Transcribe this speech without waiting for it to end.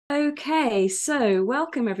Okay, so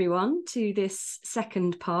welcome everyone to this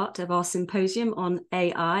second part of our symposium on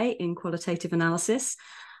AI in qualitative analysis.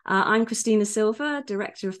 I'm Christina Silva,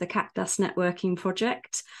 Director of the CAQDAS Networking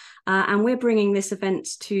Project, and we're bringing this event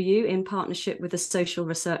to you in partnership with the Social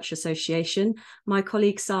Research Association. My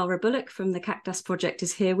colleague Sarah Bullock from the CAQDAS Project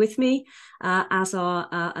is here with me, as are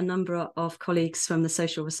a number of colleagues from the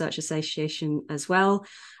Social Research Association as well,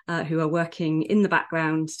 who are working in the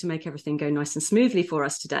background to make everything go nice and smoothly for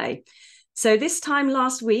us today. So this time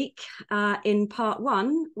last week, in part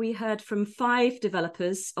one, we heard from 5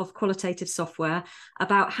 developers of qualitative software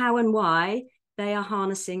about how and why they are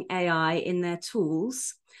harnessing AI in their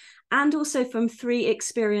tools, and also from 3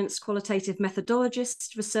 experienced qualitative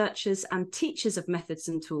methodologists, researchers, and teachers of methods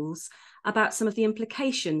and tools about some of the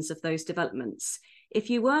implications of those developments. If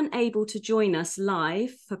you weren't able to join us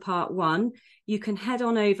live for part one, you can head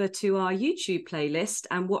on over to our YouTube playlist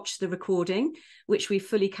and watch the recording, which we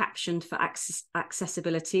fully captioned for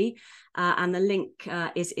accessibility, and the link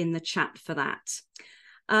is in the chat for that.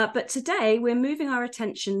 But today we're moving our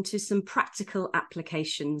attention to some practical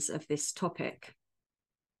applications of this topic.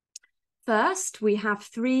 First, we have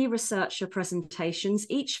 3 researcher presentations,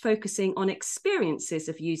 each focusing on experiences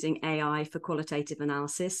of using AI for qualitative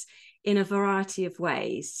analysis in a variety of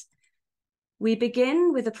ways. We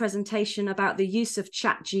begin with a presentation about the use of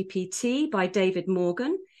ChatGPT by David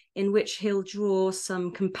Morgan, in which he'll draw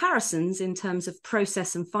some comparisons in terms of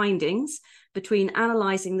process and findings between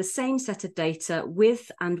analysing the same set of data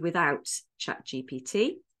with and without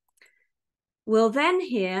ChatGPT. We'll then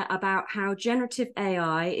hear about how generative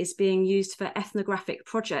AI is being used for ethnographic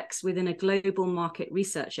projects within a global market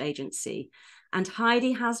research agency. And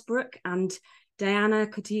Heidi Hasbrouck and Deana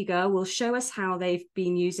Kotiga will show us how they've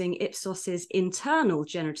been using Ipsos's internal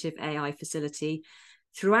generative AI facility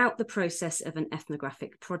throughout the process of an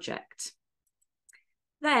ethnographic project.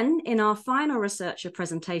 Then, in our final researcher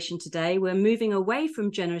presentation today, we're moving away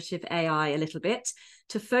from generative AI a little bit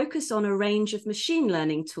to focus on a range of machine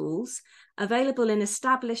learning tools available in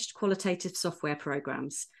established qualitative software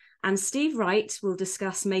programs. And Steve Wright will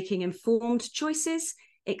discuss making informed choices,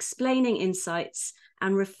 explaining insights,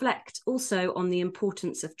 and reflect also on the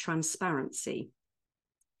importance of transparency.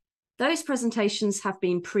 Those presentations have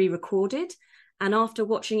been pre-recorded, and after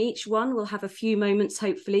watching each one, we'll have a few moments,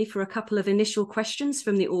 hopefully, for a couple of initial questions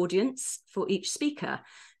from the audience for each speaker.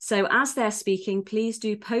 So as they're speaking, please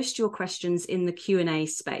do post your questions in the Q&A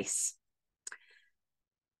space.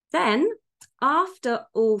 Then, after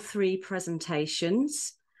all 3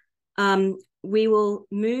 presentations, we will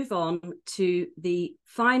move on to the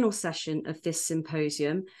final session of this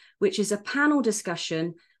symposium, which is a panel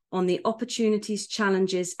discussion on the opportunities,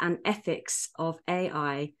 challenges, and ethics of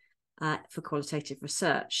AI for qualitative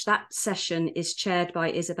research. That session is chaired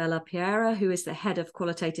by Isabella Piera, who is the head of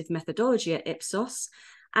qualitative methodology at Ipsos,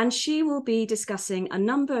 and she will be discussing a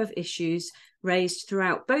number of issues raised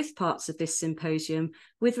throughout both parts of this symposium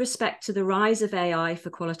with respect to the rise of AI for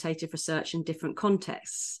qualitative research in different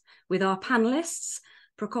contexts, with our panelists,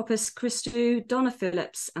 Prokopis Christou, Donna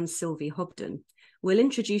Phillips, and Sylvie Hobden. We'll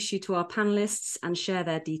introduce you to our panelists and share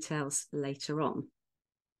their details later on.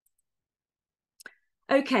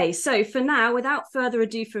 Okay, so for now, without further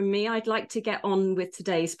ado from me, I'd like to get on with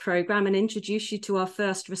today's programme and introduce you to our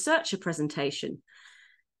first researcher presentation.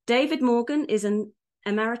 David Morgan is an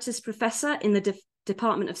Emeritus Professor in the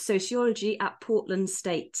Department of Sociology at Portland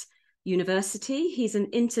State University. He's an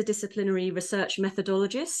interdisciplinary research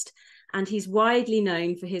methodologist, and he's widely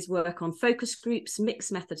known for his work on focus groups,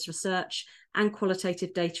 mixed methods research, and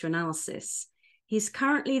qualitative data analysis. He's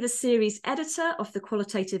currently the series editor of the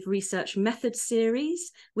Qualitative Research Methods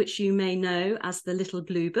series, which you may know as the Little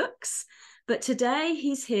Blue Books. But today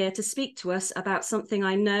he's here to speak to us about something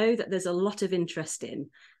I know that there's a lot of interest in: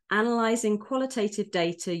 analysing qualitative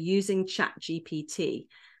data using ChatGPT.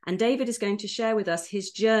 And David is going to share with us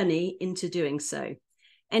his journey into doing so.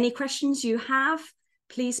 Any questions you have,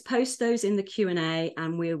 please post those in the Q&A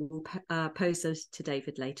and we will pose those to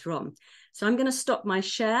David later on. So I'm going to stop my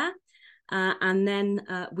share and then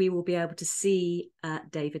we will be able to see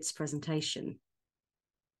David's presentation.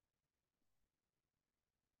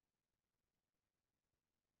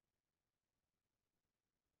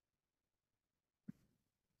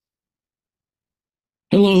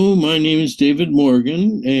 Hello, my name is David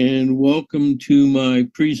Morgan, and welcome to my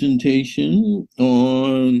presentation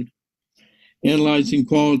on analyzing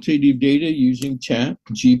qualitative data using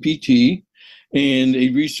ChatGPT and a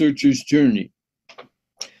researcher's journey.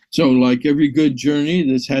 So like every good journey,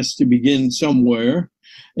 this has to begin somewhere.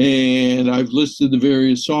 And I've listed the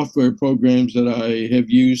various software programs that I have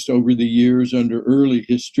used over the years under early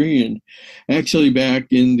history. And actually, back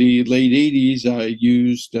in the late 80s, I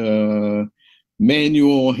used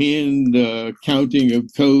manual hand counting of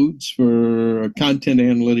codes for a content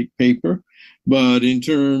analytic paper. But in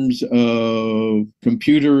terms of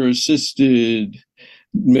computer assisted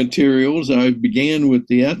materials, I began with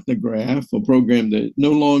the Ethnograph, a program that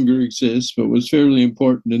no longer exists, but was fairly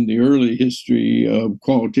important in the early history of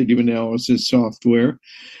qualitative analysis software.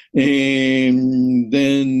 And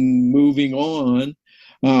then moving on,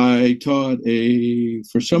 I taught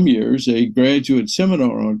for some years, a graduate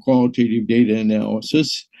seminar on qualitative data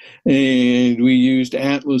analysis. And we used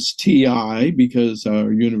Atlas TI because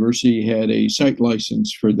our university had a site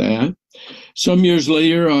license for that. Some years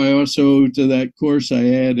later, to that course, I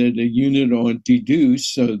added a unit on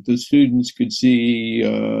deduce so the students could see,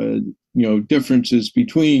 differences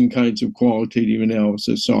between kinds of qualitative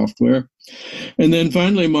analysis software. And then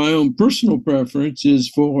finally, my own personal preference is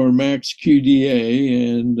for Max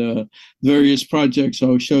QDA and various projects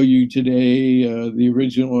I'll show you today. The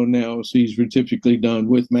original analyses were typically done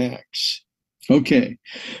with Max. Okay,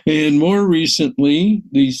 and more recently,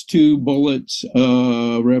 these two bullets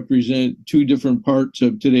represent two different parts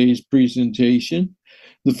of today's presentation.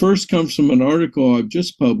 The first comes from an article I've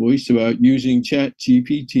just published about using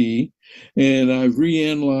ChatGPT, and I've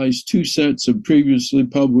reanalyzed two sets of previously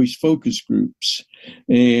published focus groups.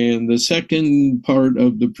 And the second part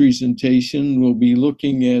of the presentation will be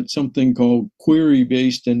looking at something called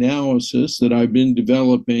query-based analysis that I've been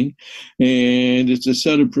developing, and it's a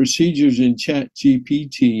set of procedures in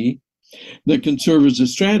ChatGPT that can serve as a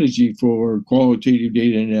strategy for qualitative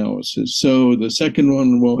data analysis. So the second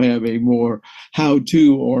one will have a more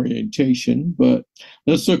how-to orientation, but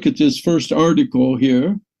let's look at this first article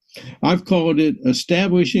here. I've called it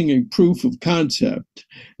Establishing a Proof of Concept,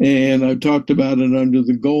 and I've talked about it under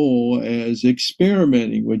the goal as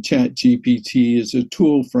experimenting with ChatGPT as a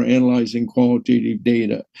tool for analyzing qualitative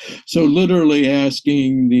data. So literally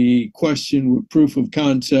asking the question with proof of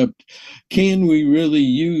concept, can we really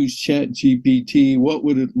use ChatGPT? What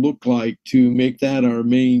would it look like to make that our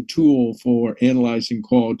main tool for analyzing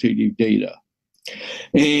qualitative data?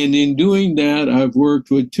 And in doing that, I've worked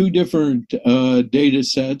with two different data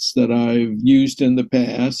sets that I've used in the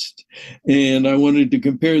past. And I wanted to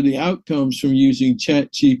compare the outcomes from using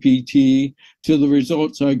ChatGPT to the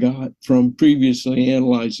results I got from previously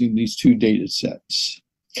analyzing these two data sets.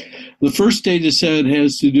 The first data set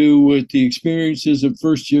has to do with the experiences of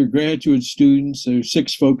first-year graduate students. There are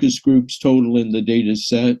 6 focus groups total in the data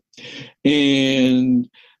set. And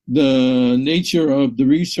the nature of the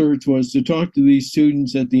research was to talk to these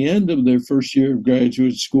students at the end of their first year of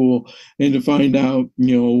graduate school and to find out,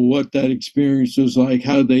 what that experience was like,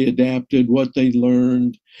 how they adapted, what they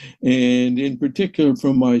learned. And in particular,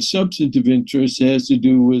 from my substantive interest, it has to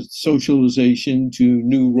do with socialization to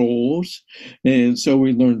new roles. And so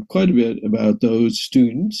we learned quite a bit about those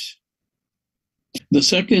students. The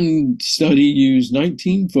second study used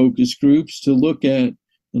 19 focus groups to look at,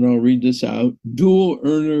 and I'll read this out, dual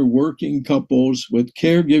earner working couples with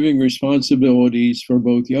caregiving responsibilities for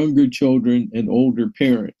both younger children and older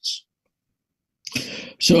parents.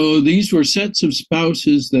 So these were sets of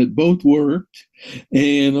spouses that both worked,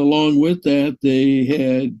 and along with that, they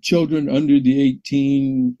had children under the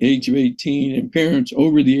age of 18 and parents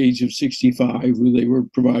over the age of 65 who they were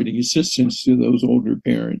providing assistance to those older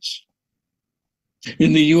parents.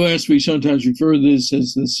 In the US, we sometimes refer to this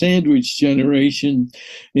as the sandwich generation,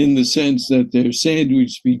 in the sense that they're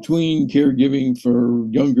sandwiched between caregiving for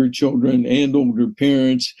younger children and older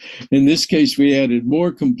parents. In this case, we added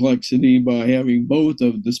more complexity by having both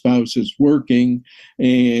of the spouses working,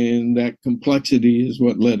 and that complexity is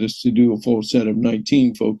what led us to do a full set of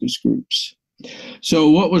 19 focus groups. So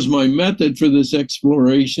what was my method for this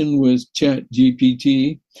exploration with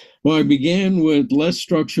ChatGPT? Well, I began with less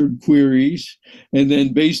structured queries, and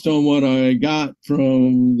then based on what I got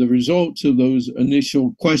from the results of those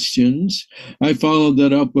initial questions, I followed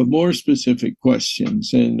that up with more specific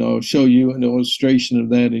questions, and I'll show you an illustration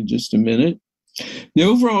of that in just a minute. The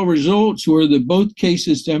overall results were that both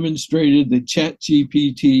cases demonstrated that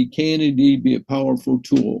ChatGPT can indeed be a powerful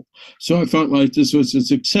tool. So I felt like this was a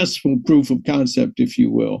successful proof of concept, if you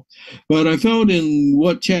will. But I felt in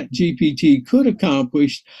what ChatGPT could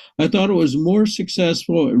accomplish, I thought it was more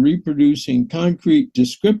successful at reproducing concrete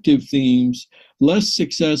descriptive themes, less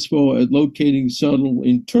successful at locating subtle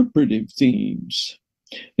interpretive themes.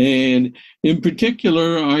 And in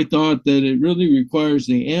particular, I thought that it really requires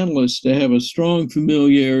the analyst to have a strong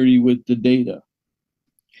familiarity with the data.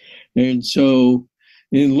 And so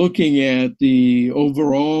in looking at the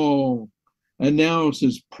overall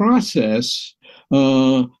analysis process,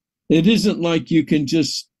 it isn't like you can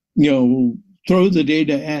just, throw the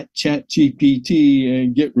data at ChatGPT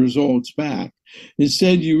and get results back.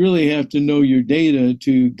 Instead, you really have to know your data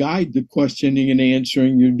to guide the questioning and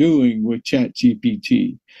answering you're doing with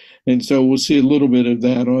ChatGPT. And so we'll see a little bit of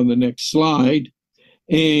that on the next slide.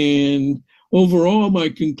 And overall, my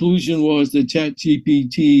conclusion was that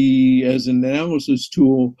ChatGPT as an analysis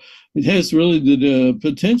tool, it has really the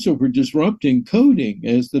potential for disrupting coding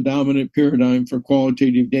as the dominant paradigm for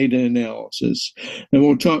qualitative data analysis. And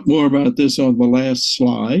we'll talk more about this on the last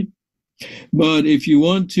slide. But if you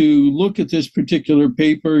want to look at this particular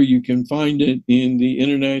paper, you can find it in the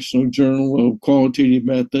International Journal of Qualitative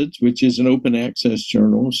Methods, which is an open access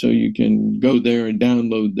journal. So you can go there and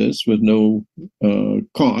download this with no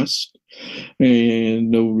cost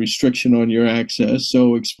and no restriction on your access.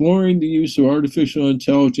 So exploring the use of artificial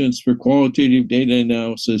intelligence for qualitative data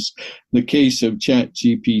analysis, the case of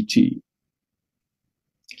ChatGPT.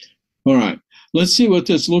 All right. Let's see what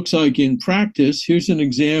this looks like in practice. Here's an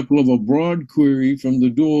example of a broad query from the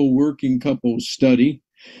dual working couples study.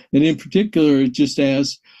 And in particular, it just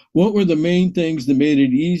asks, what were the main things that made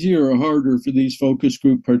it easier or harder for these focus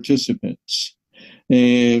group participants?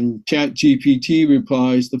 And ChatGPT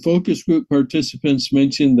replies, the focus group participants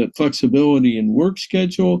mentioned that flexibility in work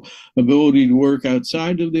schedule, ability to work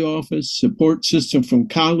outside of the office, support system from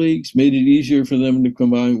colleagues made it easier for them to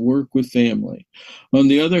combine work with family. On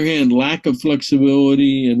the other hand, lack of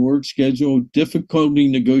flexibility in work schedule, difficulty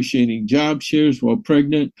negotiating job shares while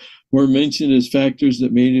pregnant were mentioned as factors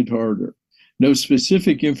that made it harder. No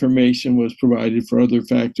specific information was provided for other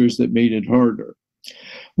factors that made it harder.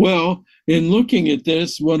 Well, in looking at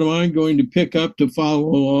this, what am I going to pick up to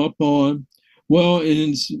follow up on? Well,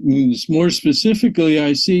 more specifically,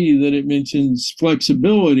 I see that it mentions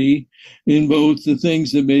flexibility in both the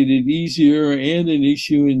things that made it easier and an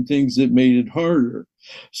issue in things that made it harder.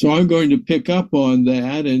 So I'm going to pick up on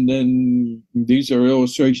that, and then these are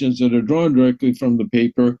illustrations that are drawn directly from the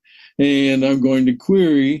paper, and I'm going to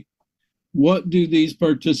query, what do these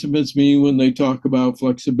participants mean when they talk about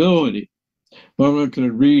flexibility? Well, I'm not going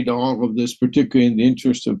to read all of this, particularly in the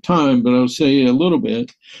interest of time, but I'll say a little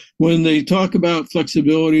bit. When they talk about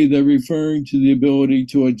flexibility, they're referring to the ability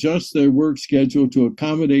to adjust their work schedule to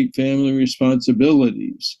accommodate family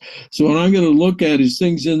responsibilities. So what I'm going to look at is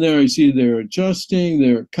things in there. I see they're adjusting,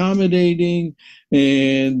 they're accommodating,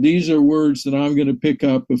 and these are words that I'm going to pick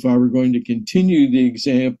up if I were going to continue the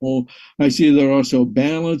example. I see they're also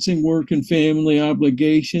balancing work and family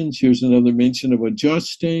obligations. Here's another mention of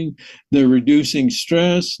adjusting. They're reducing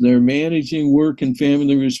stress. They're managing work and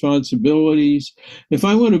family responsibilities. If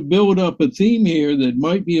I want to build up a theme here that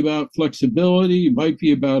might be about flexibility, it might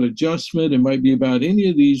be about adjustment, it might be about any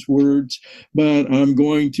of these words, but I'm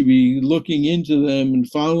going to be looking into them and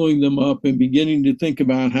following them up and beginning to think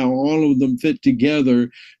about how all of them fit together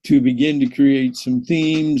to begin to create some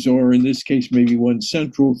themes, or in this case, maybe one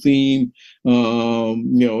central theme.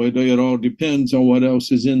 It all depends on what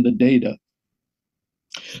else is in the data.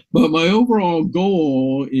 But my overall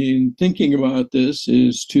goal in thinking about this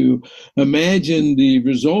is to imagine the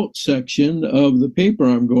results section of the paper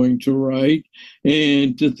I'm going to write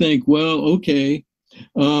and to think, well, okay,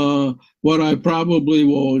 what I probably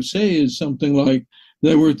will say is something like,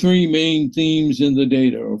 there were three main themes in the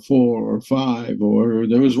data, or four or five, or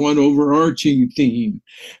there was one overarching theme.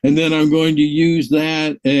 And then I'm going to use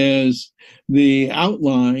that as the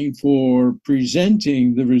outline for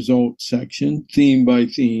presenting the results section, theme by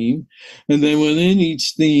theme. And then within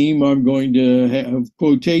each theme, I'm going to have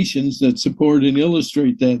quotations that support and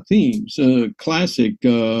illustrate that theme. So a classic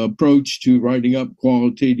approach to writing up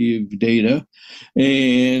qualitative data.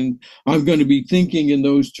 And I'm going to be thinking in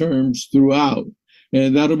those terms throughout.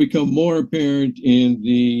 And that'll become more apparent in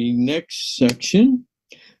the next section,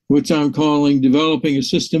 which I'm calling Developing a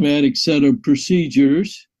Systematic Set of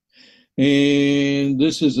Procedures. And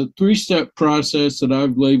this is a three-step process that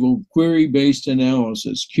I've labeled Query-Based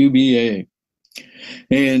Analysis, QBA.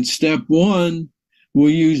 And step one,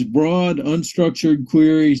 we'll use broad, unstructured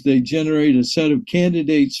queries. They generate a set of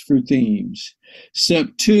candidates for themes. Step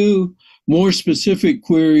two, more specific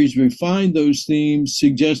queries refine those themes,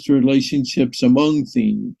 suggest relationships among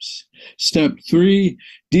themes. Step three,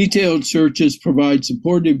 detailed searches provide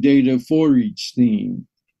supportive data for each theme.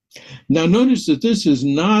 Now notice that this is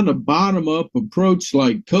not a bottom-up approach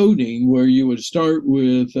like coding, where you would start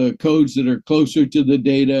with codes that are closer to the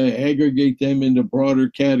data, aggregate them into broader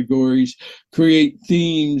categories, create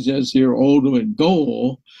themes as your ultimate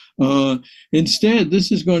goal. Instead,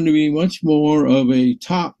 this is going to be much more of a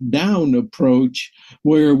top-down approach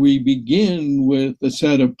where we begin with a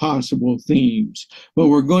set of possible themes. But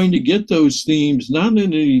we're going to get those themes not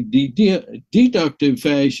in a deductive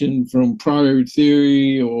fashion from prior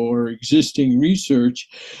theory or existing research.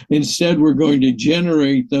 Instead, we're going to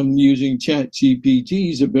generate them using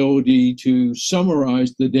ChatGPT's ability to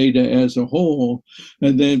summarize the data as a whole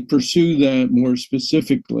and then pursue that more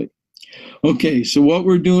specifically. Okay, so what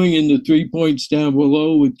we're doing in the 3 points down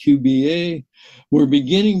below with QBA, we're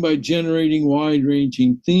beginning by generating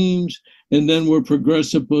wide-ranging themes, and then we're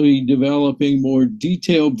progressively developing more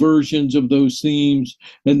detailed versions of those themes,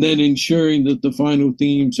 and then ensuring that the final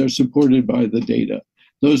themes are supported by the data.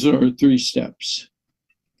 Those are our 3 steps.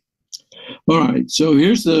 All right, so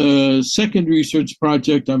here's the second research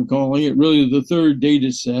project I'm calling it, really the third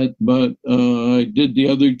data set, but I did the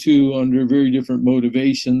other 2 under very different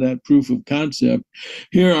motivation, that proof of concept.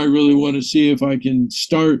 Here I really want to see if I can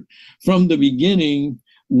start from the beginning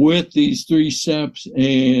with these 3 steps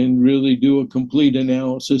and really do a complete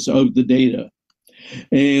analysis of the data.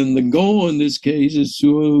 And the goal in this case is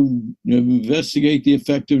to investigate the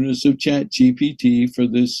effectiveness of ChatGPT for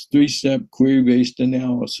this 3-step query-based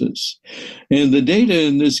analysis. And the data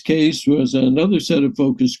in this case was another set of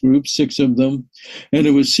focus groups, 6 of them, and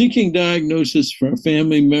it was seeking diagnosis for a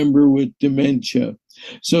family member with dementia.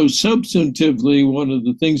 So substantively, one of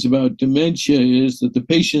the things about dementia is that the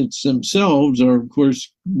patients themselves are, of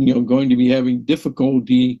course, going to be having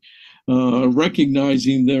difficulty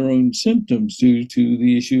recognizing their own symptoms due to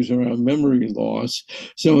the issues around memory loss.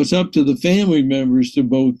 So it's up to the family members to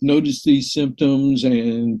both notice these symptoms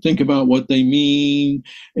and think about what they mean,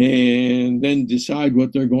 and then decide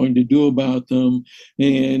what they're going to do about them,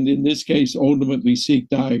 and in this case, ultimately seek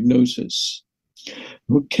diagnosis.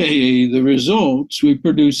 Okay, the results, we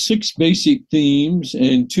produced 6 basic themes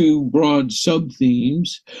and 2 broad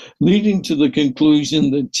sub-themes, leading to the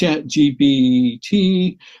conclusion that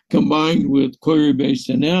ChatGPT combined with query-based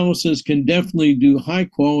analysis can definitely do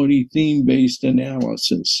high-quality theme-based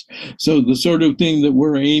analysis. So the sort of thing that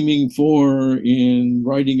we're aiming for in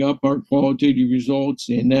writing up our qualitative results,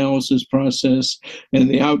 the analysis process, and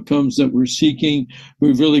the outcomes that we're seeking,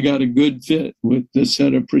 we've really got a good fit with this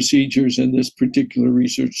set of procedures and this particular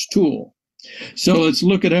research tool. So let's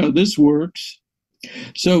look at how this works.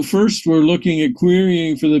 So first, we're looking at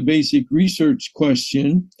querying for the basic research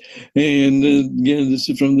question. And again, this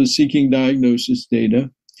is from the seeking diagnosis data.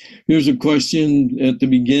 Here's a question at the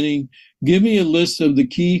beginning. Give me a list of the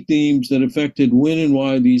key themes that affected when and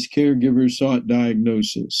why these caregivers sought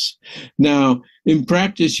diagnosis. Now, in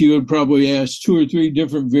practice, you would probably ask 2 or 3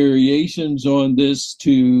 different variations on this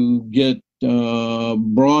to get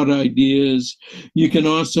broad ideas. You can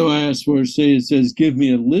also ask for, say, it says, give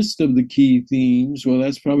me a list of the key themes. Well,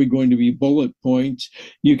 that's probably going to be bullet points.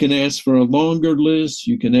 You can ask for a longer list.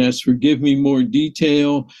 You can ask for, give me more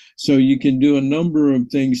detail. So you can do a number of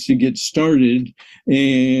things to get started.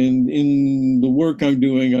 And in the work I'm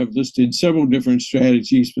doing, I've listed several different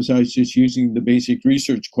strategies besides just using the basic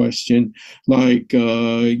research question, like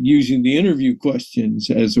using the interview questions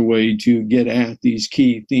as a way to get at these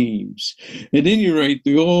key themes. At any rate,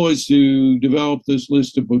 the goal is to develop this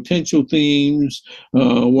list of potential themes.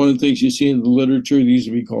 One of the things you see in the literature, these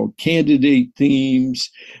would be called candidate themes,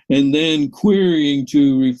 and then querying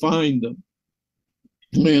to refine them.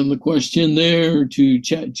 And the question there to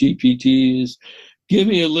ChatGPT is, give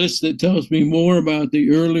me a list that tells me more about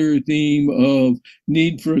the earlier theme of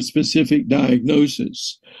need for a specific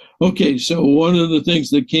diagnosis. Okay, so one of the things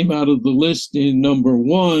that came out of the list in number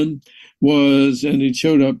 1 was, and it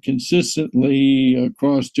showed up consistently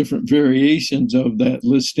across different variations of that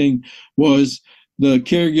listing, was the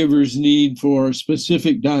caregiver's need for a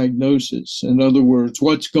specific diagnosis. In other words,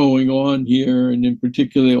 what's going on here, and in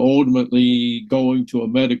particular, ultimately going to a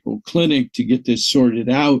medical clinic to get this sorted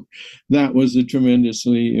out. That was a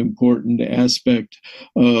tremendously important aspect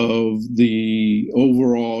of the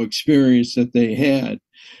overall experience that they had.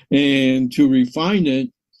 And to refine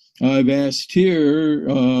it, I've asked here,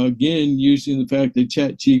 again, using the fact that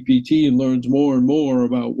ChatGPT learns more and more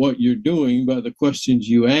about what you're doing by the questions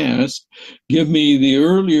you ask. Give me the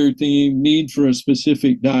earlier theme, need for a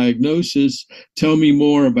specific diagnosis. Tell me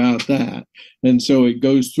more about that. And so it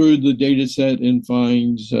goes through the data set and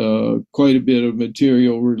finds quite a bit of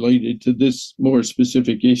material related to this more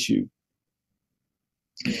specific issue.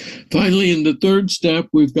 Finally, in the 3rd step,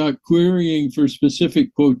 we've got querying for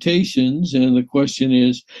specific quotations, and the question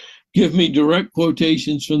is, give me direct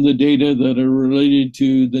quotations from the data that are related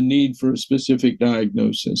to the need for a specific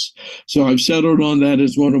diagnosis. So I've settled on that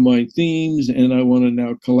as one of my themes, and I want to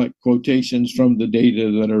now collect quotations from the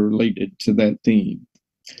data that are related to that theme.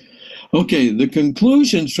 Okay, the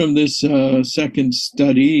conclusions from this second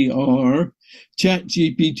study are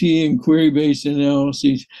ChatGPT and query-based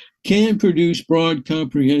analyses can produce broad,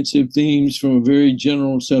 comprehensive themes from a very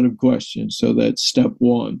general set of questions. So that's step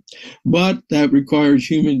one. But that requires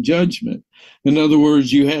human judgment. In other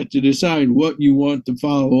words, you have to decide what you want to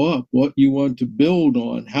follow up, what you want to build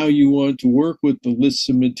on, how you want to work with the lists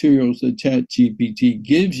of materials that ChatGPT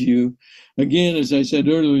gives you. Again, as I said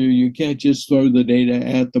earlier, you can't just throw the data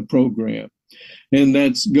at the program. And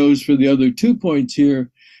that goes for the other 2 points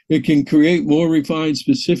here. It can create more refined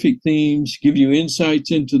specific themes, give you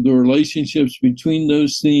insights into the relationships between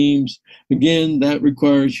those themes. Again, that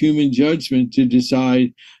requires human judgment to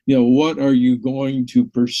decide, what are you going to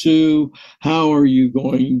pursue? How are you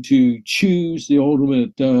going to choose the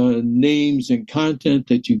ultimate names and content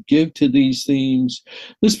that you give to these themes?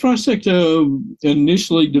 This process of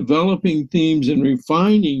initially developing themes and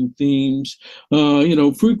refining themes,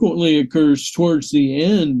 frequently occurs towards the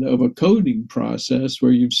end of a coding process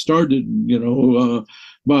where you've started,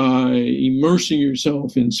 by immersing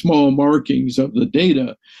yourself in small markings of the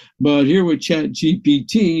data. But here with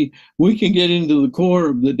ChatGPT, we can get into the core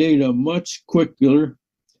of the data much quicker,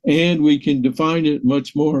 and we can define it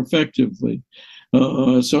much more effectively.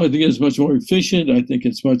 So I think it's much more efficient. I think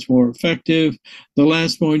it's much more effective. The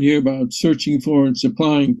last point here about searching for and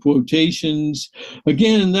supplying quotations,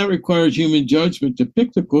 again, that requires human judgment to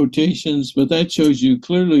pick the quotations, but that shows you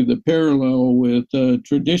clearly the parallel with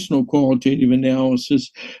traditional qualitative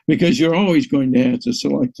analysis, because you're always going to have to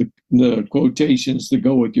select the quotations to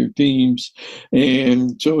go with your themes.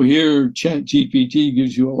 And so here, ChatGPT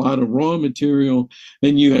gives you a lot of raw material,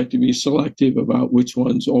 and you have to be selective about which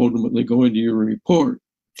ones ultimately go into your report.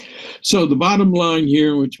 So the bottom line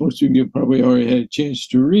here, which most of you probably already had a chance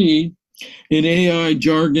to read, in AI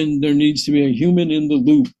jargon, there needs to be a human in the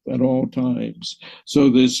loop at all times. So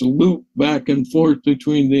this loop back and forth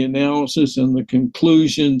between the analysis and the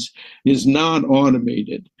conclusions is not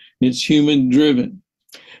automated. It's human driven.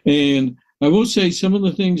 And I will say some of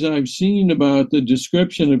the things I've seen about the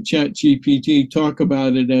description of ChatGPT talk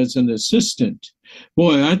about it as an assistant.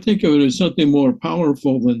 Boy, I think of it as something more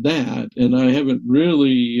powerful than that, and I haven't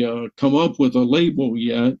really come up with a label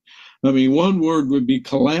yet. I mean, one word would be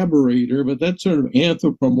collaborator, but that sort of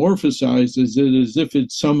anthropomorphizes it as if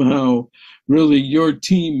it's somehow really your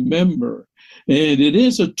team member. And it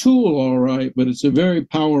is a tool, all right, but it's a very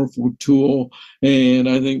powerful tool, and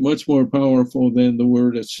I think much more powerful than the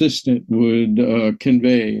word assistant would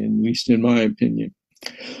convey, at least in my opinion.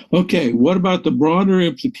 Okay, what about the broader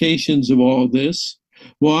implications of all this?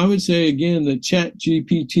 Well, I would say again that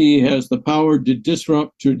ChatGPT has the power to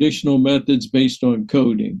disrupt traditional methods based on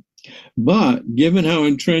coding. But given how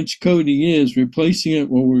entrenched coding is, replacing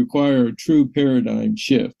it will require a true paradigm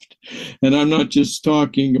shift. And I'm not just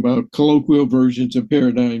talking about colloquial versions of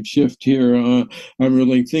paradigm shift here. I'm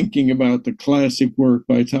really thinking about the classic work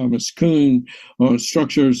by Thomas Kuhn on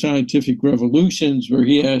structure of scientific revolutions, where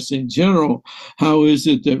he asks in general, how is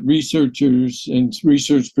it that researchers and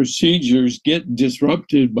research procedures get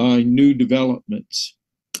disrupted by new developments?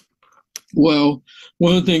 Well,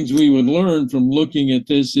 one of the things we would learn from looking at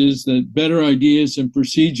this is that better ideas and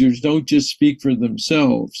procedures don't just speak for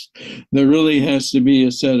themselves. There really has to be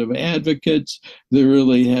a set of advocates. There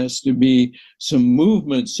really has to be some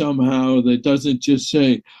movement somehow that doesn't just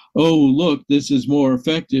say, oh, look, this is more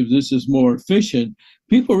effective, this is more efficient.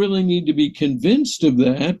 People really need to be convinced of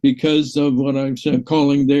that because of what I'm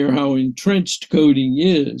calling there how entrenched coding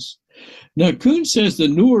is. Now, Kuhn says that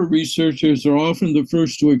newer researchers are often the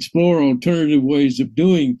first to explore alternative ways of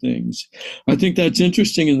doing things. I think that's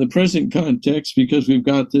interesting in the present context because we've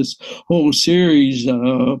got this whole series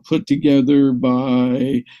put together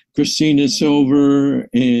by Christina Silver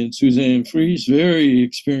and Suzanne Fries, very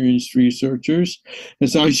experienced researchers.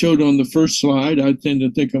 As I showed on the first slide, I tend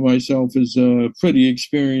to think of myself as pretty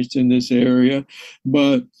experienced in this area,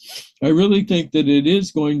 but I really think that it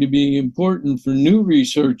is going to be important for new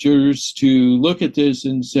researchers to look at this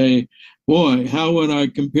and say, boy, how would I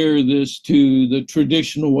compare this to the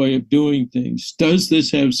traditional way of doing things? Does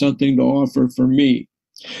this have something to offer for me?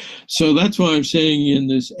 So that's why I'm saying in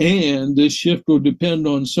this, and this shift will depend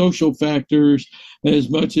on social factors as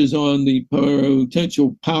much as on the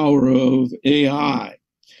potential power of AI.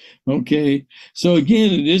 Okay, so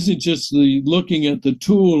again, it isn't just looking at the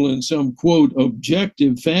tool in some, quote,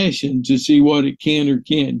 objective fashion to see what it can or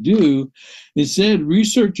can't do. Instead,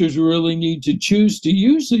 researchers really need to choose to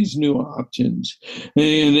use these new options.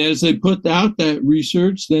 And as they put out that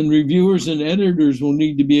research, then reviewers and editors will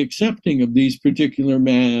need to be accepting of these particular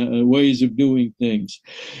ways of doing things.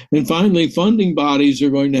 And finally, funding bodies are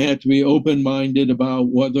going to have to be open-minded about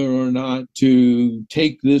whether or not to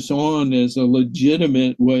take this on as a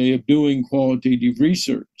legitimate way of doing qualitative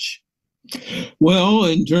research. Well,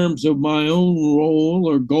 in terms of my own role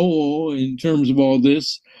or goal in terms of all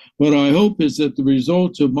this, what I hope is that the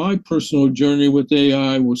results of my personal journey with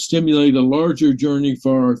AI will stimulate a larger journey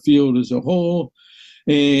for our field as a whole.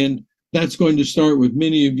 And that's going to start with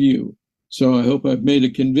many of you. So I hope I've made a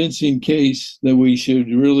convincing case that we should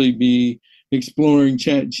really be exploring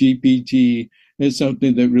ChatGPT as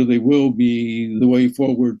something that really will be the way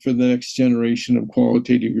forward for the next generation of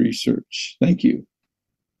qualitative research. Thank you.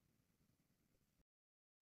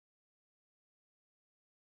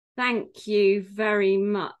 Thank you very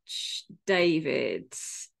much, David.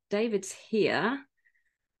 David's here.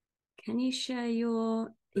 Can you share your...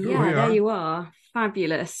 Yeah, there you are.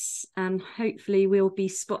 Fabulous. And hopefully we'll be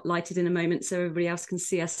spotlighted in a moment so everybody else can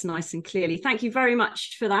see us nice and clearly. Thank you very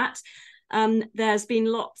much for that. There's been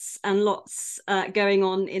lots and lots going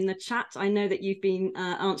on in the chat. I know that you've been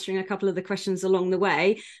answering a couple of the questions along the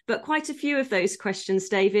way, but quite a few of those questions,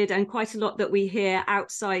 David, and quite a lot that we hear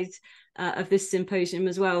outside of this symposium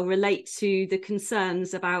as well relate to the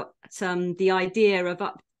concerns about the idea of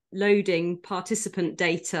uploading participant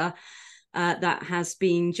data that has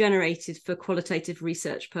been generated for qualitative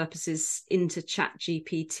research purposes into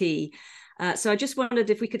ChatGPT. So I just wondered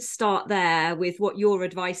if we could start there with what your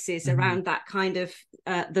advice is around that kind of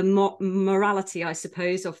the morality, I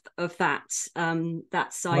suppose, of that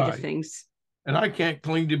that side of things. And I can't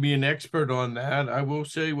claim to be an expert on that. I will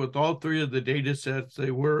say with all three of the data sets,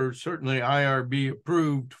 they were certainly IRB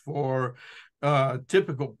approved for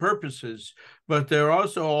typical purposes, but they're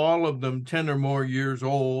also all of them 10 or more years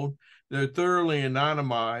old. They're thoroughly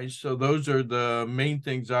anonymized. So those are the main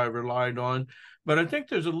things I relied on. But I think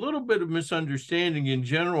there's a little bit of misunderstanding in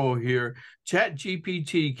general here.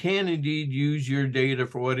 ChatGPT can indeed use your data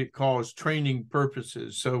for what it calls training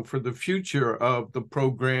purposes. So for the future of the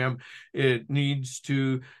program, it needs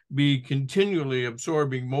to be continually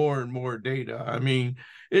absorbing more and more data. I mean,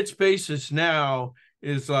 its basis now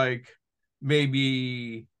is like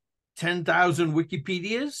maybe 10,000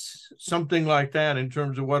 Wikipedias, something like that in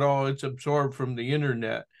terms of what all it's absorbed from the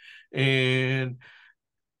internet. And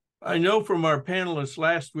I know from our panelists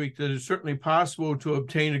last week that it's certainly possible to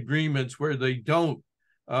obtain agreements where they don't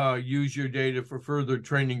use your data for further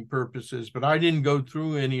training purposes, but I didn't go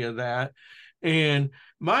through any of that. And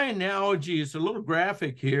my analogy is a little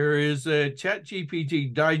graphic here, is that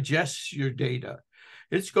ChatGPT digests your data.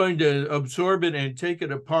 It's going to absorb it and take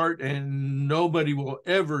it apart, and nobody will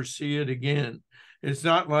ever see it again. It's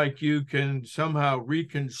not like you can somehow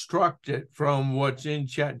reconstruct it from what's in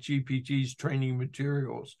ChatGPT's training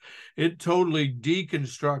materials. It totally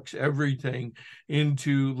deconstructs everything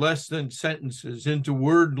into less than sentences, into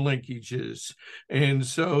word linkages. And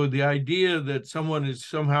so the idea that someone is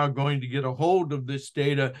somehow going to get a hold of this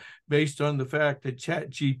data based on the fact that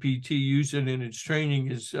ChatGPT used it in its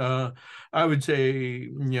training is, I would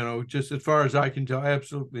say, just as far as I can tell,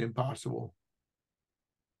 absolutely impossible.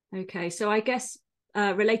 Okay, so I guess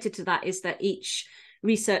related to that is that each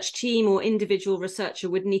research team or individual researcher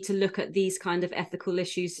would need to look at these kind of ethical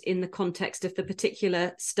issues in the context of the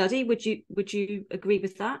particular study. Would you agree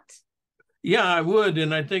with that? Yeah, I would.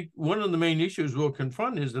 And I think one of the main issues we'll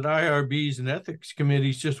confront is that IRBs and ethics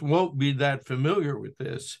committees just won't be that familiar with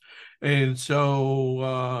this. And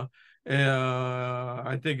so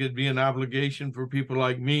I think it'd be an obligation for people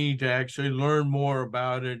like me to actually learn more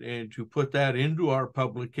about it and to put that into our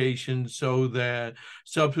publication so that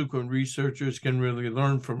subsequent researchers can really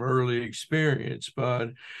learn from early experience. But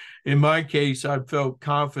in my case, I felt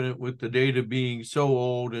confident with the data being so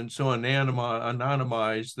old and so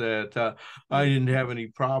anonymized that I didn't have any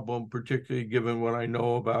problem, particularly given what I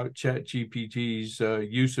know about ChatGPT's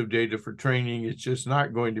use of data for training. It's just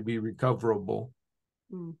not going to be recoverable.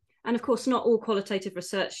 And of course, not all qualitative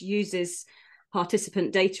research uses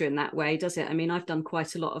participant data in that way, does it? I mean, I've done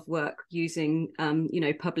quite a lot of work using,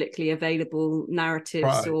 publicly available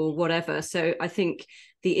narratives or whatever. So I think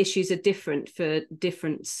the issues are different for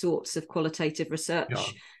different sorts of qualitative research. Yeah,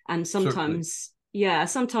 and sometimes,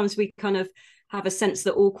 sometimes we kind of have a sense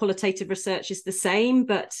that all qualitative research is the same,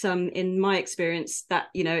 but in my experience that,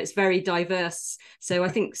 it's very diverse. So I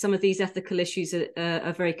think some of these ethical issues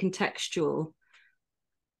are very contextual.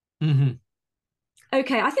 Mm-hmm.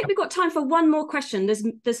 Okay, I think we've got time for one more question.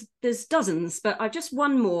 There's dozens, but I've just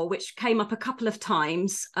one more, which came up a couple of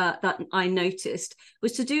times that I noticed,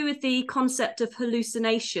 was to do with the concept of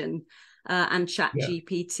hallucination and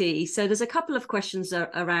ChatGPT. So there's a couple of questions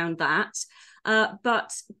around that.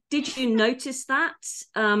 But did you notice that?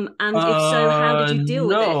 And if so, how did you deal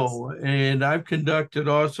with it? No, and I've conducted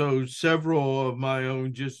also several of my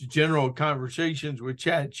own just general conversations with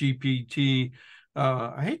ChatGPT.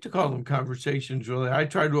 I hate to call them conversations, really. I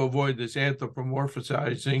try to avoid this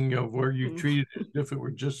anthropomorphizing of where you treat it as if it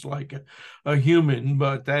were just like a human,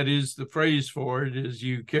 but that is the phrase for it, is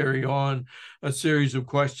you carry on a series of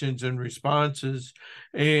questions and responses.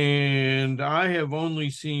 And I have only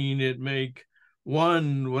seen it make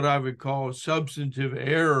one, what I would call a substantive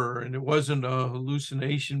error, and it wasn't a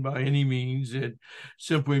hallucination by any means. It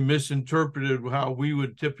simply misinterpreted how we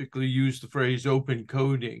would typically use the phrase open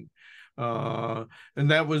coding. And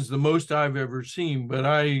that was the most I've ever seen. But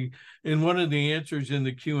in one of the answers in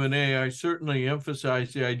the Q&A, I certainly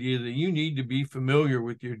emphasized the idea that you need to be familiar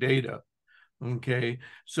with your data. Okay,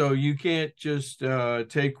 so you can't just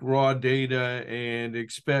take raw data and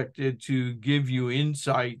expect it to give you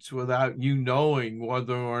insights without you knowing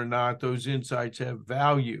whether or not those insights have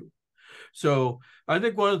value. So I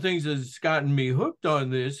think one of the things that's gotten me hooked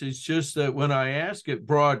on this is just that when I ask it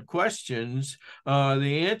broad questions,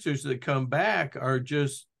 the answers that come back are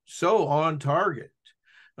just so on target.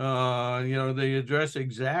 They address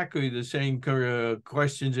exactly the same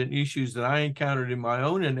questions and issues that I encountered in my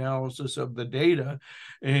own analysis of the data.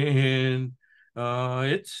 And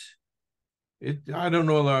I don't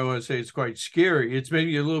know that I want to say it's quite scary. It's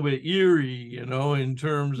maybe a little bit eerie, in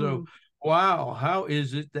terms of, wow, how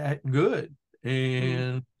is it that good?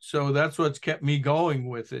 And so that's what's kept me going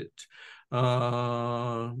with it.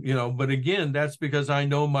 But again, that's because I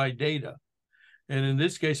know my data. And in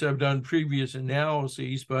this case, I've done previous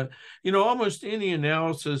analyses, but, almost any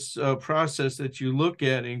analysis process that you look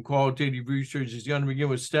at in qualitative research is going to begin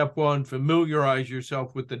with step one, familiarize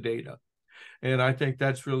yourself with the data. And I think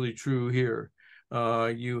that's really true here.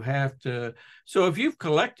 You have to, so if you've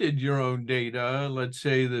collected your own data, let's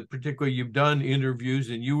say that particularly you've done interviews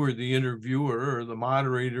and you were the interviewer or the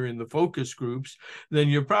moderator in the focus groups, then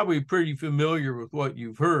you're probably pretty familiar with what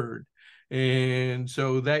you've heard. And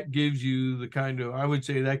so that gives you I would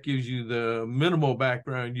say that gives you the minimal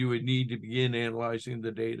background you would need to begin analyzing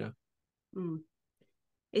the data.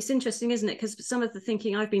 It's interesting, isn't it? Because some of the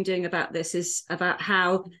thinking I've been doing about this is about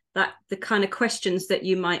how the kind of questions that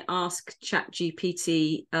you might ask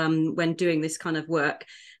ChatGPT when doing this kind of work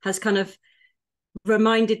has kind of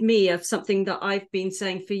reminded me of something that I've been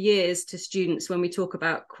saying for years to students when we talk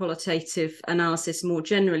about qualitative analysis more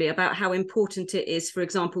generally, about how important it is, for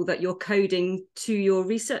example, that you're coding to your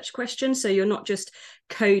research question. So you're not just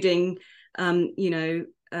coding,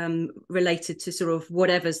 related to sort of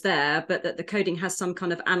whatever's there, but that the coding has some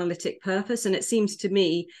kind of analytic purpose. And it seems to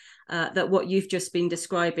me that what you've just been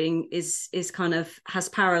describing is kind of has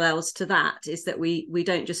parallels to that, is that we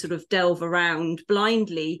don't just sort of delve around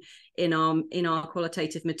blindly in our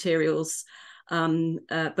qualitative materials,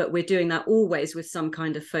 but we're doing that always with some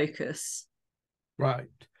kind of focus. Right.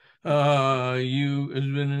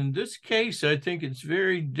 In this case, I think it's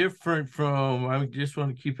very different from, I just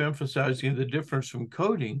want to keep emphasizing the difference from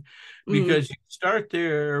coding, because you start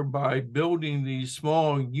there by building these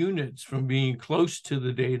small units from being close to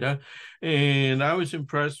the data. And I was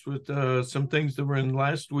impressed with some things that were in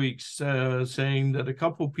last week's saying that a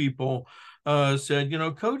couple people said,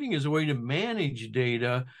 coding is a way to manage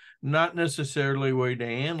data, not necessarily a way to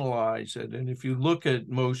analyze it. And if you look at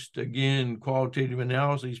most, again, qualitative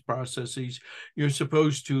analysis processes, you're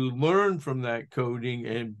supposed to learn from that coding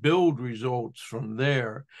and build results from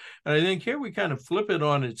there. And I think here we kind of flip it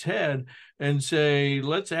on its head and say,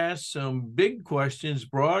 let's ask some big questions,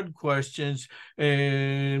 broad questions,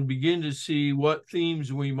 and begin to see what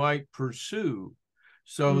themes we might pursue.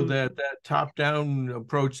 So that top-down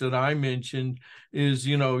approach that I mentioned is,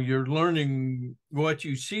 you're learning what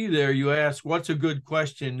you see there. You ask, what's a good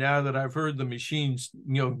question? Now that I've heard the machines,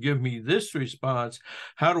 give me this response,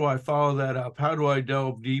 how do I follow that up? How do I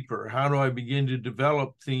delve deeper? How do I begin to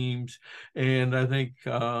develop themes? And I think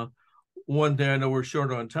one thing, I know we're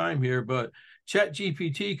short on time here, but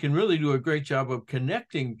ChatGPT can really do a great job of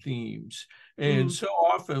connecting themes. And so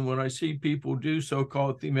often when I see people do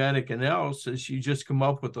so-called thematic analysis, you just come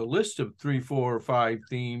up with a list of 3, 4, or 5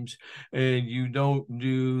 themes, and you don't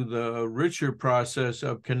do the richer process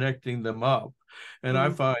of connecting them up. And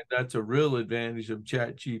I find that's a real advantage of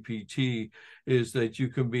ChatGPT, is that you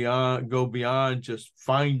can go beyond just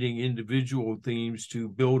finding individual themes to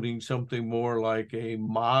building something more like a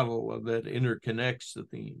model that interconnects the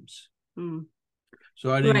themes.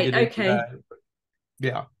 So I didn't get into that. But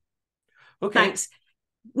yeah. Okay. Thanks.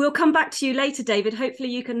 We'll come back to you later, David. Hopefully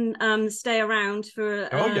you can stay around for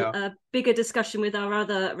a bigger discussion with our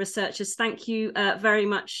other researchers. Thank you very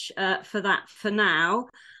much for that for now.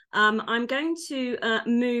 I'm going to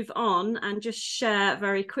move on and just share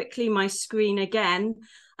very quickly my screen again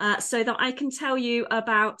so that I can tell you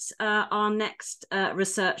about our next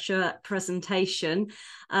researcher presentation,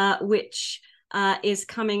 which is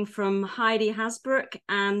coming from Heidi Hasbrouck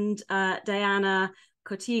and Deana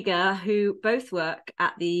Kotiga, who both work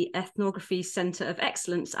at the Ethnography Centre of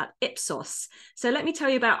Excellence at Ipsos. So let me tell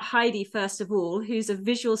you about Heidi first of all, who's a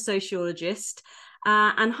visual sociologist.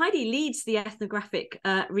 And Heidi leads the ethnographic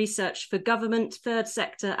research for government, third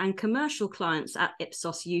sector and commercial clients at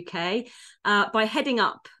Ipsos UK by heading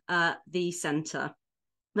up the centre.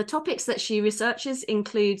 The topics that she researches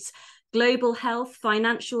includes global health,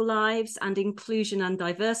 financial lives and inclusion and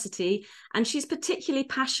diversity. And she's particularly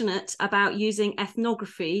passionate about using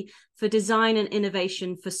ethnography for design and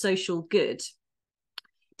innovation for social good.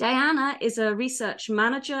 Deana is a research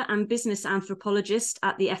manager and business anthropologist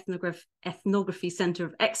at the Ethnography Centre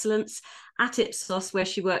of Excellence at Ipsos, where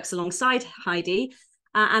she works alongside Heidi.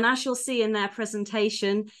 And as you'll see in their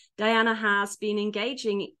presentation, Deana has been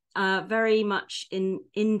engaging very much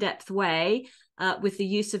in-depth way with the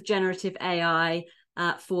use of generative AI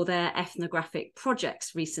for their ethnographic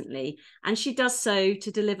projects recently. And she does so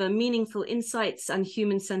to deliver meaningful insights and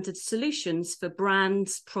human-centered solutions for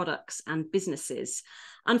brands, products, and businesses.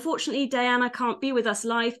 Unfortunately, Deana can't be with us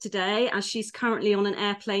live today as she's currently on an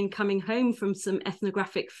airplane coming home from some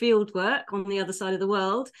ethnographic field work on the other side of the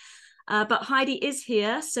world. But Heidi is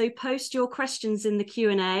here, so post your questions in the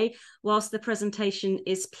Q&A whilst the presentation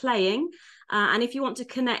is playing. And if you want to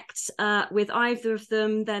connect with either of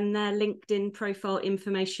them, then their LinkedIn profile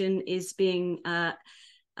information is being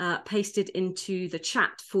pasted into the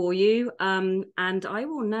chat for you. And I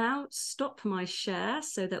will now stop my share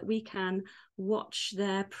so that we can watch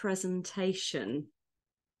their presentation.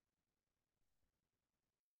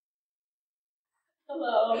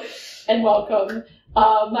 Hello and welcome.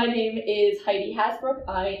 My name is Heidi Hasbrouck.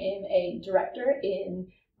 I am a director in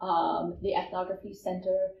the Ethnography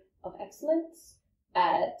Centre of Excellence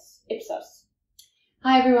at Ipsos.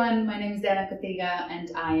 Hi everyone, my name is Deana Kotiga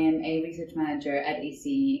and I am a research manager at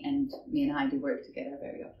ECE, and me and Heidi work together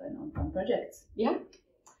very often on fun projects. Yeah.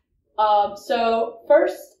 So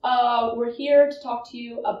first, we're here to talk to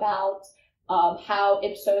you about how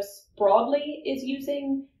Ipsos broadly is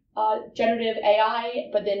using generative AI,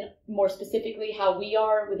 but then more specifically how we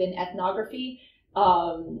are within ethnography.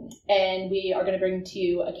 And we are going to bring to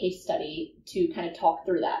you a case study to kind of talk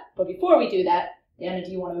through that. But before we do that, Deana,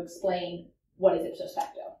 do you want to explain what is Ipsos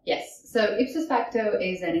Facto? Yes, so Ipsos Facto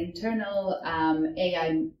is an internal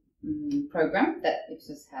AI program that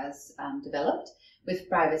Ipsos has developed with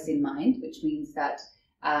privacy in mind, which means that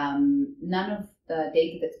none of the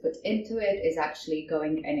data that's put into it is actually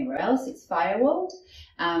going anywhere else. It's firewalled,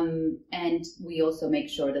 and we also make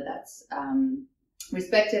sure that that's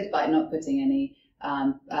respected by not putting any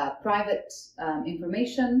private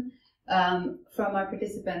information from our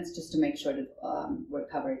participants, just to make sure that we're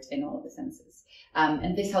covered in all of the senses.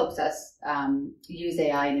 And this helps us use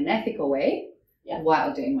AI in an ethical way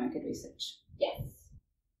while doing market research. Yes.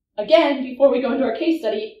 Again, before we go into our case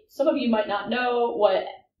study, some of you might not know what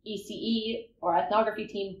ECE, our ethnography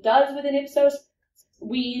team, does within Ipsos.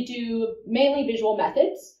 We do mainly visual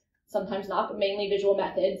methods, sometimes not, but mainly visual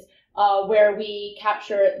methods, where we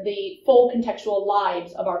capture the full contextual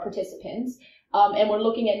lives of our participants. And we're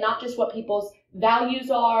looking at not just what people's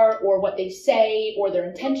values are or what they say or their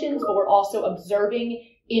intentions, but we're also observing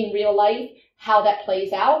in real life how that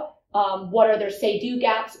plays out. What are their say-do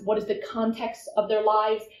gaps? What is the context of their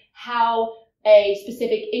lives? How a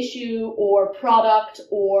specific issue or product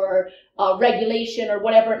or regulation or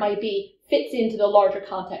whatever it might be fits into the larger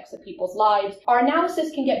context of people's lives. Our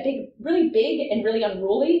analysis can get really big and really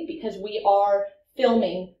unruly because we are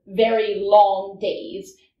filming very long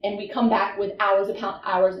days, and we come back with hours and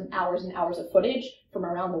hours of footage from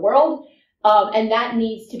around the world. And that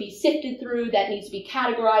needs to be sifted through, that needs to be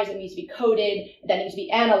categorized, it needs to be coded, that needs to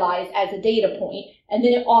be analyzed as a data point. And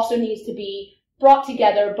then it also needs to be brought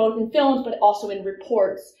together both in films but also in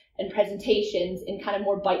reports and presentations in kind of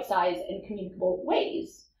more bite-sized and communicable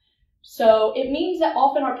ways. So it means that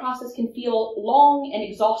often our process can feel long and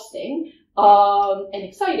exhausting, and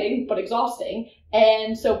exciting, but exhausting.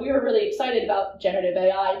 And so we were really excited about generative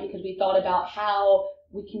AI because we thought about how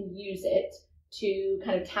we can use it to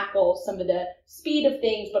kind of tackle some of the speed of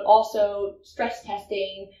things, but also stress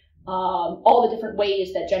testing, all the different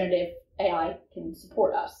ways that generative AI can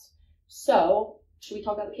support us. So should we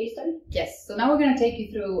talk about the case study? Yes. So now we're going to take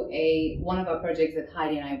you through one of our projects that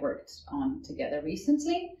Heidi and I worked on together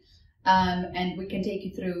recently. And we can take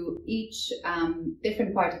you through each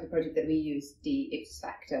different part of the project that we used the Ipsos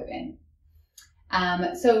Facto in.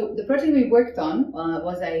 So the project we worked on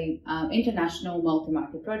was a international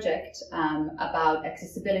multi-market project about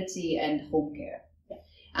accessibility and home care.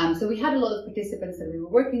 So we had a lot of participants that we were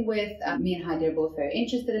working with. Me and Heidi are both very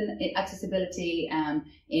interested in accessibility,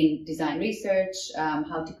 in design research,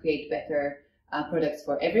 how to create better products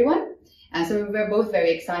for everyone. And so we were both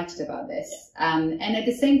very excited about this. And at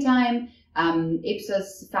the same time,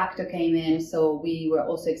 Ipsos Facto came in, so we were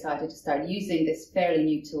also excited to start using this fairly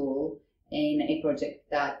new tool in a project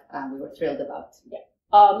that we were thrilled about.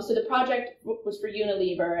 Yeah. So the project was for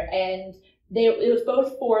Unilever, and it was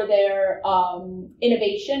both for their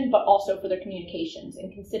innovation, but also for their communications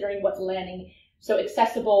and considering what's landing. So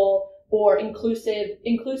accessible or inclusive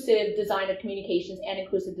design of communications and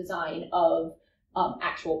inclusive design of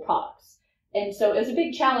actual products. And so it was a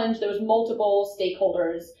big challenge. There was multiple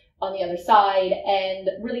stakeholders on the other side and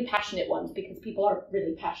really passionate ones because people are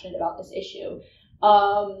really passionate about this issue.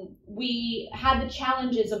 We had the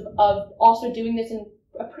challenges of also doing this in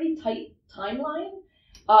a pretty tight timeline.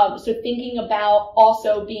 So thinking about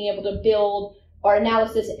also being able to build our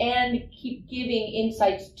analysis and keep giving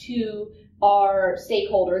insights to our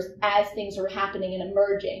stakeholders as things are happening and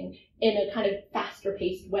emerging in a kind of faster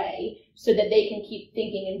paced way so that they can keep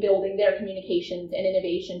thinking and building their communications and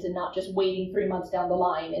innovations and not just waiting 3 months down the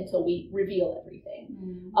line until we reveal everything.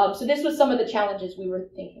 So this was some of the challenges we were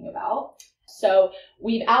thinking about. So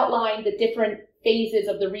we've outlined the different phases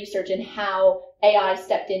of the research and how AI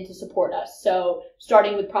stepped in to support us. So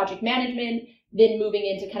starting with project management, then moving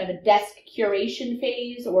into kind of a desk curation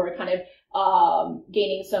phase or kind of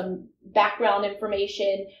gaining some background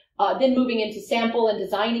information, then moving into sample and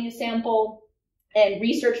designing a sample and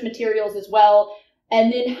research materials as well.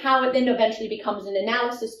 And then how it then eventually becomes an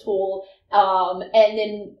analysis tool. And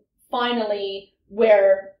then finally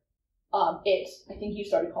where I think you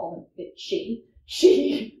started calling it she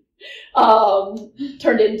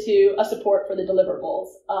turned into a support for the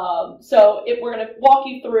deliverables. So we're going to walk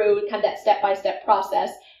you through kind of that step-by-step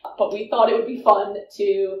process, but we thought it would be fun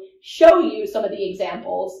to show you some of the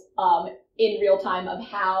examples in real time of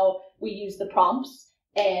how we used the prompts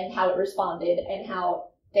and how it responded and how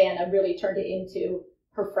Deana really turned it into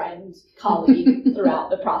her friend, colleague throughout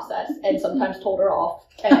the process and sometimes told her off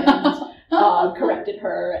and corrected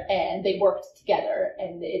her, and they worked together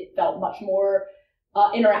and it felt much more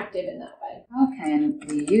interactive in that way. Okay, and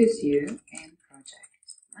we use you in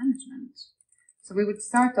project management. So we would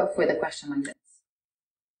start off with a question like this.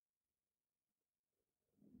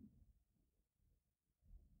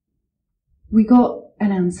 We got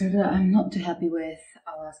an answer that I'm not too happy with.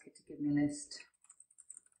 I'll ask it to give me a list.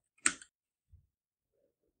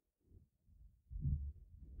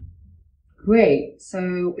 Great,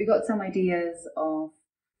 so we got some ideas of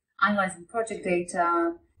analyzing project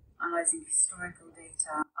data, analyzing historical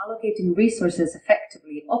data, allocating resources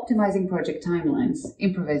effectively, optimizing project timelines,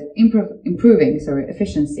 improving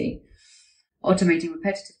efficiency, automating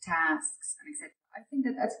repetitive tasks, and etc. I think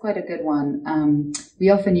that's quite a good one. We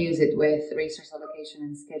often use it with resource allocation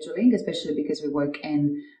and scheduling, especially because we work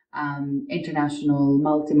in international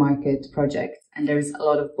multi-market projects, and there's a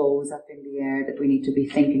lot of balls up in the air that we need to be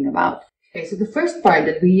thinking about. Okay, so the first part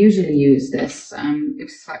that we usually use this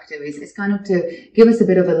Ipsos Facto is kind of to give us a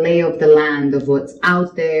bit of a lay of the land of what's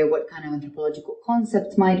out there, what kind of anthropological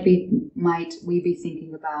concepts might we be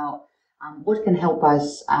thinking about, what can help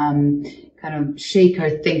us kind of shake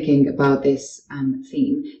our thinking about this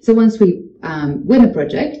theme. So once we win a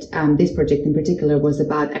project, this project in particular was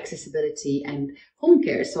about accessibility and home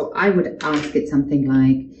care. So I would ask it something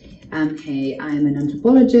like, hey, I'm an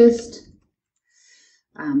anthropologist.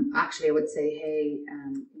 Actually, I would say, hey,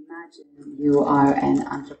 imagine you are an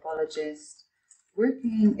anthropologist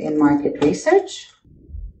working in market research.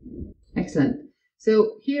 Excellent.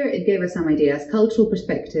 So here it gave us some ideas: cultural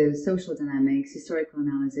perspectives, social dynamics, historical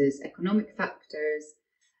analysis, economic factors.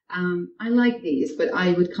 I like these, but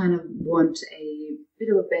I would kind of want a bit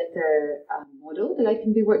of a better model that I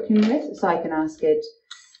can be working with. So I can ask it,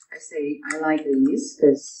 I say, I like these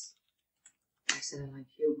because I said I like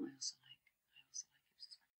you, I also like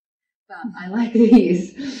but I like these.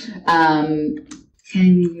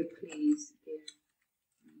 Can you please give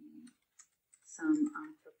me some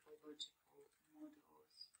anthropological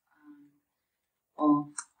models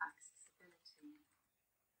of accessibility?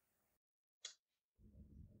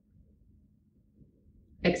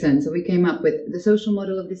 Excellent. So we came up with the social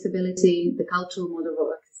model of disability, the cultural model of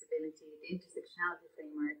accessibility, the intersectionality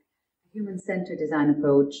framework, the human-centered design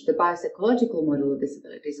approach, the biopsychological model of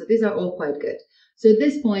disability. So these are all quite good. So at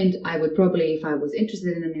this point, I would probably, if I was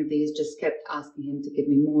interested in any of these, just kept asking him to give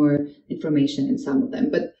me more information in some of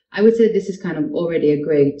them. But I would say this is kind of already a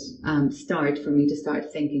great start for me to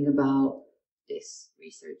start thinking about this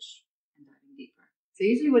research and diving deeper. So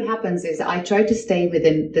usually what happens is I try to stay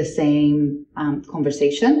within the same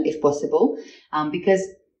conversation, if possible, because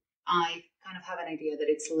I kind of have an idea that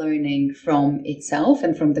it's learning from itself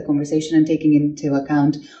and from the conversation and taking into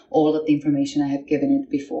account all of the information I have given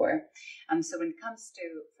it before. So when it comes to,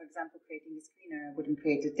 for example, creating a screener, I wouldn't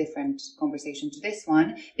create a different conversation to this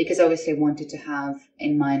one, because obviously I wanted to have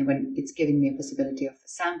in mind, when it's giving me a possibility of a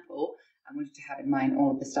sample, I wanted to have in mind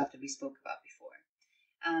all of the stuff that we spoke about before.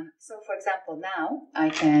 So for example, now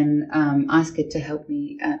I can ask it to help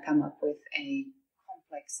me come up with a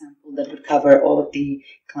complex sample that would cover all of the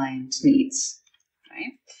client needs,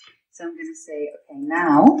 right? So I'm going to say, okay,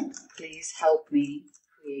 now please help me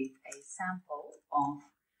create a sample of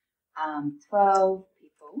 12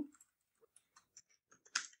 people.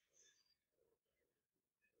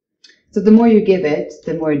 So the more you give it,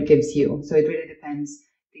 the more it gives you. So it really depends.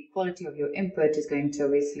 The quality of your input is going to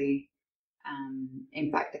obviously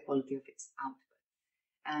impact the quality of its output.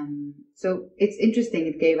 So it's interesting.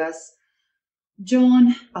 It gave us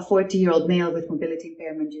John, a 40-year-old male with mobility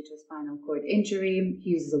impairment due to a spinal cord injury.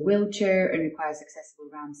 He uses a wheelchair and requires accessible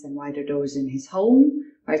ramps and wider doors in his home.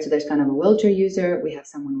 Right, so there's kind of a wheelchair user. We have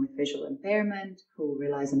someone with visual impairment who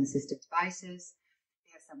relies on assistive devices.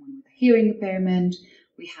 We have someone with a hearing impairment.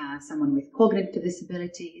 We have someone with cognitive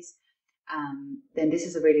disabilities. Then this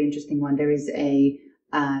is a really interesting one. There is a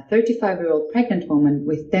 35-year-old pregnant woman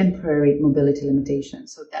with temporary mobility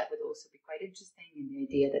limitations. So that would also be quite interesting, in the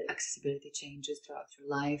idea that accessibility changes throughout your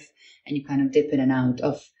life and you kind of dip in and out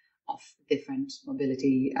of different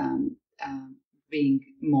mobility, being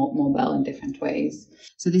more mobile in different ways.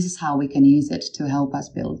 So this is how we can use it to help us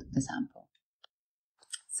build the sample.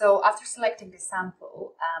 So after selecting the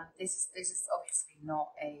sample, this is obviously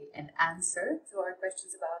not an answer to our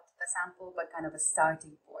questions about the sample, but kind of a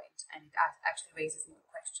starting point, and it actually raises more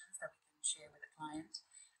questions that we can share with the client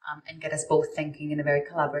and get us both thinking in a very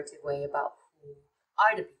collaborative way about who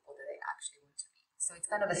are the people that they actually want to meet. So it's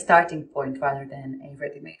kind of a starting point rather than a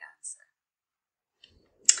ready-made answer.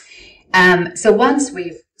 So once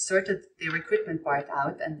we've sorted the recruitment part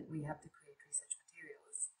out and we have to create research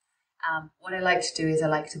materials, what I like to do is I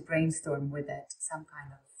like to brainstorm with it some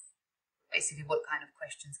kind of, basically what kind of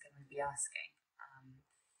questions can we be asking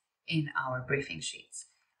in our briefing sheets.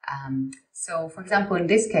 So for example, in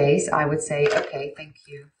this case, I would say, okay, thank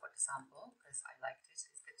you for the sample because I liked it.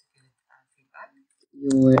 It's good to give feedback.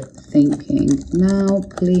 You're thinking now,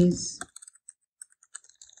 please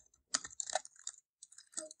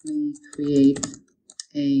me create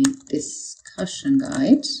a discussion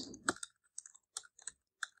guide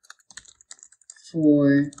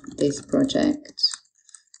for this project.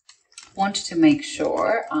 Want to make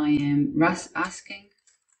sure I am asking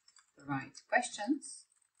the right questions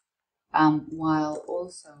while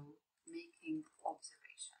also making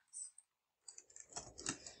observations.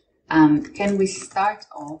 Can we start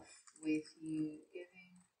off with you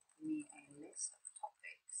giving me a list of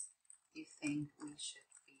topics you think we should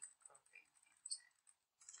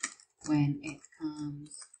when it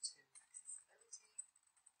comes to accessibility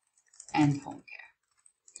and home care?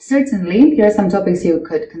 Certainly, here are some topics you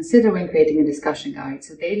could consider when creating a discussion guide.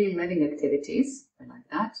 So daily living activities, I like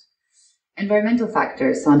that. Environmental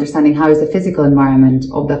factors, so understanding how is the physical environment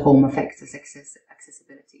of the home affects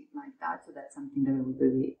accessibility, like that. So that's something that we will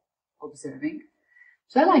be observing.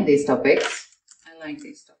 So I like these topics.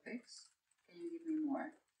 Can you give me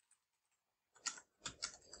more?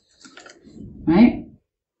 Right?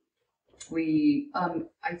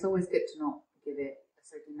 It's always good to not give it a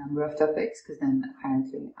certain number of topics, because then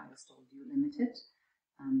apparently I was told you limit it.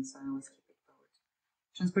 So I always keep it broad.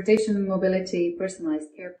 Transportation and mobility,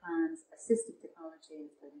 personalized care plans, assistive technology,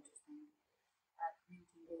 it's very interesting.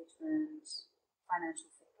 Community engagement, financial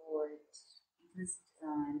support, inclusive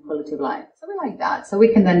design, quality of life. So we like that. So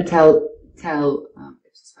we can then tell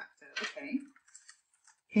Ipsos Facto, okay,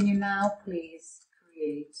 can you now please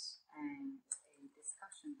create a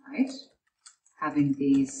discussion guide having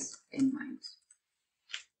these in mind?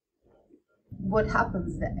 what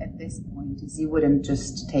happens at this point is you wouldn't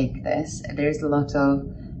just take this. There's a lot of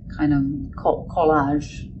kind of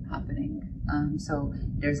collage happening. So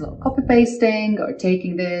there's a lot of copy pasting or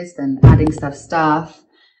taking this and adding stuff,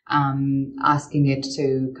 asking it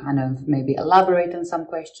to kind of maybe elaborate on some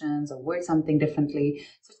questions or word something differently.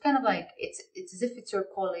 So it's kind of like it's as if it's your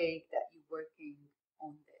colleague that you're working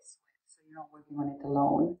on this with. So you're not working on it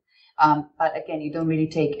alone. But again, you don't really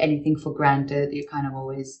take anything for granted. You kind of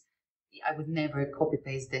always, I would never copy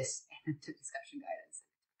paste this into discussion guidance.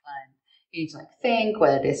 You need to like think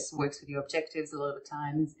whether this works with your objectives a lot of the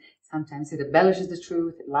times. Sometimes it embellishes the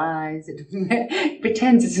truth, it lies, it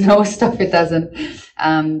pretends it knows stuff it doesn't.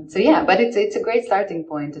 So yeah, but it's a great starting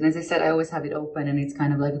point. And as I said, I always have it open, and it's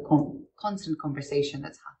kind of like a constant conversation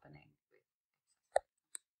that's happening.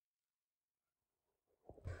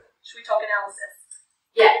 Should we talk analysis?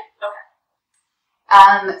 Yeah.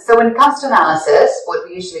 Okay. So when it comes to analysis, what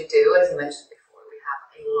we usually do, as you mentioned before, we have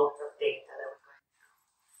a lot of data that we're going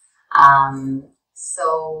through.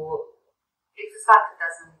 So if the factor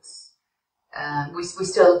doesn't, we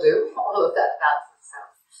still do all of that analysis. So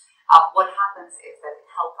what happens is that it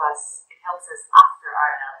helps us after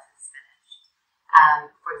our analysis is finished.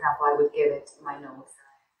 For example, I would give it my notes that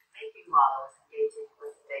I've been making while I was engaging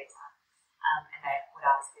with the data, and I would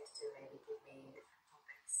ask it to maybe give me different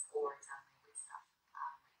topics or tell me which stuff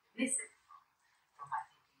missing from my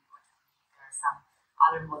thinking, or tell me if there are some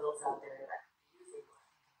other models out there that I could be using or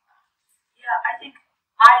thinking about. Yeah, I think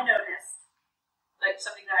I noticed like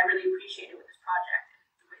something that I really appreciated with this project and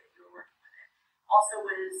the way that you were working with it also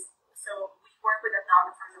was, so we work with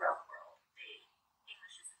ethnographers around the world.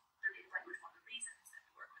 English is their native language. One of the reasons that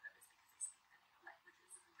we work with them is because they speak the native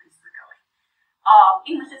languages of the places they're going.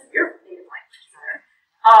 English isn't your native language either.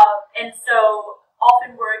 And so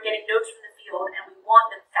often we're getting notes from the field and we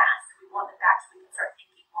want them fast, and we want them back so we can start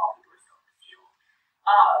thinking while people are still in the field.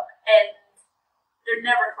 And they're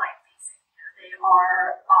never client facing. You know, they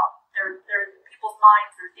are they're people's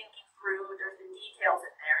minds, they're thinking through, there's the details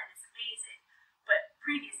in there, and it's amazing. But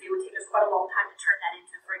previously, it would take us quite a long time to turn that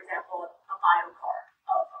into, for example, a bio card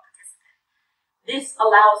of a participant. This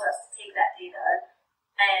allows us to take that data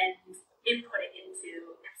and input it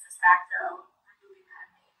into Ipsos facto, removing kind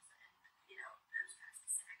of names and, you know, those kind of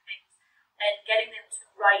specific things, and getting them to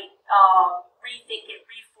write, rethink it,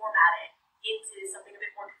 reformat it into something a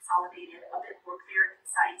bit more consolidated, a bit more clear and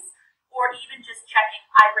concise, or even just checking,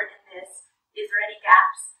 I've written this, is there any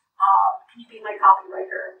gaps? Can you be my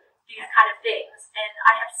copywriter? These kind of things. And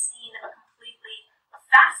I have seen a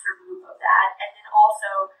faster move of that, and then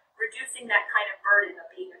also reducing that kind of burden of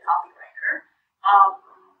being a copywriter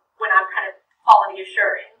when I'm kind of quality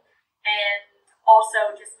assuring, and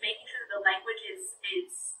also just making sure that the language is when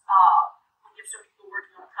you have so many people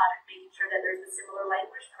working on a project, making sure that there's a similar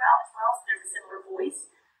language throughout as well, so there's a similar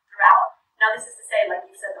voice throughout. Now, this is to say, like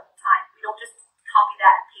you said the whole time, we don't just copy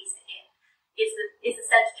that and paste it in. It's a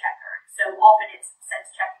sense checker. So often it's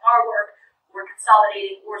sense checking our work, or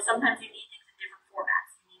consolidating, or sometimes you need things in different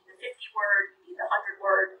formats. You need the 50 word, you need the 100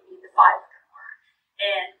 word, you need the 500 word.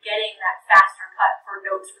 And getting that faster cut for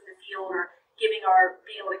notes from the field, or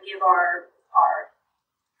being able to give our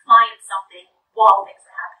clients something while things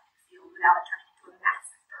are happening in the field without it turning into a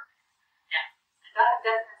massive burden. Yeah. And I've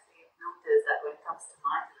definitely noticed that when it comes to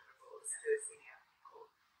my deliverables to senior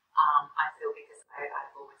people, I feel, because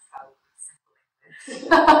I've always struggled with simple English.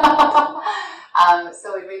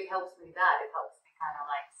 So it really helps me that. It helps me kind of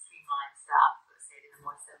like streamline stuff, say it in a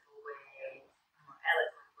more simple way, in a more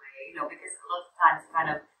eloquent way, you know, because a lot of times kind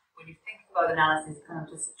of when you think about analysis, you're kind of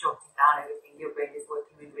just jotting down everything, your brain is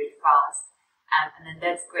working really, really fast. And then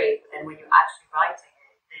that's great. But then when you're actually writing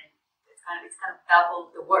it, then it's kind of double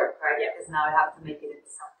the work, right? Yeah. Because now I have to make it into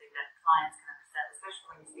something that clients can understand, especially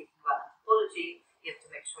when you're speaking about anthropology. You have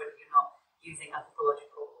to make sure that you're not using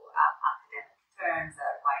anthropological academic terms that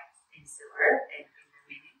are quite insular in their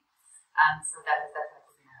meaning. So that has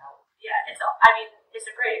definitely been a help. Yeah, it's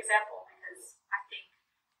a great example, because I think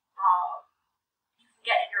you can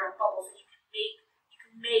get in your own bubbles, and you can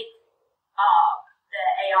make the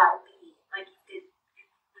AI be like you did,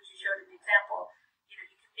 which you showed in the example. You know,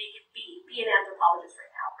 you can make it be an anthropologist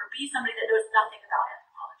right now, or be somebody that knows nothing about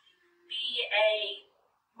anthropology, be a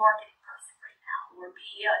marketing person right now, or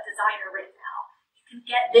be a designer right now. You can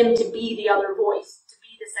get them to be the other voice, to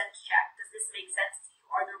be the sense check. Does this make sense to you?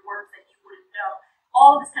 Are there words that you wouldn't know?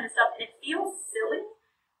 All of this kind of stuff, and it feels silly,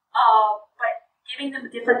 but giving it a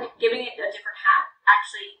different hat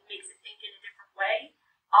actually makes it think in a different way,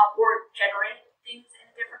 or generate things in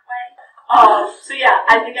a different way. So yeah,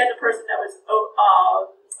 I think as a person that was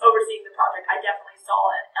overseeing the project, I definitely saw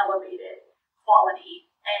an elevated quality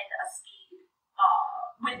and a speed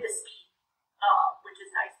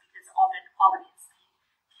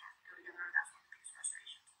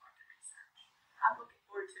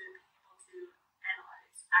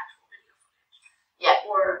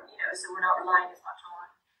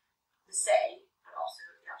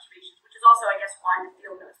why the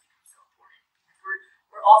field knows becomes so important. Because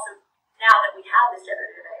we're also, now that we have this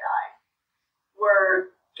generative AI,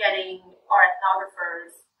 we're getting our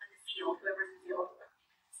ethnographers in the field, whoever's in the field,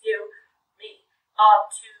 it's you, me,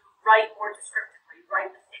 to write more descriptively,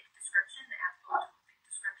 write the thick description, the anthropological thick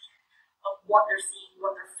description of what they're seeing,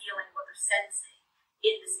 what they're feeling, what they're sensing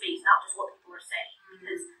in the space, not just what people are saying.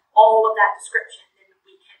 Because all of that description then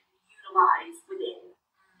we can utilize within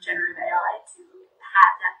generative AI to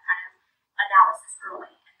have that kind of analysis early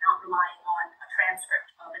and not relying on a transcript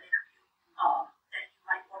of an interview that you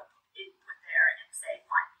might want to put there and say,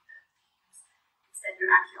 find me the themes. Instead, you're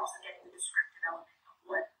actually also getting the descriptive element of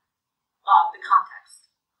what the context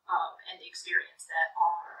and the experience that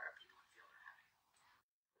our people in the field are having.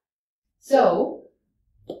 So,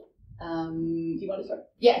 do you want to start?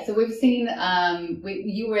 yeah, so we've seen,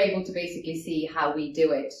 you were able to basically see how we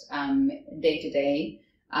do it day to day.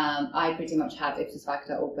 I pretty much have Ipsos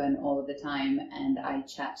Facto open all of the time and I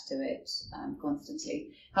chat to it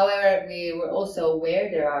constantly. However, we were also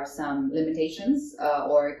aware there are some limitations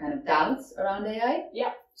or kind of doubts around AI.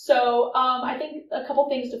 Yeah. So I think a couple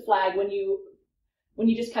things to flag when you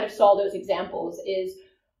just kind of saw those examples is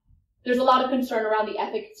there's a lot of concern around the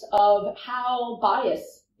ethics of how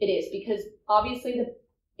biased it is, because obviously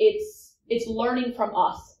it's learning from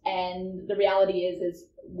us, and the reality is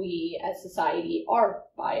we as society are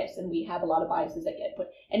biased, and we have a lot of biases that get put,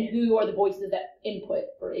 and who are the voices that input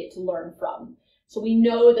for it to learn from. So we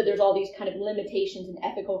know that there's all these kind of limitations and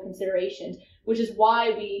ethical considerations, which is why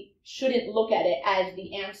we shouldn't look at it as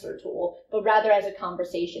the answer tool, but rather as a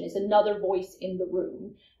conversation. It's another voice in the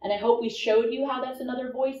room. And I hope we showed you how that's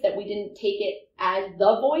another voice, that we didn't take it as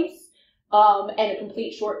the voice and a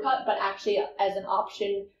complete shortcut, but actually as an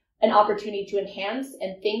option, an opportunity to enhance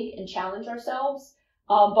and think and challenge ourselves.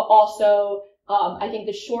 But also, I think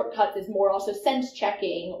the shortcut is more also sense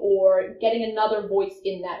checking or getting another voice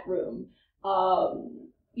in that room.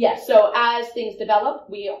 Yeah, so as things develop,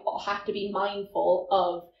 we have to be mindful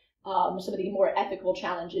of some of the more ethical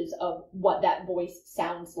challenges of what that voice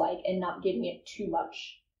sounds like and not giving it too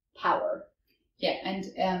much power. Yeah, and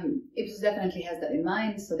Ipsos definitely has that in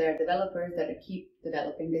mind. So there are developers that keep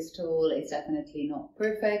developing this tool. It's definitely not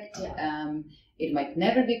perfect. Yeah. It might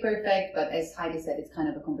never be perfect, but as Heidi said, it's kind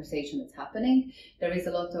of a conversation that's happening. There is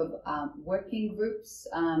a lot of working groups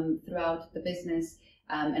throughout the business,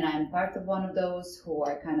 and I'm part of one of those who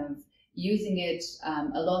are kind of using it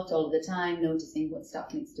a lot all the time, noticing what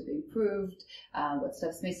stuff needs to be improved, what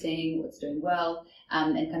stuff's missing, what's doing well,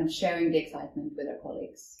 and kind of sharing the excitement with our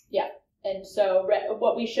colleagues. Yeah. And so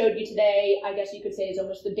what we showed you today, I guess you could say, is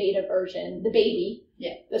almost the beta version, the baby,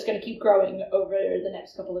 that's going to keep growing over the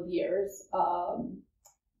next couple of years.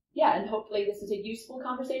 Yeah, and hopefully this is a useful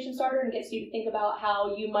conversation starter and gets you to think about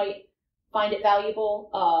how you might find it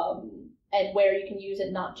valuable and where you can use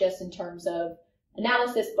it, not just in terms of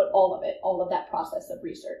analysis, but all of it, all of that process of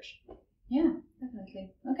research. Yeah,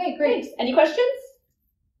 definitely. Okay, great. Thanks. Any questions?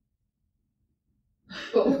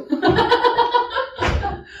 Cool.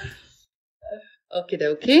 Okie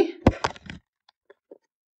dokie.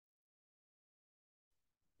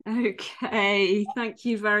 Okay, thank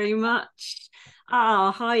you very much.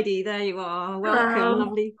 Heidi, there you are. Welcome. Hello.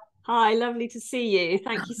 Lovely. Hi, lovely to see you.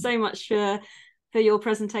 Thank you so much for your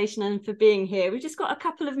presentation and for being here. We've just got a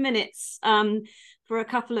couple of minutes for a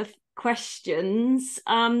couple of questions.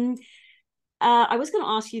 I was going to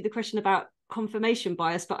ask you the question about confirmation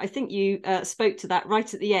bias, but I think you spoke to that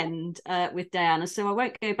right at the end with Deana, so I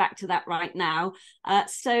won't go back to that right now.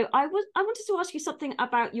 So I wanted to ask you something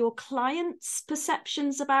about your clients'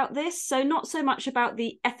 perceptions about this. So not so much about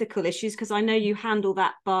the ethical issues, because I know you handle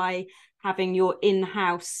that by having your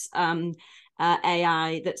in-house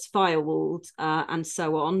AI that's firewalled and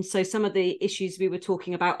so on. So some of the issues we were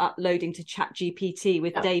talking about uploading to ChatGPT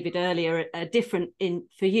with David earlier are different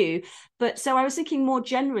for you. But so I was thinking more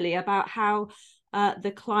generally about how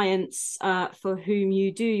the clients for whom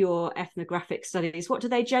you do your ethnographic studies, what do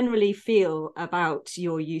they generally feel about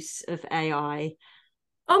your use of AI?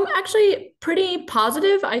 Actually pretty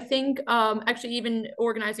positive. I think actually even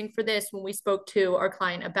organizing for this, when we spoke to our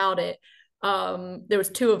client about it, there was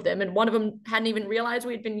two of them, and one of them hadn't even realized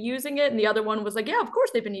we'd been using it, and the other one was like, yeah, of course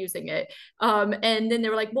they've been using it. And then they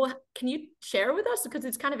were like, well, can you share with us, because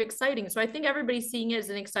it's kind of exciting. So I think everybody's seeing it as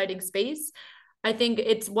an exciting space. I think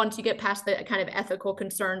it's once you get past the kind of ethical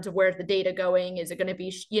concerns of where's the data going, is it going to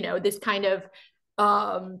be, this kind of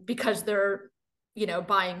because they're,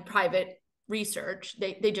 buying private research,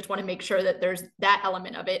 they just want to make sure that there's that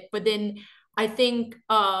element of it. But then I think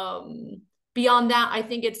beyond that, I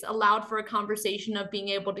think it's allowed for a conversation of being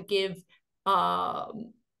able to give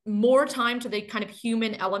more time to the kind of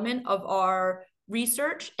human element of our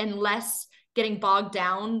research and less getting bogged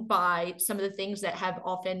down by some of the things that have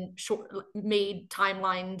often made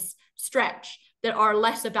timelines stretch, that are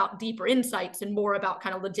less about deeper insights and more about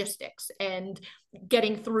kind of logistics and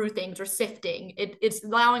getting through things or sifting. It's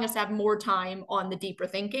allowing us to have more time on the deeper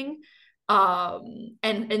thinking. And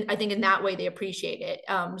I think in that way they appreciate it.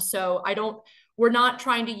 So we're not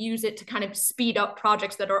trying to use it to kind of speed up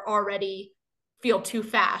projects that are already feel too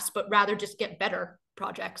fast, but rather just get better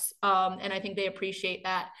projects. And I think they appreciate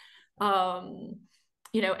that.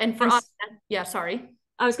 And for us, yeah, sorry.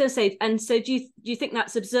 I was going to say, and so do you think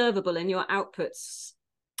that's observable in your outputs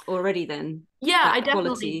already then? Yeah, I definitely.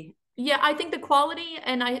 Quality? Yeah, I think the quality,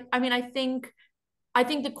 and I think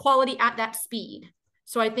the quality at that speed.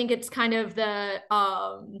 So I think it's kind of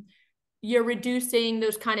you're reducing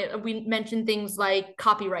those kind of, we mentioned things like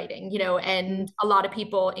copywriting, and a lot of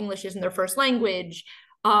people, English isn't their first language.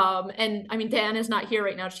 And I mean, Deana's not here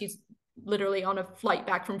right now. She's literally on a flight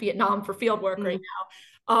back from Vietnam for field work right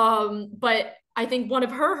now. But I think one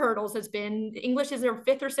of her hurdles has been English is their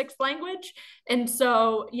fifth or sixth language. And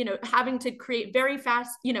so, having to create very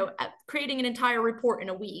fast, creating an entire report in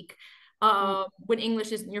a week when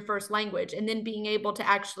English isn't your first language, and then being able to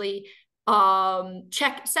actually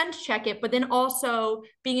check it, but then also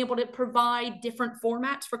being able to provide different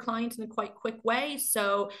formats for clients in a quite quick way.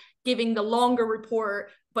 So giving the longer report,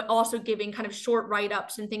 but also giving kind of short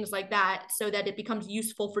write-ups and things like that, so that it becomes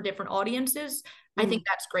useful for different audiences. I think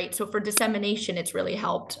that's great. So for dissemination, it's really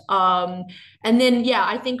helped. And then, yeah,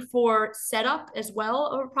 I think for setup as well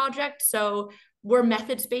of a project. So we're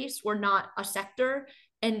methods-based, we're not a sector.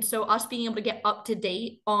 And so us being able to get up to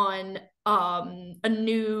date on a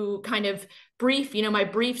new kind of brief, my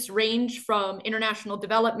briefs range from international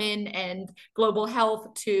development and global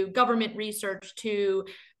health to government research to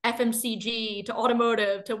FMCG to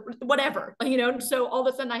automotive to whatever, so all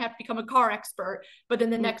of a sudden I have to become a car expert, but then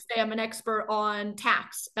the next day I'm an expert on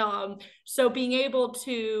tax. So being able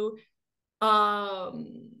to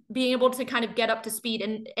kind of get up to speed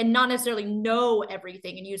and not necessarily know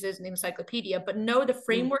everything and use it as an encyclopedia, but know the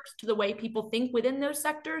frameworks to the way people think within those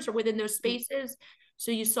sectors or within those spaces. So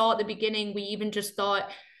you saw at the beginning, we even just thought,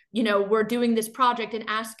 we're doing this project and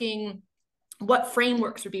asking what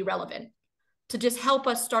frameworks would be relevant to just help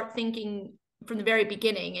us start thinking from the very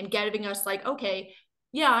beginning and giving us like, okay,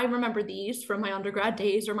 yeah, I remember these from my undergrad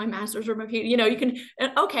days or my master's or my PhD, you can,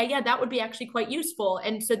 okay, yeah, that would be actually quite useful.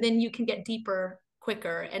 And so then you can get deeper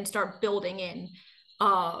quicker and start building in.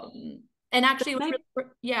 And actually,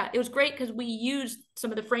 it was great because we used some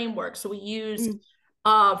of the frameworks. So we used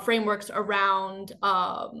frameworks around,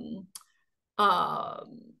 around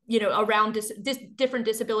different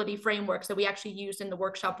disability frameworks that we actually used in the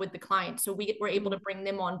workshop with the clients. So we were able to bring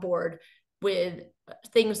them on board with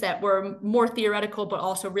things that were more theoretical, but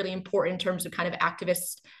also really important in terms of kind of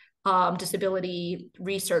activist disability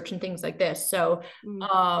research and things like this. So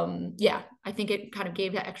I think it kind of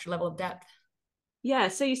gave that extra level of depth. Yeah,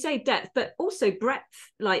 so you say depth, but also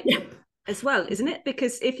breadth, as well, isn't it?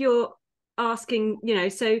 Because if you're asking,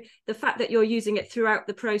 so the fact that you're using it throughout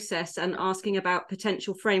the process and asking about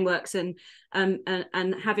potential frameworks and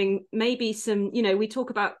having maybe some, we talk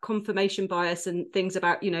about confirmation bias and things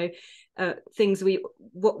about, things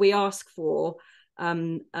what we ask for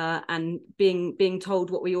and being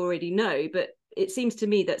told what we already know. But it seems to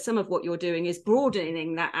me that some of what you're doing is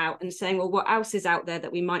broadening that out and saying, well, what else is out there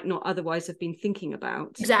that we might not otherwise have been thinking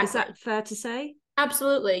about? Exactly. Is that fair to say?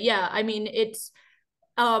 Absolutely. Yeah. I mean, it's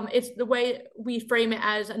the way we frame it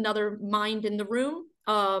as another mind in the room,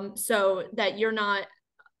 so that you're not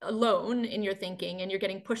alone in your thinking and you're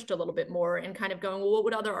getting pushed a little bit more and kind of going, well, what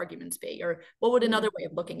would other arguments be? Or what would another way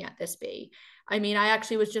of looking at this be? I mean, I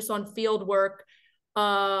actually was just on field work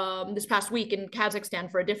this past week in Kazakhstan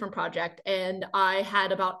for a different project, and I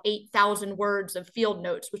had about 8,000 words of field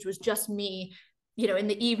notes, which was just me, in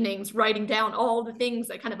the evenings writing down all the things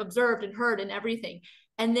I kind of observed and heard and everything.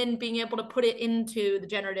 And then being able to put it into the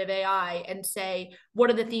generative AI and say,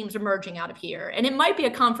 what are the themes emerging out of here? And it might be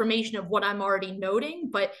a confirmation of what I'm already noting,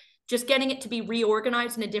 but just getting it to be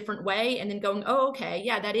reorganized in a different way and then going, oh, okay,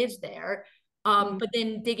 yeah, that is there. But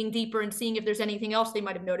then digging deeper and seeing if there's anything else they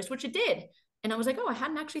might have noticed, which it did. And I was like, oh, I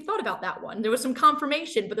hadn't actually thought about that one. There was some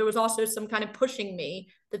confirmation, but there was also some kind of pushing me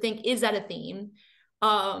to think, is that a theme?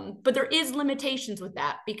 But there is limitations with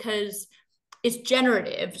that because it's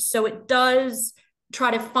generative. So it does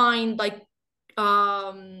try to find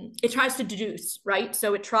it tries to deduce, right?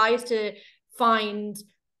 So it tries to find,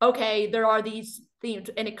 okay, there are these themes,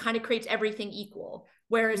 and it kind of creates everything equal,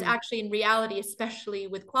 Whereas actually in reality, especially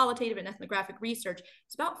with qualitative and ethnographic research,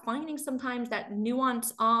 it's about finding sometimes that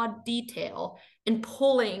nuanced, odd detail and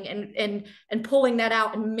pulling and pulling that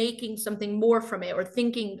out and making something more from it, or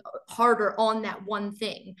thinking harder on that one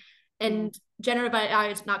thing. And generative AI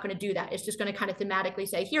is not going to do that. It's just going to kind of thematically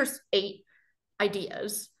say, here's 8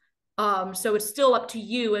 ideas. So it's still up to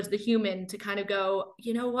you as the human to kind of go,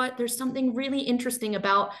 you know what, there's something really interesting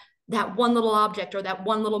about that one little object or that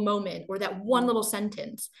one little moment or that one little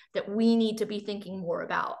sentence that we need to be thinking more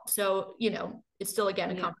about. So, you know, it's still, again,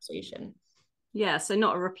 a conversation. Yeah, so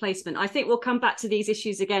not a replacement. I think we'll come back to these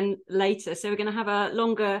issues again later. So we're going to have a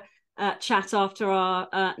longer chat after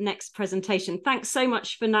our next presentation. Thanks so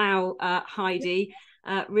much for now, Heidi.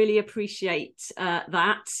 Really appreciate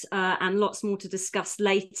that, and lots more to discuss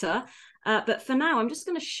later. But for now, I'm just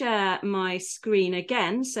going to share my screen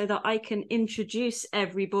again so that I can introduce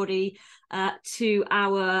everybody to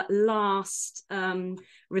our last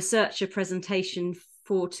researcher presentation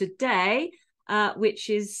for today, which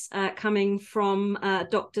is coming from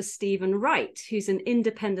Dr. Stephen Wright, who's an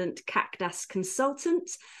independent CAQDAS consultant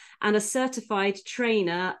and a certified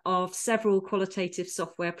trainer of several qualitative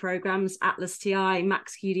software programs, Atlas TI,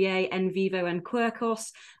 MaxQDA, NVivo, and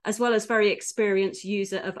Quirkos, as well as very experienced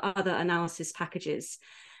user of other analysis packages.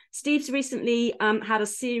 Steve's recently had a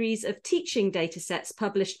series of teaching datasets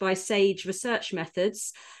published by Sage Research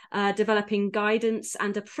Methods, developing guidance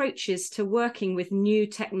and approaches to working with new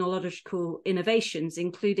technological innovations,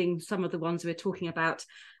 including some of the ones we're talking about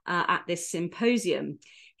at this symposium.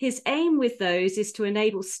 His aim with those is to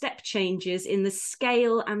enable step changes in the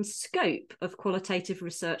scale and scope of qualitative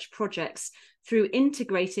research projects through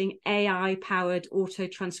integrating AI-powered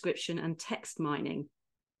auto-transcription and text mining.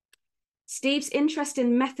 Steve's interest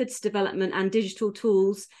in methods development and digital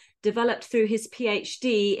tools developed through his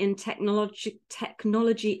PhD in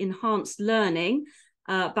technology-enhanced learning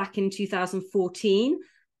back in 2014.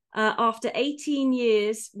 After 18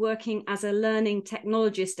 years working as a learning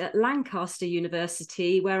technologist at Lancaster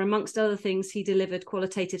University, where amongst other things he delivered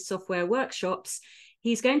qualitative software workshops,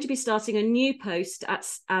 he's going to be starting a new post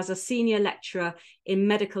as a senior lecturer in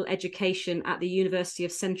medical education at the University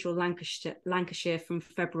of Central Lancashire from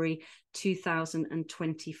February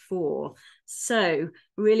 2024. So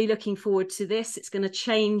really looking forward to this. It's going to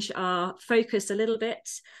change our focus a little bit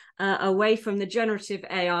away from the generative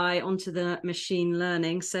AI onto the machine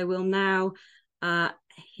learning. So we'll now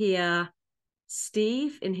hear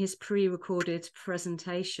Steve in his pre-recorded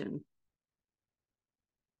presentation.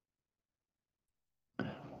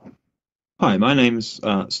 Hi, my name's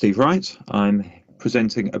Steve Wright. I'm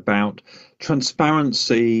presenting about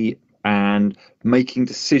transparency and making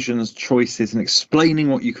decisions, choices, and explaining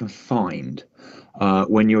what you can find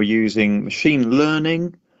when you're using machine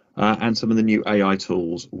learning and some of the new AI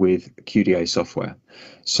tools with QDA software.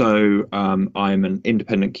 So I'm an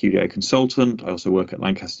independent QDA consultant. I also work at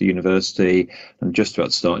Lancaster University. I'm just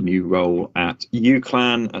about to start a new role at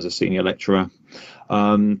UCLan as a senior lecturer.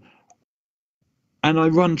 And I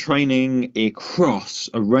run training across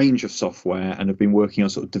a range of software and have been working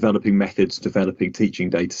on sort of developing methods, developing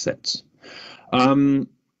teaching data sets.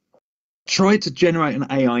 Tried to generate an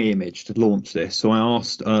AI image to launch this. So I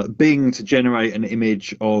asked Bing to generate an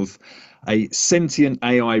image of a sentient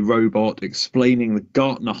AI robot explaining the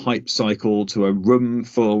Gartner hype cycle to a room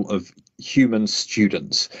full of human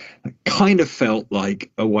students. It kind of felt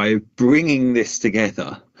like a way of bringing this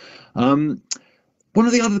together. One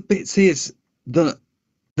of the other bits is that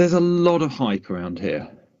there's a lot of hype around here.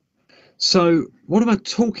 So what am I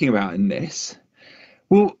talking about in this?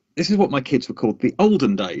 Well, this is what my kids were called the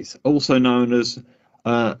olden days, also known as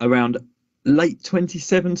around late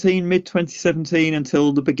 2017, mid 2017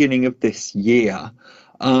 until the beginning of this year,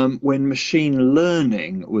 when machine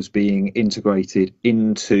learning was being integrated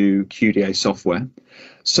into QDA software.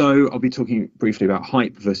 So I'll be talking briefly about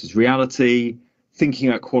hype versus reality, thinking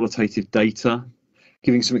about qualitative data,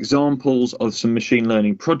 giving some examples of some machine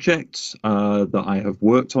learning projects that I have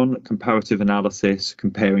worked on, comparative analysis,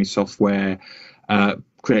 comparing software,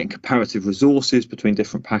 creating comparative resources between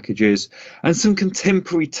different packages, and some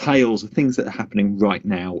contemporary tales of things that are happening right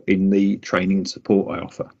now in the training and support I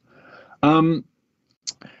offer. I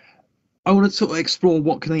want to sort of explore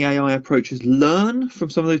what can the AI approaches learn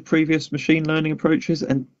from some of those previous machine learning approaches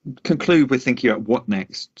and conclude with thinking about what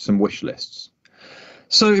next, some wish lists.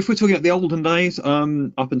 So if we're talking about the olden days,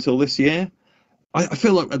 up until this year, I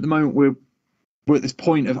feel like at the moment we're at this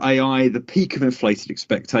point of AI, the peak of inflated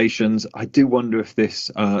expectations. I do wonder if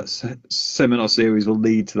this seminar series will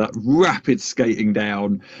lead to that rapid skating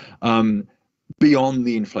down. beyond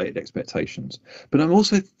the inflated expectations. But I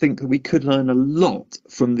also think that we could learn a lot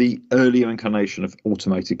from the earlier incarnation of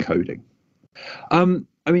automated coding. I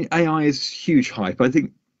mean, AI is huge hype. I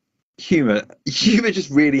think humor just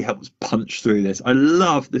really helps punch through this. I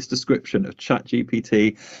love this description of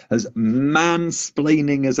ChatGPT as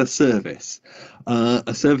mansplaining as a service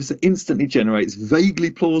that instantly generates vaguely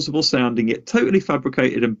plausible sounding yet totally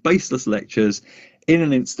fabricated and baseless lectures in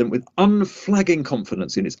an instant with unflagging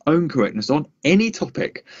confidence in its own correctness on any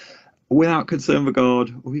topic, without concern,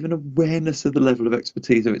 regard, or even awareness of the level of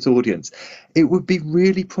expertise of its audience. It would be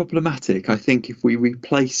really problematic, I think, if we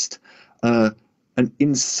replaced an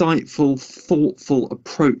insightful, thoughtful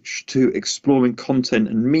approach to exploring content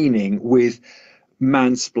and meaning with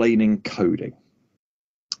mansplaining coding.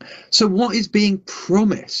 So what is being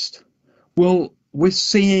promised? Well, we're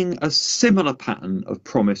seeing a similar pattern of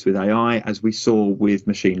promise with AI as we saw with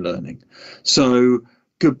machine learning. So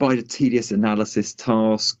goodbye to tedious analysis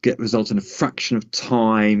tasks, get results in a fraction of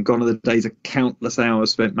time, gone are the days of countless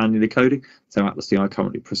hours spent manually coding. So Atlas DI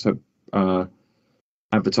currently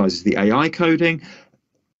advertises the AI coding.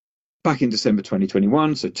 Back in December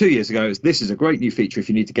 2021, so 2 years ago, this is a great new feature if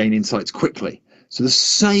you need to gain insights quickly. So the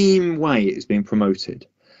same way it is being promoted.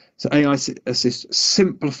 So AI assists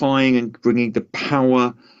simplifying and bringing the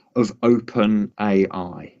power of open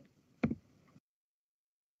AI.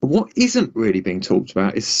 But what isn't really being talked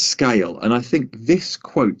about is scale, and I think this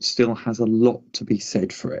quote still has a lot to be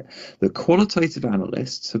said for it. The qualitative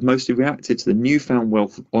analysts have mostly reacted to the newfound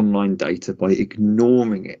wealth of online data by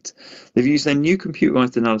ignoring it. They've used their new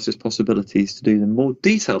computerized analysis possibilities to do the more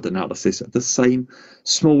detailed analysis of the same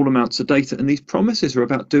small amounts of data, and these promises are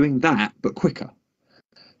about doing that, but quicker.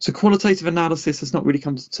 So qualitative analysis has not really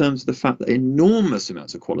come to terms with the fact that enormous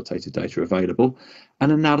amounts of qualitative data are available,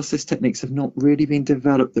 and analysis techniques have not really been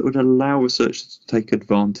developed that would allow researchers to take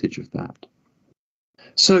advantage of that.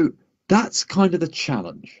 So that's kind of the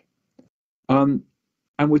challenge. And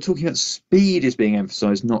we're talking about speed is being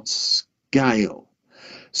emphasized, not scale.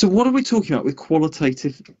 So what are we talking about with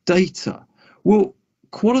qualitative data? Well,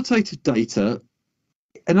 qualitative data,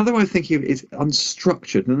 another way of thinking of it is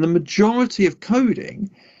unstructured, and the majority of coding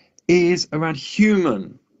is around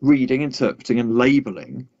human reading, interpreting, and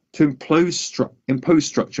labeling to impose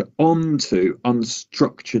structure onto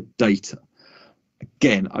unstructured data.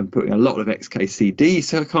 Again, I'm putting a lot of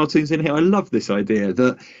XKCD cartoons in here. I love this idea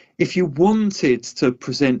that if you wanted to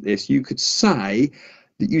present this, you could say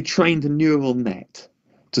that you trained a neural net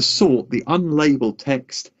to sort the unlabeled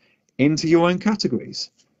text into your own categories.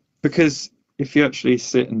 Because if you actually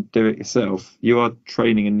sit and do it yourself, you are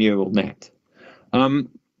training a neural net.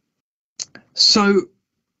 So,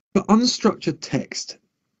 but unstructured text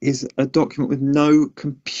is a document with no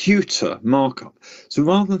computer markup. So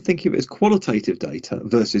rather than thinking of it as qualitative data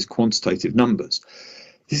versus quantitative numbers,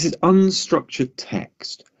 this is unstructured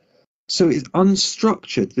text. So it's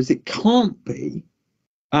unstructured because it can't be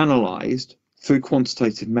analysed through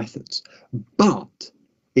quantitative methods, but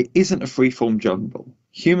it isn't a free-form jumble.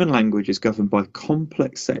 Human language is governed by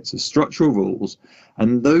complex sets of structural rules,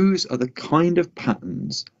 and those are the kind of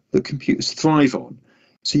patterns that computers thrive on.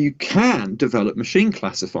 So you can develop machine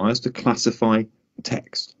classifiers to classify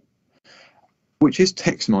text, which is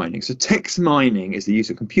text mining. So text mining is the use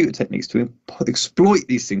of computer techniques to exploit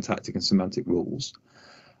these syntactic and semantic rules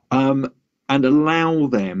and allow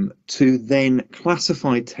them to then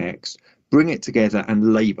classify text, bring it together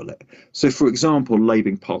and label it. So for example,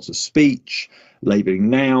 labeling parts of speech, labeling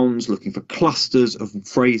nouns, looking for clusters of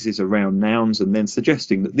phrases around nouns, and then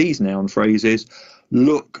suggesting that these noun phrases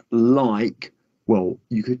look like, well,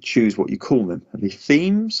 you could choose what you call them. Are they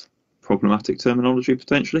themes? Problematic terminology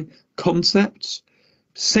potentially. Concepts?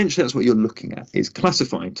 Essentially that's what you're looking at, is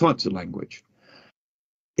classifying types of language.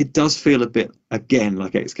 It does feel a bit, again,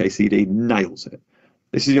 like XKCD nails it.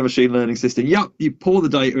 This is your machine learning system. Yep, you pour the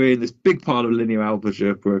data in, this big pile of linear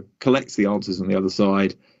algebra collects the answers on the other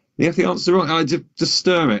side. If the answers are wrong, I just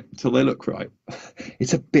stir it until they look right.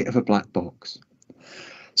 It's a bit of a black box.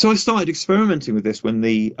 So I started experimenting with this when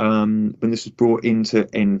this was brought into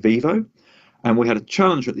NVivo, and we had a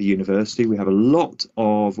challenge at the university. We have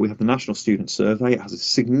the National Student Survey. It has a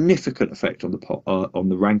significant effect on the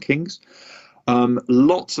rankings.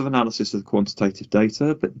 Lots of analysis of the quantitative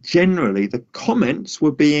data, but generally the comments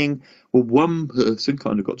were one person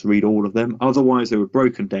kind of got to read all of them. Otherwise, they were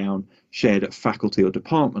broken down, shared at faculty or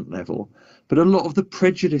department level. But a lot of the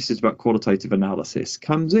prejudices about qualitative analysis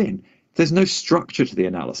comes in. There's no structure to the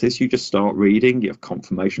analysis. You just start reading, you have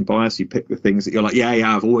confirmation bias, you pick the things that you're like, yeah,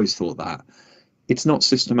 I've always thought that. It's not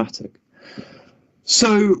systematic.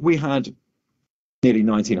 So we had nearly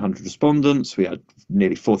 1,900 respondents. We had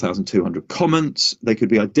nearly 4,200 comments. They could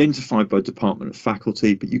be identified by department and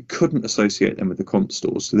faculty, but you couldn't associate them with the comp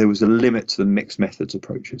stores. So there was a limit to the mixed methods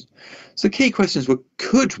approaches. So key questions were,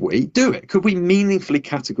 could we do it? Could we meaningfully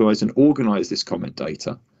categorize and organize this comment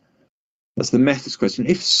data? That's the methods question.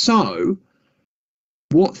 If so,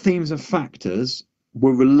 what themes and factors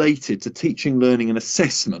were related to teaching, learning and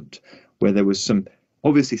assessment, where there was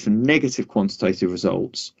obviously some negative quantitative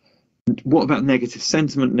results? What about negative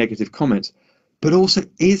sentiment, negative comments? But also,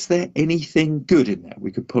 is there anything good in there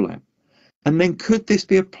we could pull out? And then could this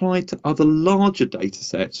be applied to other larger data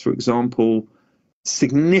sets, for example,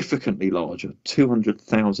 significantly larger,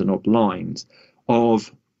 200,000 odd lines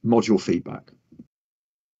of module feedback?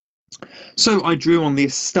 So I drew on the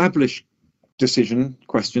established decision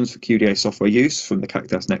questions for QDA software use from the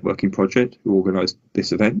CAQDAS networking project, who organised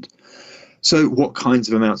this event. So what kinds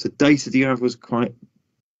of amounts of data do you have was quite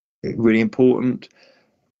really important.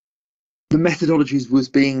 The methodologies was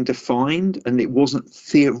being defined, and it wasn't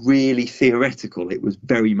really theoretical. It was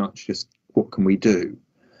very much just, what can we do?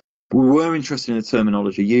 We were interested in the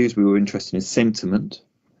terminology used. We were interested in sentiment.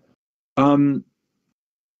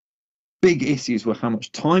 Big issues were how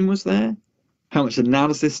much time was there, how much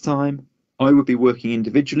analysis time. I would be working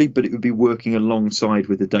individually, but it would be working alongside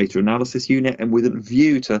with the data analysis unit and with a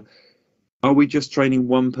view to, are we just training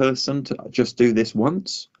one person to just do this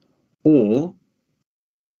once? Or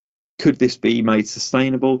could this be made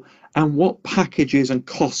sustainable? And what packages and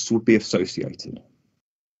costs would be associated?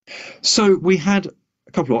 So we had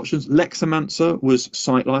a couple of options. Lexamancer was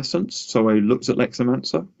site licensed, so I looked at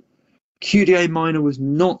Lexamancer. QDA Minor was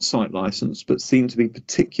not site licensed, but seemed to be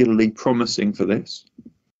particularly promising for this.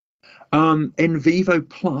 NVivo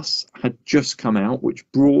Plus had just come out, which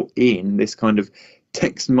brought in this kind of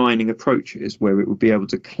text mining approaches where it would be able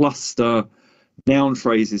to cluster noun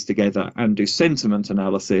phrases together and do sentiment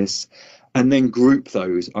analysis and then group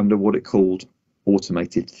those under what it called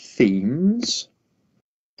automated themes.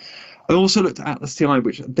 I also looked at Atlas TI,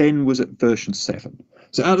 which then was at version 7.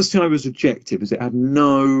 So Atlas TI was objective as it had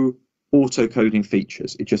no auto-coding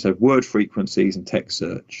features. It just had word frequencies and text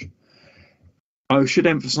search. I should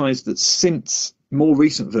emphasize that since more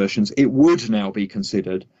recent versions, it would now be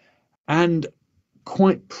considered and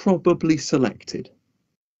quite probably selected.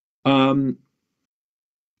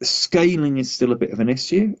 Scaling is still a bit of an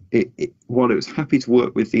issue. While it was happy to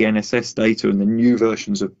work with the NSS data, and the new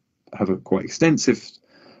versions have a quite extensive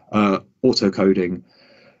auto-coding,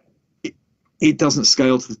 it doesn't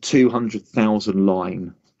scale to the 200,000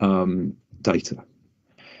 line data.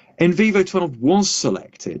 NVivo 12 was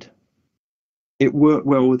selected. It worked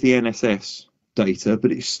well with the NSS data,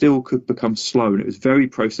 but it still could become slow, and it was very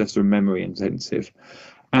processor and memory intensive.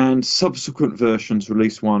 And subsequent versions,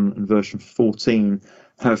 release 1 and version 14,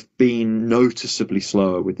 have been noticeably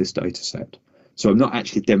slower with this data set. So I'm not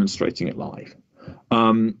actually demonstrating it live.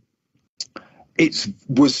 It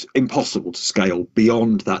was impossible to scale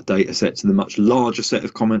beyond that data set to the much larger set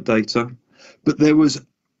of comment data, but there was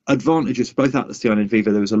advantages for both Atlas TI and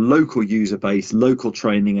NVivo. There was a local user base, local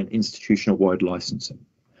training and institutional wide licensing.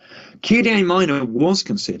 QDA Minor was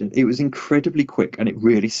considered. It was incredibly quick and it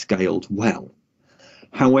really scaled well.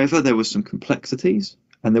 However, there were some complexities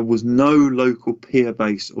and there was no local peer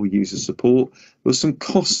base or user support. There was some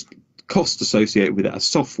cost associated with it as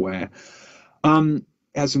software. It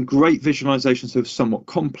had some great visualizations, so somewhat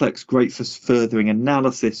complex, great for furthering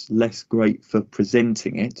analysis, less great for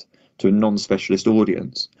presenting it to a non-specialist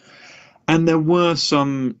audience. And there were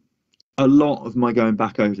a lot of my going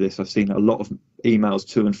back over this, I've seen a lot of emails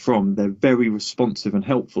to and from. They're very responsive and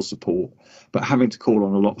helpful support, but having to call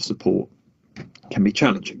on a lot of support can be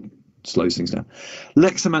challenging. Slows things down.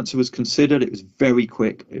 Lexamancer was considered. It was very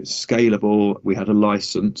quick. It was scalable. We had a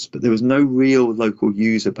license, but there was no real local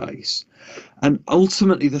user base. And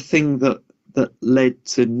ultimately, the thing that led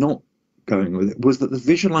to not going with it was that the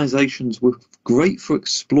visualizations were great for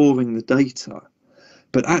exploring the data,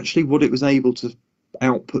 but actually what it was able to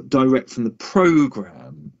output direct from the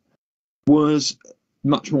program was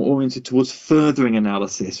much more oriented towards furthering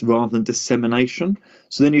analysis rather than dissemination.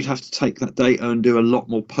 So then you'd have to take that data and do a lot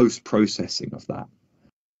more post-processing of that.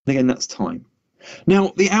 And again, that's time.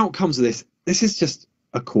 Now, the outcomes of this is just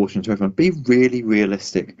a caution to everyone. Be really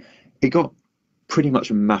realistic. It got pretty much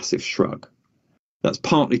a massive shrug. That's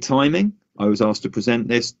partly timing. I was asked to present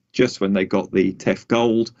this just when they got the TEF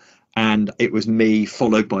Gold, and it was me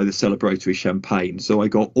followed by the celebratory champagne. So I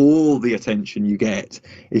got all the attention you get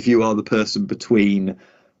if you are the person between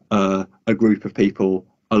a group of people,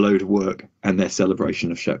 a load of work, and their celebration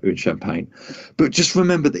of champagne. But just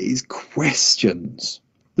remember that it's questions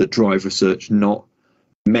that drive research, not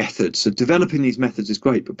methods. So developing these methods is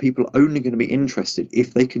great, but people are only going to be interested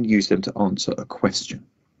if they can use them to answer a question.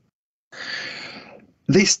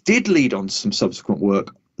 This did lead on to some subsequent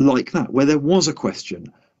work like that, where there was a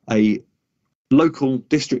question. A local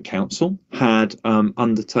district council had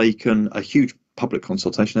undertaken a huge public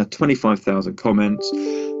consultation, had 25,000 comments.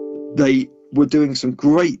 They were doing some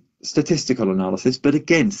great statistical analysis, but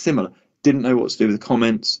again, similar, didn't know what to do with the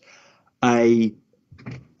comments. A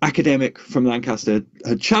academic from Lancaster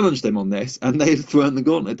had challenged them on this, and they had thrown the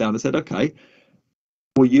gauntlet down and said, okay,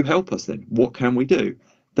 will you help us then? What can we do?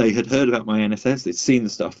 They had heard about my NSS, they'd seen the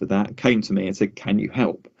stuff with that, came to me and said, can you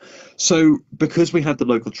help? So because we had the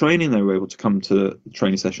local training, they were able to come to the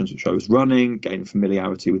training sessions which I was running, gain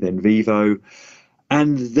familiarity with NVivo.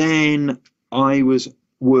 And then I was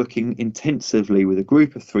working intensively with a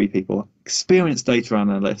group of 3 people, experienced data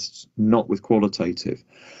analysts, not with qualitative,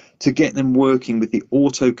 to get them working with the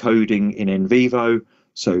auto coding in NVivo.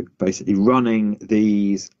 So basically running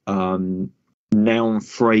these noun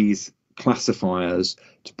phrase classifiers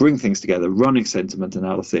to bring things together, running sentiment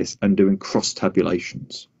analysis and doing cross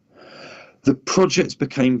tabulations. The projects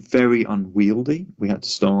became very unwieldy. We had to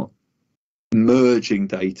start merging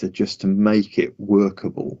data just to make it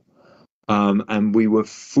workable. And we were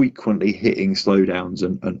frequently hitting slowdowns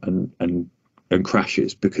and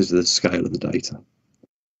crashes because of the scale of the data.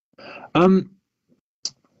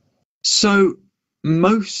 So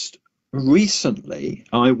most recently,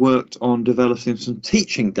 I worked on developing some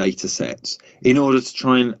teaching data sets in order to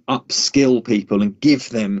try and upskill people and give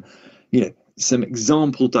them, some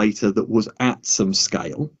example data that was at some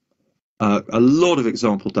scale. A lot of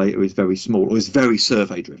example data is very small or is very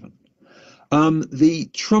survey driven. The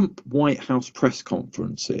Trump White House press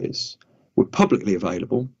conferences were publicly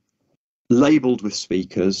available, labeled with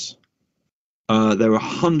speakers. There were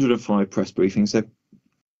 105 press briefings.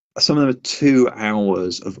 Some of them are 2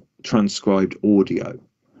 hours of transcribed audio.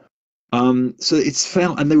 So it's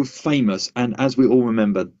and they were famous. And as we all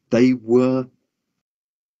remember, they were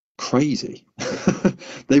crazy.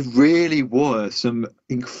 They really were some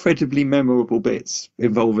incredibly memorable bits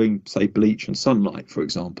involving, say, bleach and sunlight, for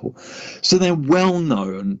example. So they're well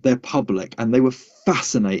known, they're public, and they were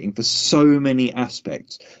fascinating for so many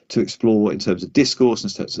aspects to explore in terms of discourse, in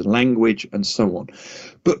terms of language, and so on.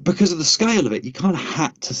 But because of the scale of it, you kind of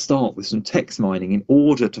had to start with some text mining in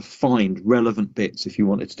order to find relevant bits if you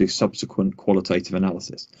wanted to do subsequent qualitative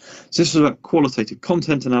analysis. So this was about qualitative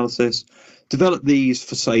content analysis. Developed these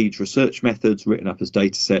for Sage research methods, written up as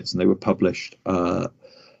data sets, and they were published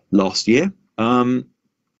last year.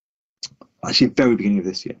 Actually, very beginning of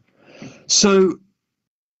this year. So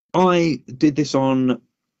I did this on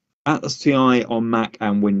Atlas TI on Mac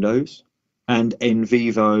and Windows, and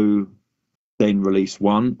NVivo then released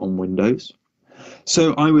 1 on Windows.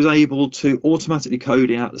 So I was able to automatically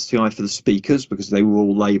code in Atlas TI for the speakers because they were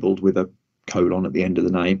all labeled with a colon at the end of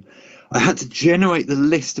the name. I had to generate the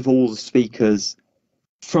list of all the speakers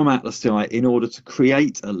from Atlas TI in order to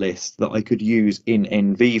create a list that I could use in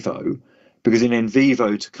NVivo, because in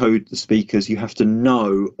NVivo, to code the speakers, you have to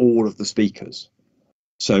know all of the speakers.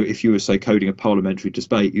 So if you were, say, coding a parliamentary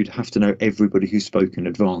debate, you'd have to know everybody who spoke in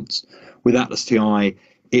advance. With Atlas TI,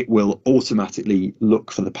 it will automatically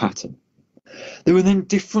look for the pattern. There were then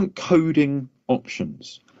different coding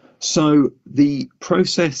options. So the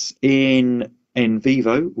process in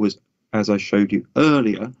NVivo was, as I showed you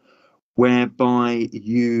earlier, whereby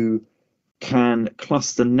you can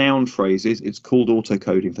cluster noun phrases. It's called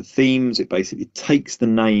autocoding for themes. It basically takes the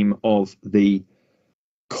name of the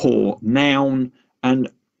core noun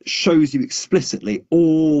and shows you explicitly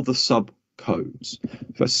all the subcodes.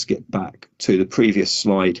 If I skip back to the previous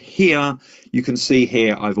slide here, you can see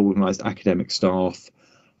here I've organised academic staff.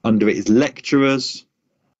 Under it is lecturers.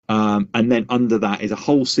 And then under that is a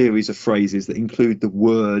whole series of phrases that include the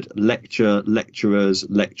word lecture, lecturers,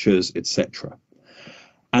 lectures, etc.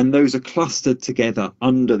 And those are clustered together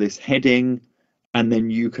under this heading, and then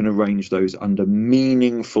you can arrange those under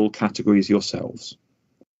meaningful categories yourselves.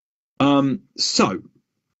 So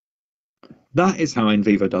that is how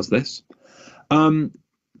NVivo does this.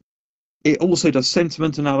 It also does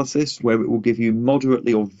sentiment analysis, where it will give you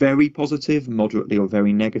moderately or very positive, moderately or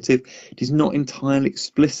very negative. It is not entirely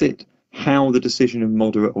explicit how the decision of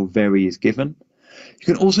moderate or very is given. You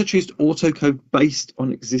can also choose to autocode based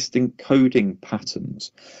on existing coding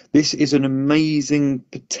patterns. This is an amazing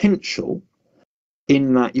potential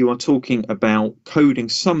in that you are talking about coding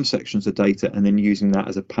some sections of data and then using that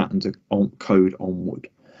as a pattern to code onward.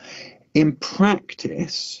 In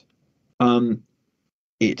practice,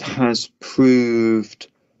 it has proved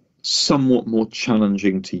somewhat more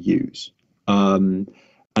challenging to use.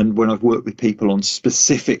 And when I've worked with people on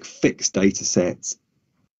specific fixed data sets,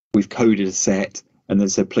 we've coded a set and then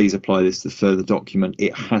said, please apply this to the further document.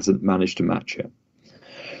 It hasn't managed to match it.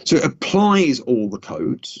 So it applies all the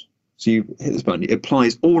codes. So you hit this button, it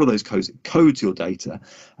applies all of those codes, it codes your data,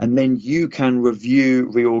 and then you can review,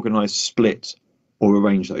 reorganize, split, or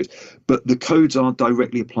arrange those. But the codes are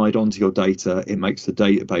directly applied onto your data. It makes the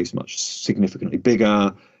database much significantly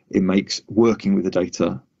bigger. It makes working with the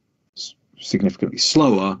data significantly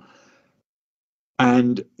slower.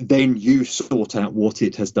 And then you sort out what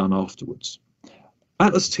it has done afterwards.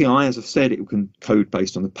 Atlas TI, as I've said, it can code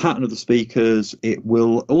based on the pattern of the speakers. It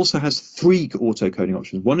will also has 3 auto-coding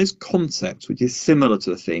options. One is concepts, which is similar to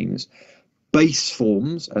the themes, base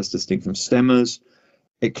forms, as distinct from stemmers.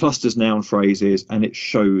 It clusters noun phrases and it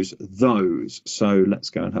shows those. So let's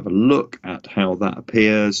go and have a look at how that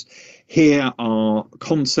appears. Here are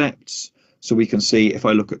concepts. So we can see if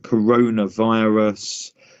I look at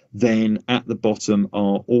coronavirus, then at the bottom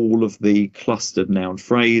are all of the clustered noun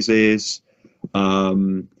phrases.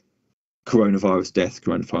 Coronavirus death,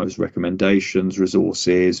 coronavirus recommendations,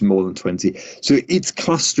 resources, more than 20. So it's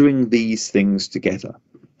clustering these things together.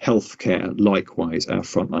 Healthcare, likewise, our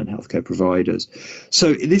frontline healthcare providers.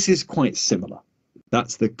 So this is quite similar.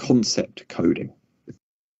 That's the concept coding.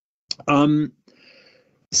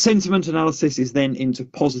 Sentiment analysis is then into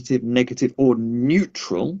positive, negative, or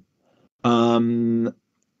neutral. And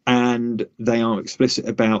they are explicit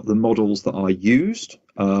about the models that are used.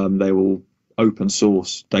 They will open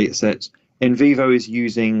source data sets. NVivo is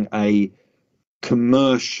using a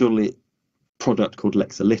commercial product called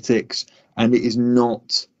Lexalytics, and it is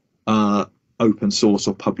not open source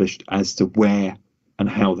or published as to where and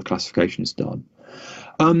how the classification is done.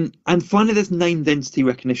 And finally, there's named entity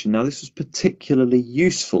recognition. Now, this was particularly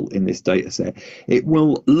useful in this data set. It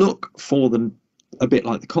will look for them a bit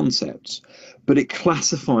like the concepts, but it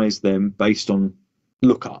classifies them based on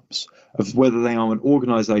lookups of whether they are an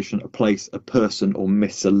organization, a place, a person, or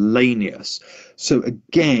miscellaneous. So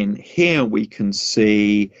again, here we can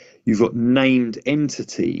see you've got named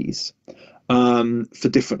entities for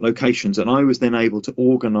different locations, and I was then able to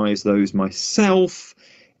organize those myself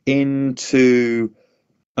into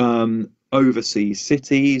overseas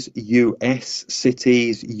cities, US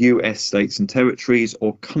cities, US states and territories,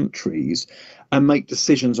 or countries, and make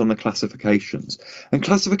decisions on the classifications. And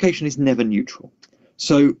classification is never neutral.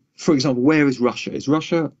 So, for example, where is Russia? Is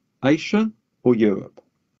Russia Asia or Europe?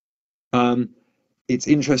 It's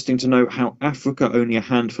interesting to note how Africa, only a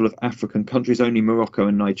handful of African countries, only Morocco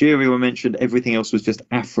and Nigeria were mentioned. Everything else was just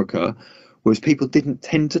Africa, whereas people didn't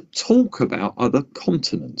tend to talk about other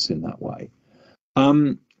continents in that way.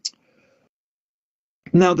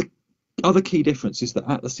 Now, the other key difference is that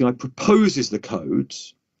Atlas TI proposes the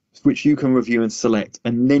codes, which you can review and select,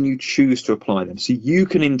 and then you choose to apply them. So you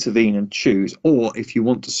can intervene and choose, or if you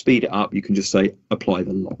want to speed it up, you can just say, apply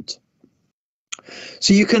the lot.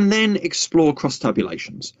 So you can then explore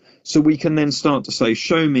cross-tabulations. So we can then start to say,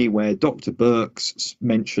 show me where Dr. Birx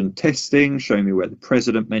mentioned testing, show me where the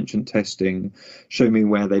president mentioned testing, show me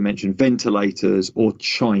where they mentioned ventilators or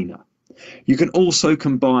China. You can also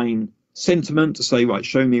combine sentiment to say, right,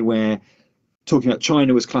 show me where talking about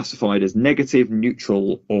China was classified as negative,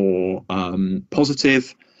 neutral, or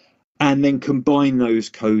positive, and then combine those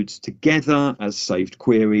codes together as saved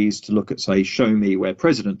queries to look at, say, show me where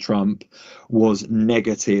President Trump was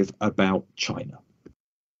negative about China.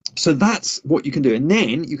 So that's what you can do. And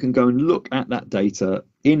then you can go and look at that data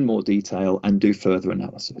in more detail and do further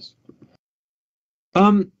analysis.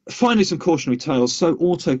 Finally, some cautionary tales. So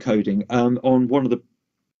auto-coding on one of the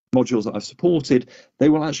modules that I've supported, they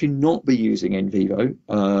will actually not be using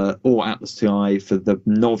NVivo or Atlas TI for the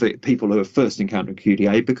novice people who are first encountering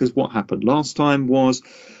QDA, because what happened last time was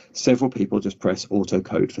several people just press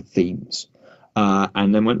autocode for themes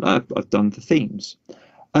and then went, oh, I've done the themes.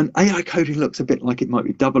 And AI coding looks a bit like it might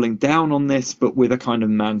be doubling down on this, but with a kind of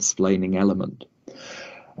mansplaining element.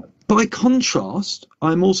 By contrast,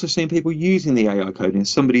 I'm also seeing people using the AI coding.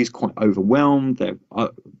 Somebody who's quite overwhelmed, their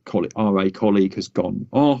call it RA colleague has gone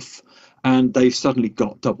off, and they've suddenly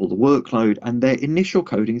got double the workload, and their initial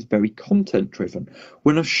coding is very content driven.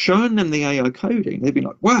 When I've shown them the AI coding, they've been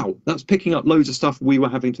like, wow, that's picking up loads of stuff we were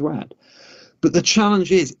having to add. But the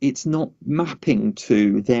challenge is it's not mapping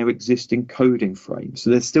to their existing coding frame.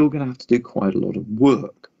 So they're still going to have to do quite a lot of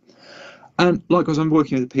work. And likewise, I'm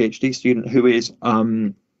working with a PhD student who is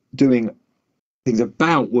doing things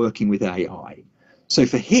about working with AI. So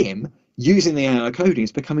for him, using the AI coding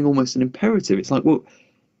is becoming almost an imperative. It's like, well,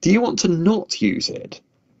 do you want to not use it?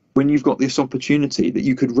 when you've got this opportunity that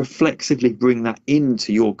you could reflexively bring that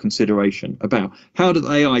into your consideration about how does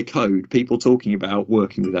AI code, people talking about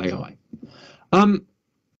working with AI.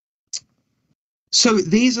 So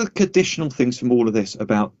these are conditional things from all of this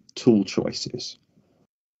about tool choices.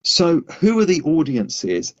 So who are the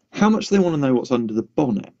audiences? How much do they want to know what's under the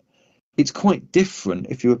bonnet? It's quite different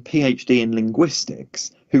if you're a PhD in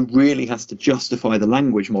linguistics who really has to justify the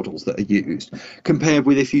language models that are used, compared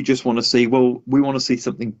with if you just want to see, well, we want to see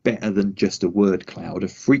something better than just a word cloud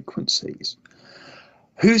of frequencies.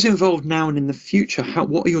 Who's involved now and in the future?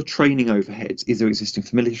 What are your training overheads? Is there existing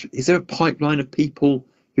familiarity? Is there a pipeline of people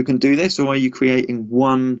who can do this, or are you creating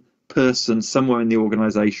one person somewhere in the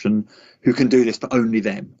organization who can do this for only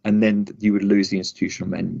them, and then you would lose the institutional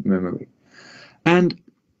memory? And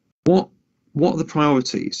what are the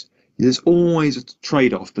priorities? There's always a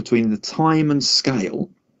trade-off between the time and scale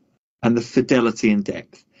and the fidelity and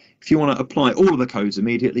depth. If you want to apply all of the codes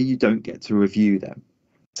immediately, you don't get to review them.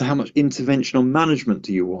 So how much interventional management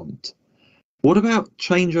do you want? What about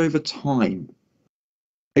change over time?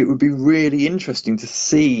 It would be really interesting to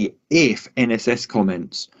see if NSS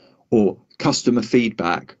comments or customer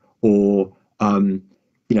feedback or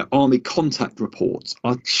Army contact reports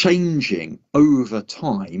are changing over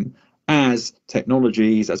time as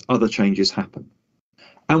technologies, as other changes happen.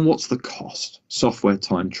 And what's the cost? Software,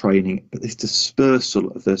 time, training, but this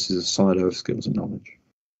dispersal versus a silo of skills and knowledge.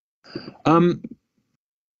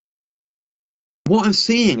 What I'm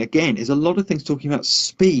seeing, again, is a lot of things talking about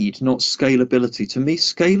speed, not scalability. To me,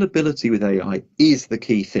 scalability with AI is the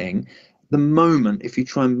key thing. The moment, if you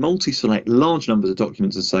try and multi-select large numbers of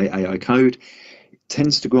documents and say AI code, it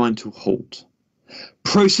tends to grind to a halt.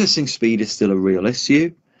 Processing speed is still a real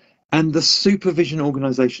issue, and the supervision,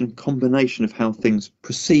 organization, and combination of how things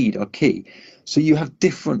proceed are key. So you have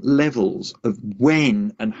different levels of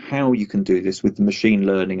when and how you can do this with the machine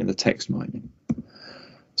learning and the text mining.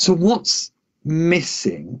 So what's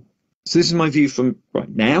missing? So this is my view from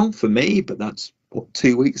right now for me, but that's what,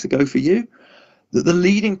 2 weeks ago for you, that the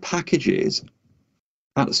leading packages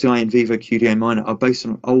at the CI and Vivo QDA Miner are based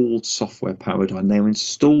on an old software paradigm. They're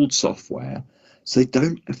installed software, so they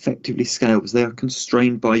don't effectively scale because they are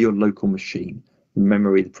constrained by your local machine, the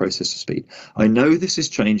memory, the processor speed. I know this is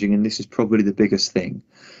changing, and this is probably the biggest thing,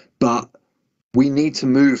 but we need to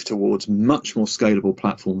move towards much more scalable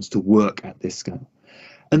platforms to work at this scale.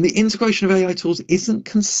 And the integration of AI tools isn't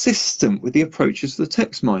consistent with the approaches to the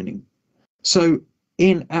text mining. So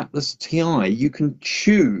in Atlas TI, you can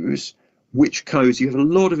choose which codes. You have a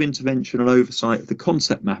lot of interventional oversight of the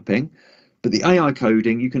concept mapping, but the AI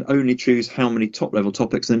coding, you can only choose how many top-level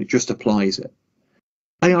topics, and it just applies it.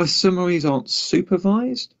 AI summaries aren't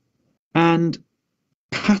supervised, and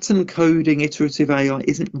pattern coding iterative AI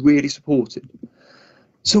isn't really supported.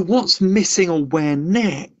 So what's missing or where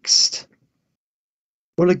next?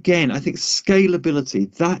 Well, again, I think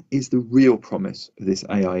scalability, that is the real promise of this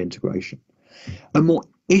AI integration. A more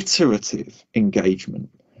iterative engagement.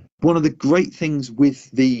 One of the great things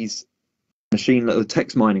with these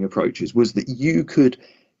text mining approaches was that you could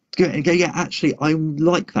go and go, yeah, actually, I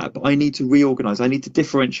like that, but I need to reorganize. I need to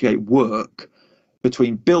differentiate work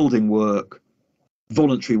between building work,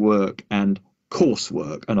 voluntary work, and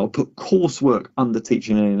coursework. And I'll put coursework under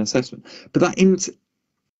teaching and assessment. But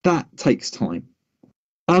that takes time.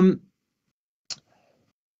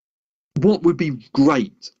 What would be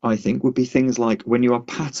great, I think, would be things like when you are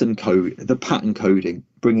pattern coding,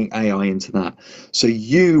 bringing AI into that. So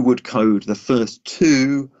you would code the first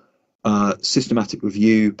 2 systematic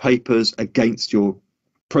review papers against your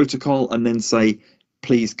protocol and then say,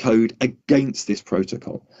 please code against this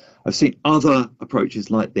protocol. I've seen other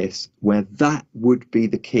approaches like this where that would be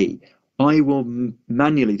the key. I will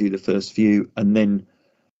manually do the first few and then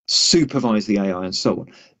supervise the AI and so on.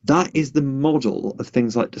 That is the model of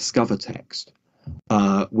things like Discover Text,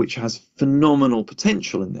 which has phenomenal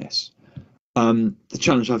potential in this. The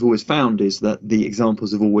challenge I've always found is that the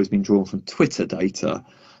examples have always been drawn from Twitter data,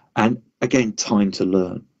 and again, time to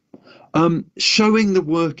learn. Showing the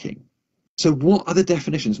working. So what are the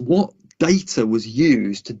definitions? What data was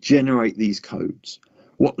used to generate these codes?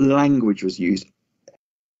 What language was used?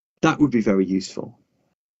 That would be very useful.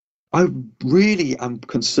 I really am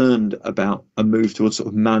concerned about a move towards sort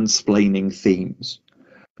of mansplaining themes.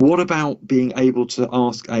 What about being able to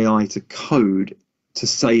ask AI to code to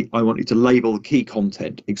say, I want you to label the key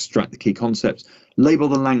content, extract the key concepts, label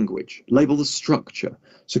the language, label the structure.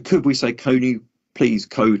 So could we say, can you please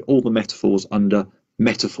code all the metaphors under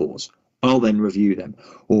metaphors? I'll then review them,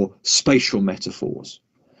 or spatial metaphors.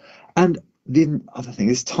 And the other thing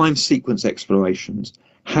is time sequence explorations.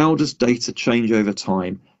 How does data change over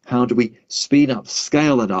time? How do we speed up,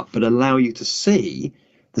 scale that up, but allow you to see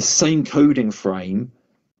the same coding frame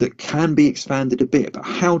that can be expanded a bit? But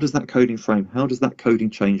how does that coding frame, how does that coding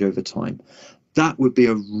change over time? That would be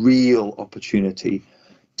a real opportunity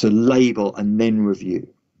to label and then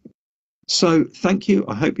review. So thank you.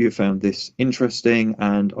 I hope you found this interesting,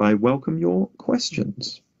 and I welcome your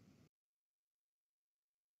questions.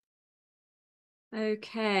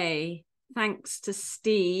 Okay, thanks to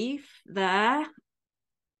Steve there.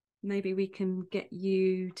 Maybe we can get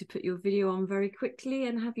you to put your video on very quickly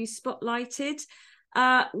and have you spotlighted.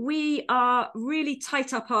 We are really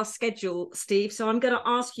tight up our schedule, Steve, so I'm going to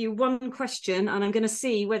ask you one question and I'm going to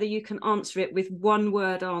see whether you can answer it with one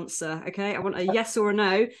word answer. Okay, I want a yes or a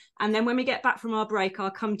no, and then when we get back from our break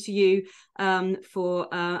I'll come to you for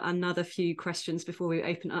another few questions before we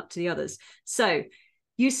open up to the others. So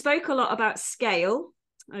you spoke a lot about scale.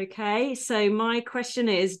 Okay, so my question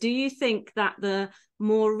is, do you think that the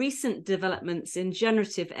more recent developments in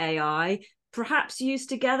generative AI, perhaps used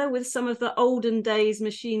together with some of the olden days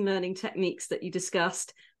machine learning techniques that you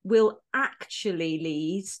discussed, will actually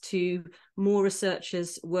lead to more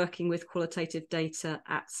researchers working with qualitative data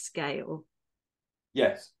at scale?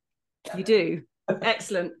 Yes. You do?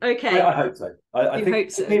 Excellent. Okay. I hope so. I think,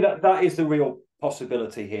 hope so. I think that is the real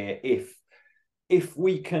possibility here. If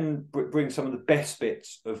we can bring some of the best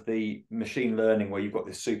bits of the machine learning, where you've got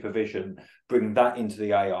this supervision, bring that into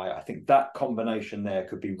the AI, I think that combination there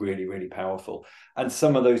could be really, really powerful. And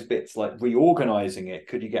some of those bits, like reorganizing it,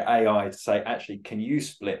 could you get AI to say, actually, can you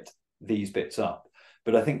split these bits up?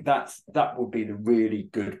 But I think that would be the really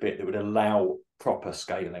good bit that would allow proper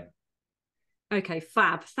scaling. Okay,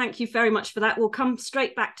 fab. Thank you very much for that. We'll come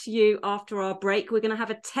straight back to you after our break. We're going to have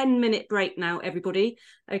a 10-minute break now, everybody.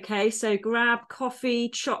 Okay, so grab coffee,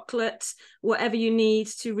 chocolate, whatever you need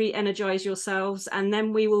to re-energize yourselves. And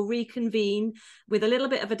then we will reconvene with a little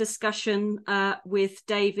bit of a discussion with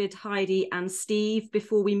David, Heidi, and Steve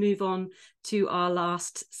before we move on to our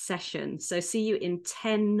last session. So see you in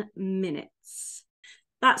 10 minutes.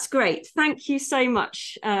 That's great. Thank you so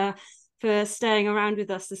much for staying around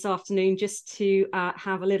with us this afternoon, just to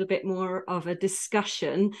have a little bit more of a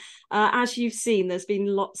discussion. As you've seen, there's been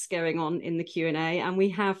lots going on in the Q&A, and we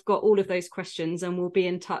have got all of those questions, and we'll be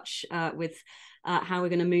in touch with how we're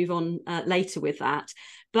going to move on later with that.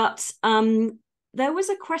 But there was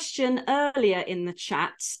a question earlier in the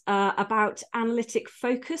chat about analytic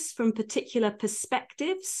focus from particular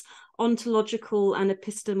perspectives, ontological and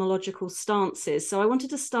epistemological stances. So I wanted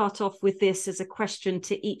to start off with this as a question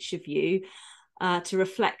to each of you to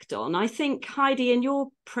reflect on. I think, Heidi, in your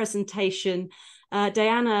presentation,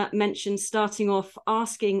 Deana mentioned starting off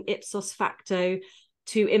asking ipsos facto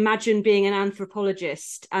to imagine being an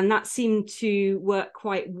anthropologist, and that seemed to work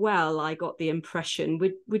quite well, I got the impression.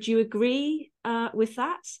 Would you agree with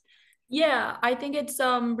that? Yeah, I think it's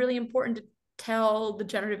really important to tell the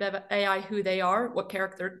generative AI who they are, what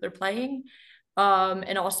character they're playing,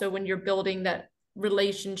 and also when you're building that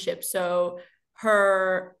relationship. So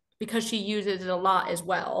because she uses it a lot as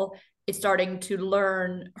well, it's starting to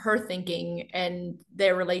learn her thinking and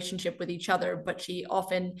their relationship with each other, but she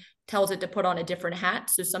often tells it to put on a different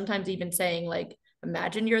hat. So sometimes even saying, like,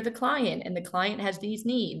 imagine you're the client and the client has these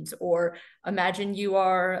needs, or imagine you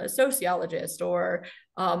are a sociologist, or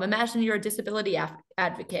imagine you're a disability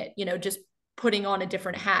advocate, just putting on a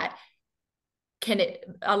different hat. Can it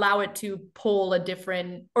allow it to pull a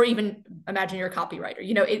different, or even imagine you're a copywriter,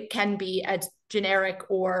 it can be as generic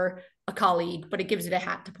or a colleague, but it gives it a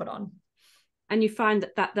hat to put on. And you find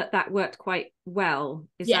that worked quite well.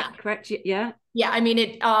 Is that correct? Yeah. Yeah. I mean,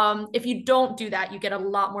 if you don't do that, you get a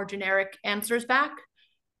lot more generic answers back.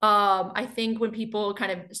 I think when people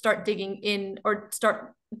kind of start digging in or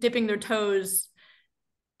start dipping their toes,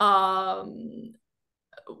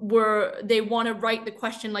 where they want to write the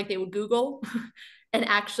question like they would Google and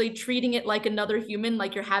actually treating it like another human,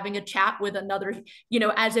 like you're having a chat with another,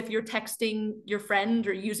 as if you're texting your friend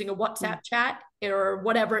or using a WhatsApp chat or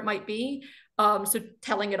whatever it might be. So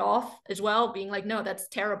telling it off as well, being like, no, that's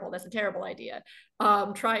terrible. That's a terrible idea.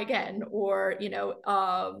 Try again, or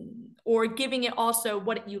giving it also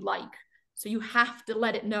what you like. So you have to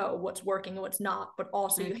let it know what's working and what's not, but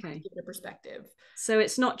also you have to give it a perspective. So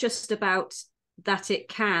it's not just about that it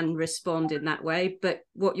can respond in that way, but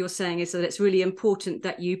what you're saying is that it's really important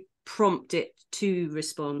that you prompt it to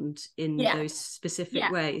respond in those specific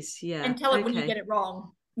ways. Yeah. And tell it when you get it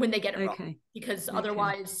wrong, when they get it wrong, because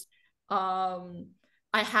otherwise, I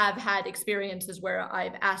have had experiences where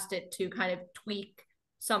I've asked it to kind of tweak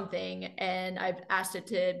something, and I've asked it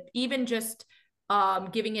to even just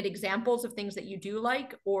giving it examples of things that you do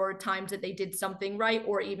like, or times that they did something right,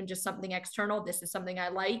 or even just something external. This is something I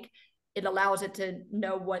like. It allows it to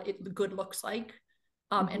know what good looks like,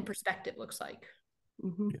 and perspective looks like.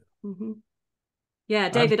 Yeah,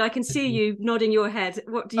 David, I can see you nodding your head.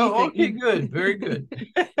 What do you think? Okay, good. Very good.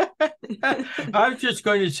 I was just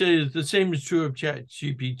going to say that the same is true of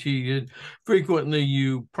ChatGPT. Frequently,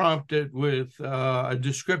 you prompt it with a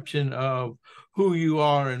description of who you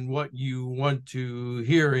are and what you want to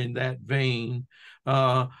hear in that vein.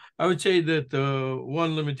 I would say that the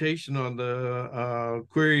one limitation on the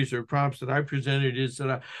queries or prompts that I presented is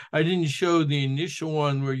that I didn't show the initial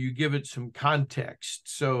one where you give it some context.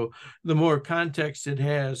 So the more context it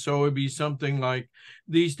has, so it would be something like,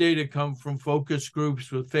 these data come from focus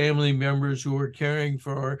groups with family members who are caring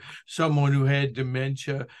for someone who had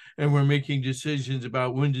dementia, and we're making decisions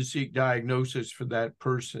about when to seek diagnosis for that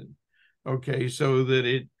person. Okay, so that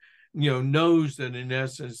it knows that in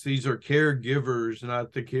essence, these are caregivers,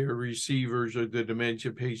 not the care receivers or the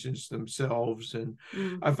dementia patients themselves. And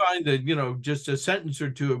I find that, just a sentence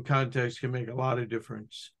or two of context can make a lot of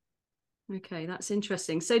difference. Okay, that's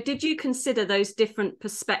interesting. So did you consider those different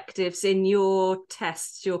perspectives in your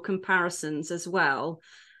tests, your comparisons as well?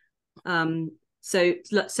 So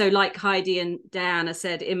like Heidi and Deana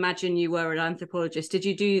said, imagine you were an anthropologist. Did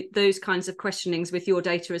you do those kinds of questionings with your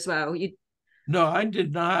data as well? No, I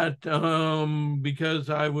did not, because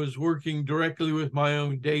I was working directly with my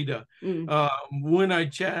own data. When I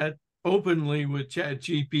chat openly with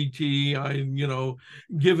ChatGPT, I,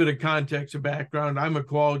 give it a context, a background. I'm a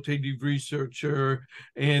qualitative researcher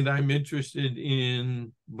and I'm interested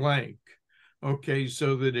in blank. Okay,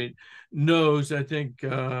 so that it knows. I think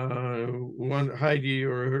one Heidi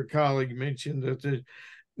or her colleague mentioned that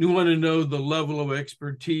you want to know the level of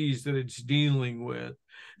expertise that it's dealing with.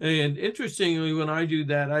 And interestingly, when I do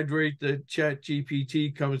that, I'd rate that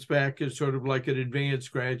ChatGPT comes back as sort of like an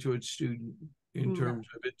advanced graduate student in terms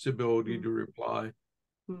of its ability to reply.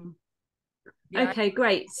 Okay,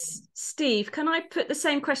 great. Steve, can I put the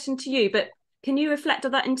same question to you, but can you reflect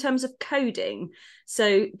on that in terms of coding?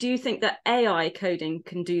 So do you think that AI coding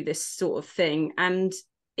can do this sort of thing? And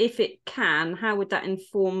if it can, how would that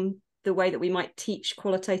inform the way that we might teach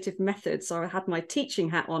qualitative methods? So I had my teaching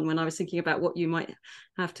hat on when I was thinking about what you might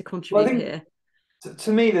have to contribute here.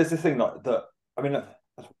 To me, there's this thing like that. I mean,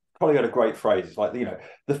 probably got a great phrase. It's like,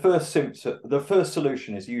 the first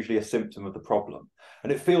solution is usually a symptom of the problem.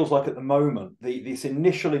 And it feels like at the moment, this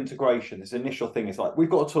initial integration, this initial thing is like, we've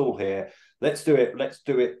got a tool here. Let's do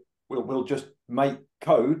it. We'll just make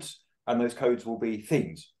codes, and those codes will be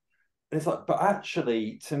themes. And it's like, but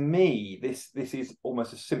actually, to me, this is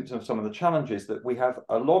almost a symptom of some of the challenges that we have.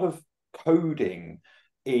 A lot of coding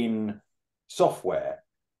in software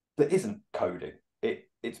that isn't coding.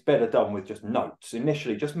 It's better done with just notes.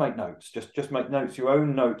 Initially, just make notes. Just make notes, your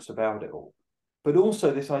own notes about it all. But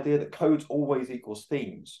also this idea that codes always equals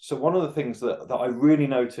themes. So one of the things that I really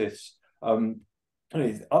notice,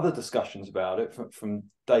 other discussions about it from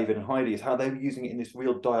David and Heidi, is how they were using it in this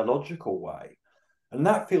real dialogical way. And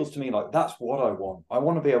that feels to me like that's what I want. I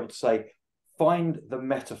want to be able to say, find the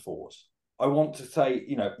metaphors. I want to say,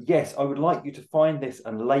 yes, I would like you to find this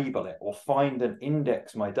and label it, or find and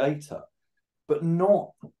index my data, but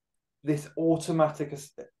not this automatic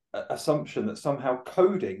assumption that somehow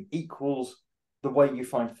coding equals the way you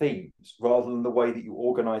find themes, rather than the way that you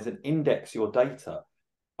organize and index your data.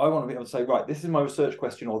 I want to be able to say, right, this is my research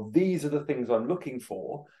question, or these are the things I'm looking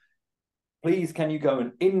for. Please, can you go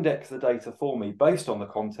and index the data for me based on the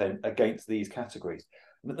content against these categories?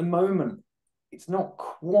 And at the moment, it's not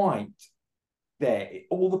quite there.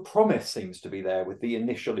 All the promise seems to be there with the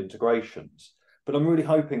initial integrations. But I'm really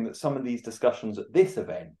hoping that some of these discussions at this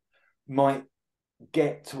event might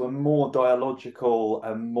get to a more dialogical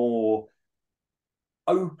and more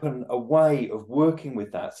open a way of working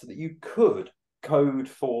with that, so that you could code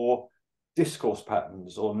for discourse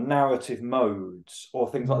patterns or narrative modes or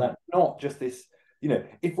things like that. Not just this,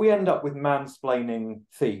 if we end up with mansplaining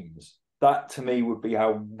themes, that to me would be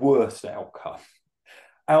our worst outcome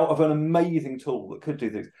out of an amazing tool that could do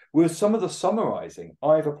this. Whereas some of the summarizing,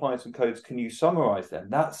 I've applied some codes, can you summarize them?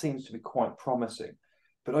 That seems to be quite promising.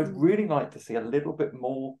 But I'd really like to see a little bit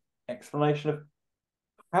more explanation of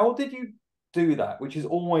how did you do that, which is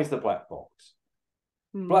always the black box.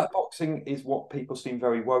 Black boxing is what people seem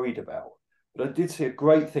very worried about. But I did see a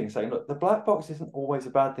great thing saying, look, the black box isn't always a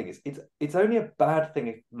bad thing. It's only a bad thing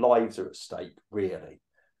if lives are at stake, really.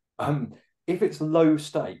 If it's low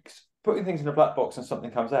stakes, putting things in a black box and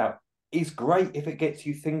something comes out is great if it gets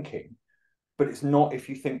you thinking, but it's not if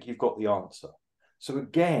you think you've got the answer. So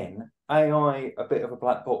again, AI, a bit of a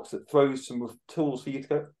black box that throws some tools for you to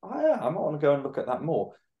go, oh yeah, I might want to go and look at that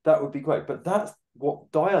more. That would be great. But that's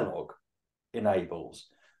what dialogue enables,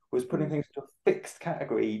 was putting things into a fixed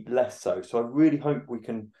category, less so. So I really hope we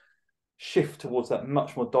can shift towards that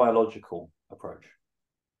much more dialogical approach.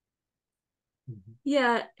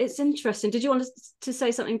 Yeah, it's interesting. Did you want to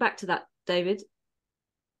say something back to that, David?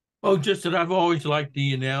 Oh, just that I've always liked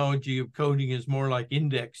the analogy of coding is more like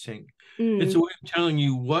indexing. It's a way of telling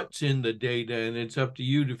you what's in the data, and it's up to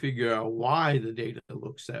you to figure out why the data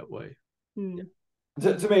looks that way. To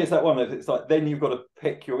me, it's that one. It's like, then you've got to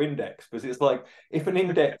pick your index, because it's like, if an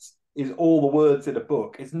index is all the words in a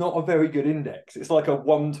book, it's not a very good index. It's like a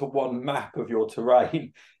one-to-one map of your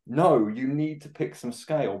terrain. No, you need to pick some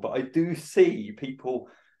scale. But I do see people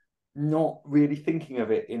not really thinking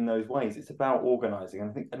of it in those ways. It's about organizing.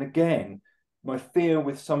 And I think, and again, my fear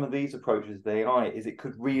with some of these approaches to AI is it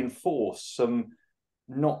could reinforce some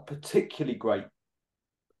not particularly great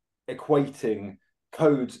equating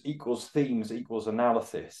codes equals themes equals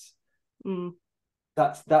analysis.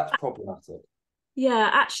 That's problematic.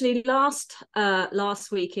 Yeah, actually, last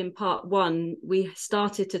week in part one, we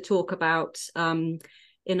started to talk about in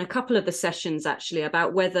a couple of the sessions actually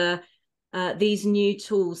about whether these new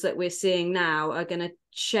tools that we're seeing now are going to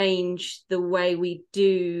change the way we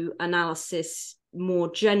do analysis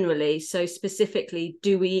more generally. So specifically,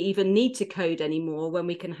 do we even need to code anymore when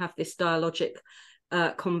we can have this dialogic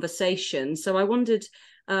conversation? So I wondered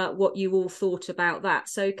what you all thought about that.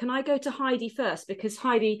 So can I go to Heidi first? Because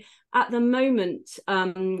Heidi, at the moment,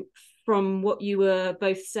 from what you were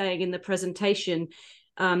both saying in the presentation,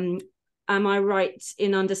 am I right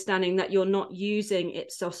in understanding that you're not using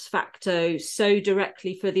ipsos facto so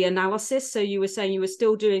directly for the analysis? So you were saying you were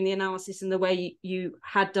still doing the analysis in the way you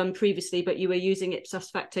had done previously, but you were using ipsos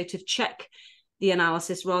facto to check the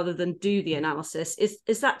analysis rather than do the analysis.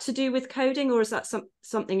 Is that to do with coding, or is that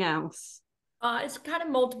something else? It's kind of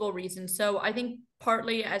multiple reasons. So I think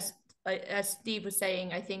partly, as Steve was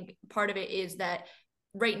saying, I think part of it is that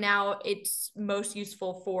right now it's most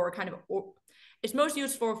useful for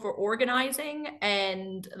organizing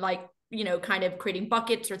and, like, you know, kind of creating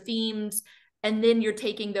buckets or themes. And then you're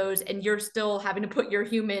taking those and you're still having to put your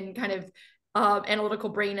human kind of analytical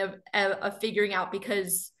brain of figuring out,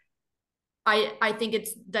 because I think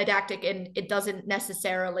it's didactic and it doesn't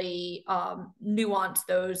necessarily nuance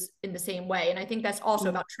those in the same way. And I think that's also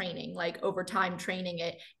about training, like over time training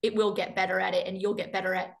it will get better at it, and you'll get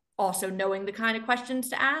better at also knowing the kind of questions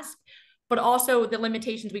to ask. But also the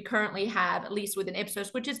limitations we currently have, at least within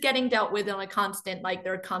Ipsos, which is getting dealt with on a constant, like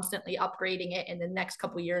they're constantly upgrading it, and the next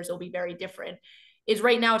couple of years it'll be very different, is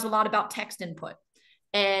right now it's a lot about text input.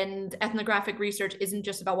 And ethnographic research isn't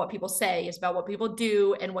just about what people say, it's about what people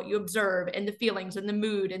do and what you observe and the feelings and the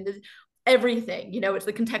mood and everything, you know, it's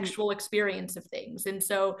the contextual experience of things. And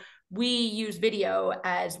so we use video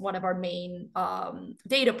as one of our main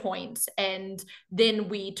data points. And then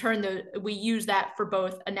we use that for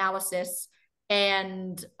both analysis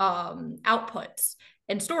and outputs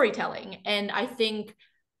and storytelling. And I think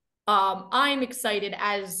I'm excited,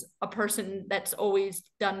 as a person that's always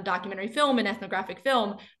done documentary film and ethnographic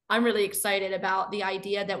film, I'm really excited about the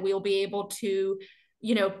idea that we'll be able to,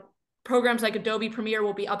 you know, programs like Adobe Premiere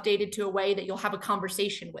will be updated to a way that you'll have a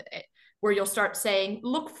conversation with it, where you'll start saying,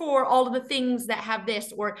 look for all of the things that have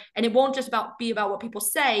this, and it won't just be about what people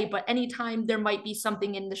say, but anytime there might be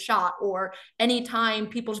something in the shot, or anytime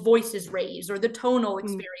people's voices raise, or the tonal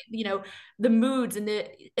experience, you know, the moods and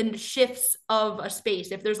the shifts of a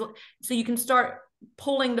space. So you can start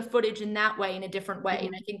pulling the footage in that way, in a different way.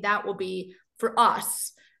 And I think that will be, for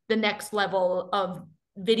us, the next level of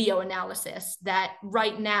video analysis that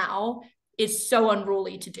right now is so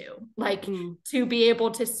unruly to do, like to be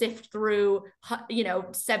able to sift through, you know,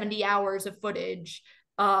 70 hours of footage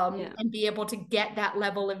and be able to get that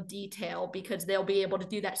level of detail, because they'll be able to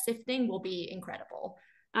do that sifting will be incredible.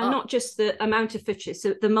 And not just the amount of footage,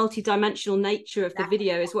 so the multidimensional nature of the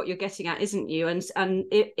video is what you're getting at, isn't you? And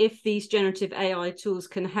if these generative AI tools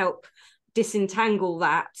can help disentangle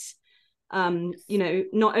that, you know,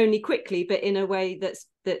 not only quickly, but in a way that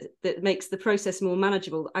makes the process more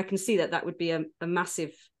manageable, I can see that would be a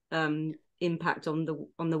massive impact on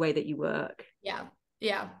the way that you work.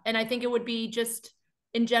 Yeah. And I think it would be just,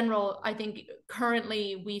 in general, I think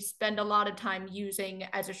currently we spend a lot of time using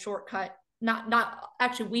as a shortcut, not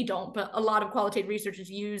actually we don't, but a lot of qualitative researchers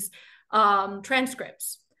use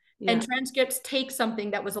transcripts. And transcripts take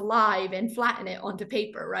something that was alive and flatten it onto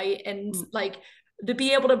paper, right? And like, to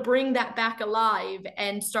be able to bring that back alive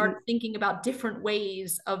and start thinking about different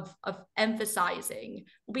ways of emphasizing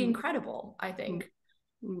will be incredible, I think.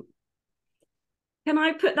 Can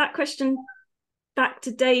I put that question back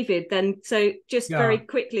to David then? So just very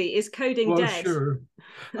quickly, is coding dead? Sure.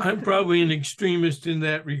 I'm probably an extremist in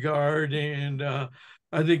that regard, and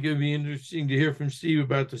I think it'd be interesting to hear from Steve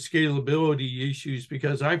about the scalability issues,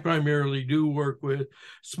 because I primarily do work with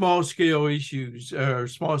small scale issues or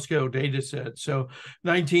small scale data sets. So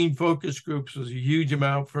 19 focus groups was a huge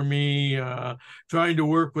amount for me. Trying to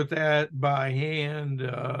work with that by hand,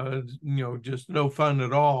 just no fun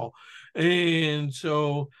at all. And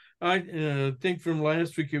so I think from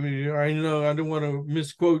last week, I know I don't want to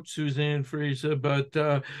misquote Suzanne Fraser,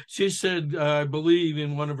 but she said, I believe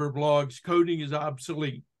in one of her blogs, coding is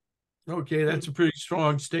obsolete. Okay, that's a pretty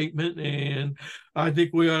strong statement. And I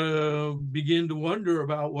think we ought to begin to wonder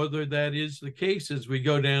about whether that is the case as we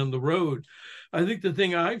go down the road. I think the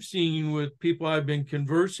thing I've seen with people I've been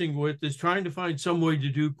conversing with is trying to find some way to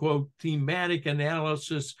do, quote, thematic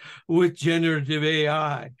analysis with generative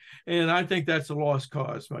AI. And I think that's a lost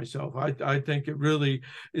cause myself. I think it really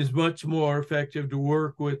is much more effective to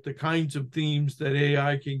work with the kinds of themes that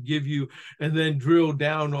AI can give you and then drill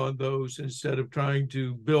down on those instead of trying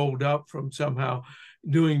to build up from somehow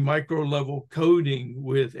doing micro level coding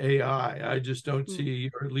with AI. I just don't see,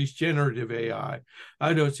 or at least generative AI,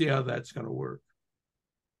 I don't see how that's going to work.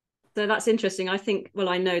 So that's interesting. I think, well,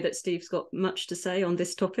 I know that Steve's got much to say on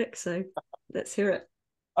this topic, so let's hear it.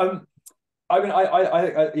 I mean,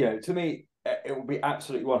 to me, it will be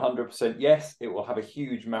absolutely 100% yes. It will have a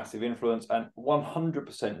huge, massive influence, and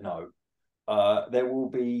 100% no. There will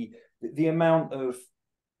be the amount of,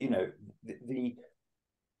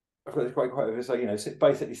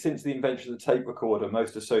 basically since the invention of the tape recorder,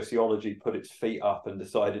 most of sociology put its feet up and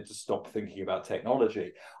decided to stop thinking about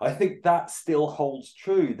technology. I think that still holds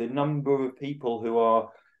true. The number of people who are,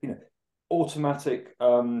 automatic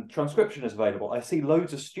transcription is available. I see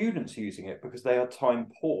loads of students using it because they are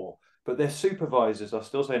time poor, but their supervisors are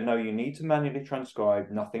still saying, no, you need to manually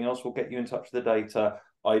transcribe. Nothing else will get you in touch with the data.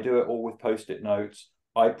 I do it all with Post-it notes.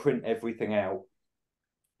 I print everything out.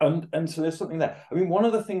 And so there's something there. I mean, one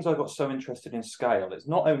of the things I got so interested in scale is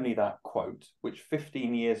not only that quote, which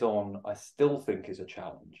 15 years on, I still think is a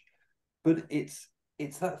challenge, but it's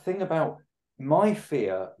that thing about my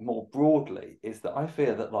fear more broadly is that I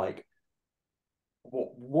fear that like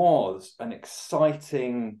what was an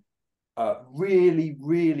exciting, really,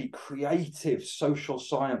 really creative social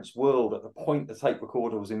science world at the point the tape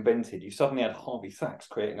recorder was invented, you suddenly had Harvey Sachs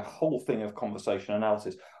creating a whole thing of conversation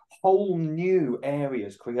analysis, whole new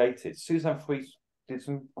areas created. Suzanne Fries did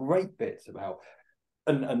some great bits about,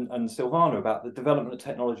 and Silvana about the development of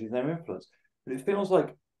technologies and their influence. But it feels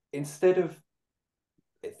like instead of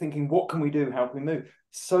thinking, what can we do? How can we move?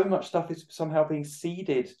 So much stuff is somehow being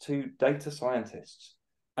ceded to data scientists.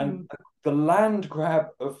 And the land grab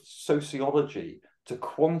of sociology to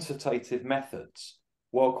quantitative methods,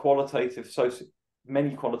 while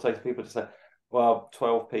many qualitative people just say, well,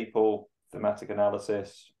 12 people, thematic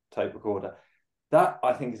analysis, tape recorder. That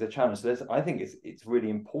I think is a challenge. So I think it's really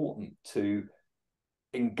important to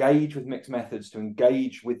engage with mixed methods, to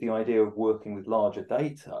engage with the idea of working with larger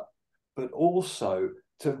data, but also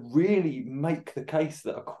to really make the case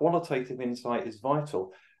that a qualitative insight is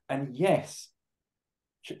vital. And yes,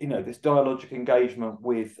 this dialogic engagement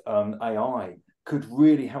with AI could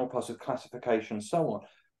really help us with classification and so on.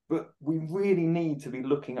 But we really need to be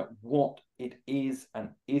looking at what it is and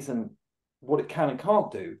isn't, what it can and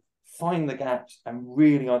can't do, find the gaps and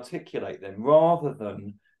really articulate them, rather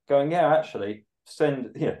than going, actually,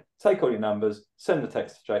 take all your numbers, send the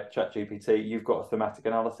text to ChatGPT, you've got a thematic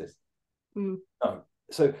analysis. No.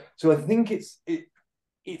 So I think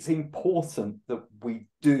it's important that we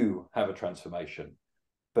do have a transformation,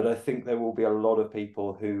 but I think there will be a lot of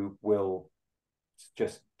people who will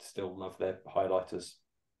just still love their highlighters.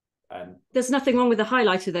 And there's nothing wrong with the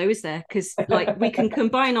highlighter though, is there? Because like we can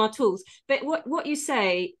combine our tools. But what you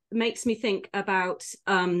say makes me think about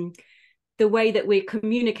the way that we're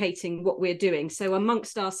communicating what we're doing. So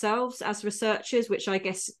amongst ourselves as researchers, which I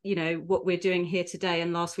guess, what we're doing here today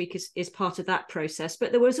and last week is part of that process.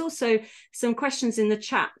 But there was also some questions in the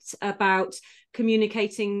chat about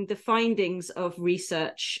communicating the findings of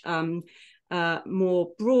research more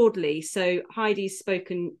broadly. So Heidi's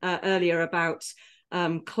spoken earlier about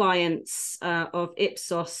clients of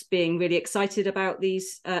Ipsos being really excited about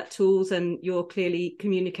these tools, and you're clearly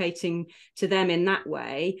communicating to them in that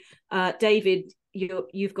way. David,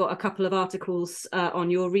 you've got a couple of articles on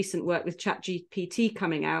your recent work with ChatGPT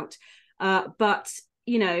coming out, but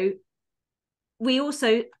we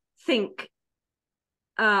also think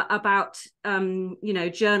about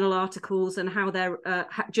journal articles and how they're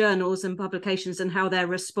journals and publications and how they're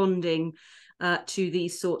responding to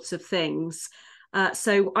these sorts of things.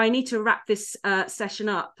 So I need to wrap this session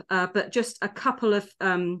up, but just a couple of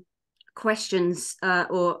questions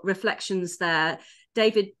or reflections there.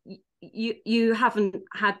 David, you haven't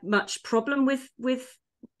had much problem with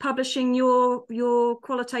publishing your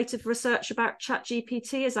qualitative research about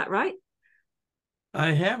ChatGPT, is that right?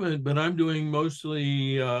 I haven't, but I'm doing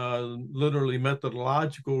mostly literally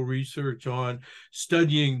methodological research on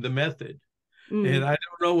studying the method. And I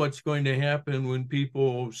don't know what's going to happen when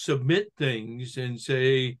people submit things and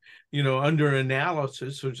say, you know, under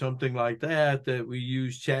analysis or something like that, that we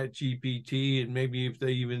use ChatGPT, and maybe if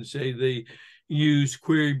they even say they use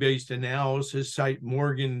query-based analysis, cite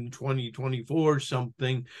Morgan 2024 or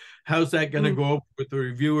something, how's that going to go over with the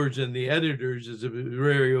reviewers and the editors is a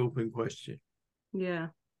very open question. Yeah.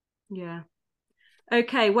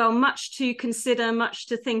 Okay, well, much to consider, much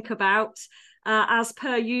to think about. As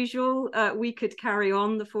per usual, we could carry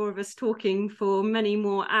on, the four of us, talking for many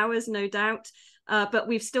more hours, no doubt. But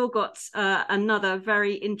we've still got another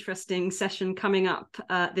very interesting session coming up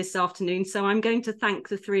this afternoon. So I'm going to thank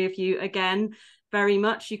the three of you again very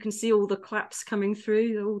much. You can see all the claps coming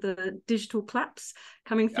through, all the digital claps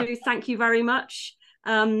coming through. Yeah. Thank you very much.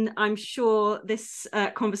 I'm sure this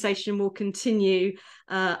conversation will continue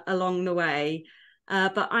along the way.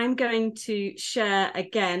 But I'm going to share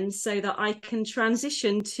again so that I can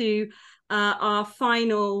transition to our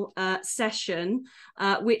final session,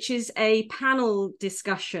 which is a panel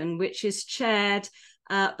discussion, which is chaired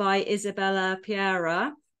by Isabella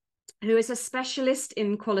Piera, who is a specialist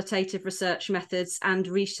in qualitative research methods and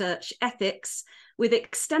research ethics, with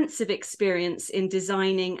extensive experience in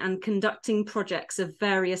designing and conducting projects of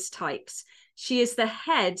various types. She is the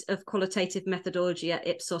head of qualitative methodology at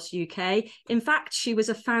Ipsos UK. In fact, she was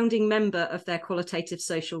a founding member of their qualitative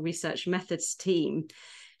social research methods team.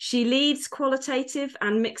 She leads qualitative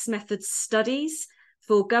and mixed methods studies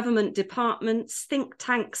for government departments, think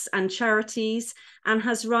tanks, and charities, and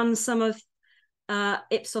has run some of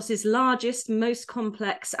Ipsos's largest, most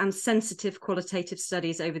complex and sensitive qualitative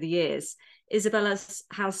studies over the years. Isabella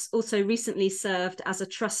has also recently served as a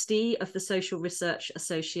trustee of the Social Research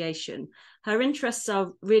Association. Her interests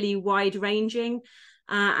are really wide-ranging,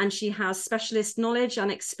 and she has specialist knowledge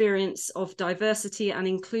and experience of diversity and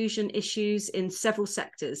inclusion issues in several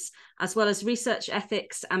sectors, as well as research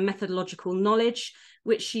ethics and methodological knowledge,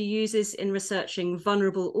 which she uses in researching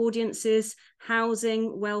vulnerable audiences,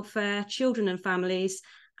 housing, welfare, children and families,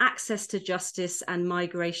 access to justice, and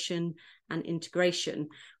migration and integration.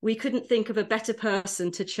 We couldn't think of a better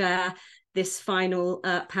person to chair this final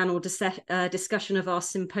panel discussion of our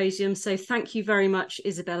symposium. So thank you very much,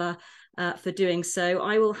 Isabella, for doing so.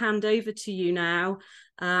 I will hand over to you now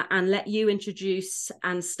and let you introduce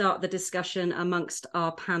and start the discussion amongst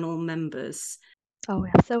our panel members. Oh, we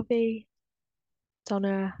have Sylvie,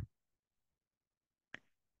 Donna,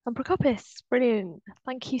 and Prokopis. Brilliant.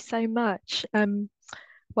 Thank you so much.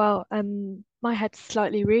 My head's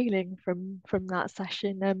slightly reeling from that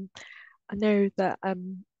session. I know that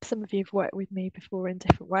some of you have worked with me before in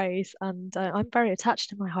different ways, and I'm very attached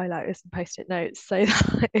to my highlighters and post-it notes, so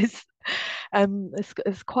that is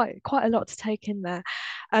it's quite a lot to take in there.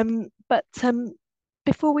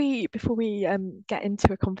 Before we get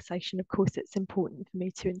into a conversation, of course, it's important for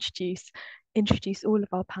me to introduce all of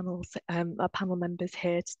our panel members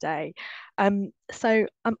here today. So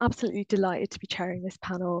I'm absolutely delighted to be chairing this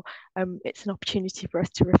panel. It's an opportunity for us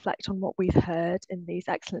to reflect on what we've heard in these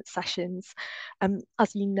excellent sessions.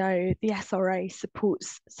 As you know, the SRA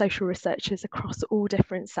supports social researchers across all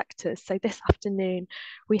different sectors. So this afternoon,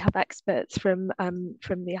 we have experts from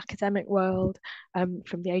the academic world,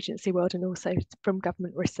 from the agency world, and also from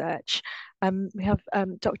government research. We have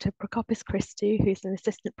Dr. Prokopis Christou, who's an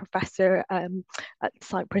assistant professor at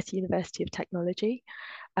Cyprus University of Technology.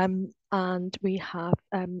 And we have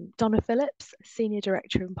Donna Phillips, Senior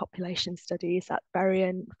Director in Population Studies at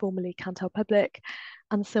Berrien, formerly Cantel Public,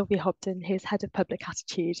 and Sylvia Hobden, who's Head of Public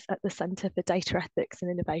Attitudes at the Centre for Data Ethics and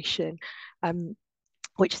Innovation,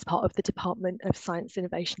 which is part of the Department of Science,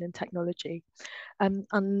 Innovation and Technology.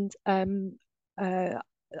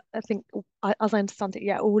 I think, as I understand it,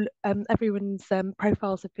 everyone's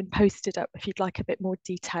profiles have been posted up. If you'd like a bit more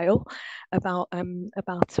detail about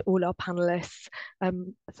all our panelists, I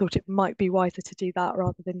thought it might be wiser to do that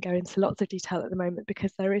rather than go into lots of detail at the moment,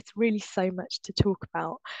 because there is really so much to talk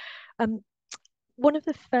about. One of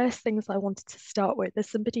the first things I wanted to start with, as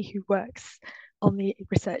somebody who works on the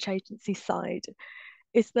research agency side,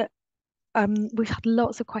 is that we've had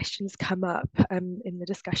lots of questions come up in the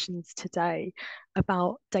discussions today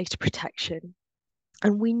about data protection.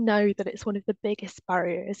 And we know that it's one of the biggest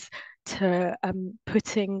barriers to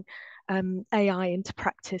putting AI into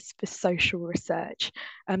practice for social research,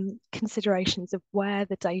 considerations of where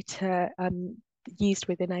the data used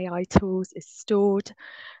within AI tools is stored,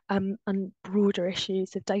 and broader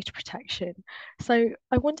issues of data protection. So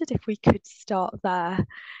I wondered if we could start there.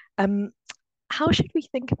 How should we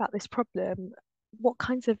think about this problem? What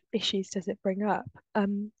kinds of issues does it bring up?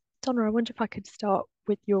 Donna, I wonder if I could start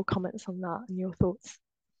with your comments on that and your thoughts.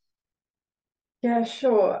 Yeah,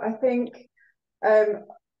 sure. I think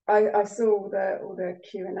I saw all the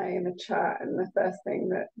Q&A in the chat, and the first thing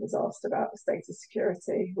that was asked about was data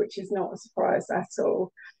security, which is not a surprise at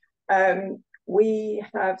all. We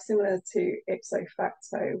have, similar to ipso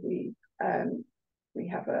facto, we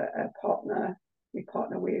have a partner. We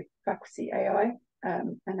partner with Faculty AI,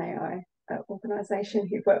 an AI organisation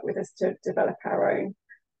who've worked with us to develop our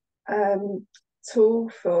own tool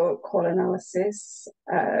for qual analysis,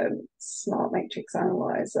 smart matrix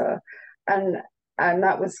analyzer, and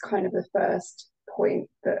that was kind of the first point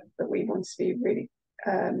that we wanted to be really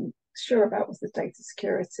sure about, was the data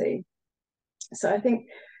security. So I think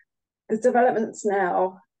the developments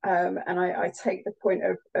now, and I take the point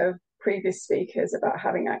of previous speakers about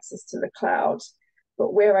having access to the cloud,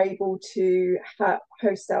 but we're able to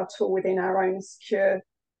host our tool within our own secure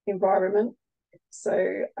environment.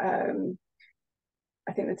 So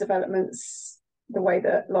I think the developments, the way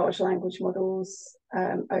that large language models,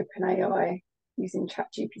 OpenAI using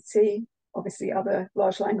ChatGPT, obviously other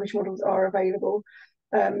large language models are available,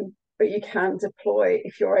 but you can deploy,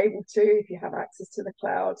 if you're able to, if you have access to the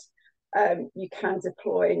cloud, you can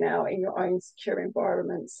deploy now in your own secure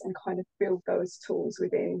environments and kind of build those tools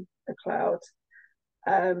within the cloud.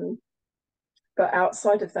 But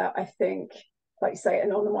outside of that, I think, like you say,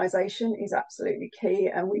 anonymization is absolutely key,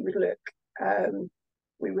 and we would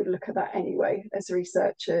look at that anyway as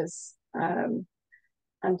researchers.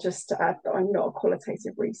 And just to add that I'm not a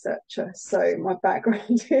qualitative researcher, so my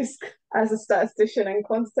background is as a statistician and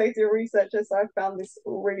quantitative researcher, so I found this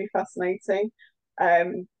all really fascinating.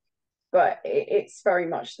 But it's very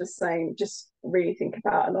much the same. Just really think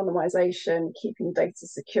about anonymization, keeping data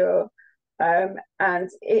secure, and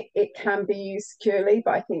it can be used securely,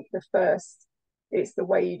 but I think it's the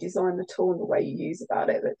way you design the tool and the way you use about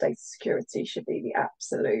it, that data security should be the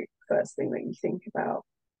absolute first thing that you think about.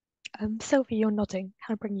 Sylvie, you're nodding.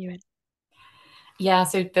 Can I bring you in? Yeah,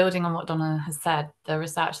 so building on what Donna has said, the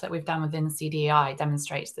research that we've done within CDI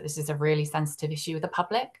demonstrates that this is a really sensitive issue with the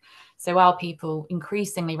public. So while people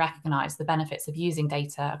increasingly recognise the benefits of using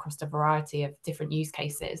data across a variety of different use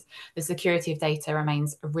cases, the security of data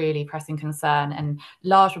remains a really pressing concern, and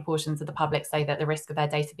large proportions of the public say that the risk of their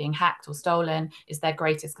data being hacked or stolen is their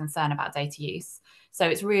greatest concern about data use. So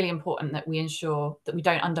it's really important that we ensure that we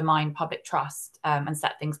don't undermine public trust and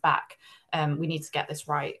set things back. We need to get this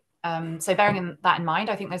right. So bearing that in mind,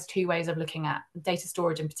 I think there's two ways of looking at data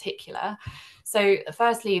storage in particular. So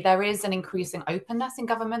firstly, there is an increasing openness in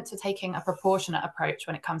government to taking a proportionate approach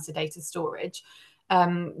when it comes to data storage.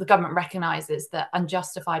 The government recognises that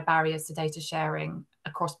unjustified barriers to data sharing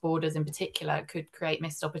across borders in particular could create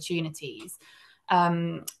missed opportunities.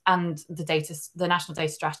 And the national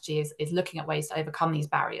data strategy is looking at ways to overcome these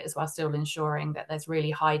barriers while still ensuring that there's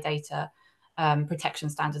really high data protection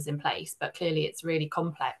standards in place, but clearly it's really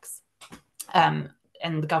complex, and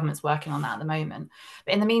the government's working on that at the moment.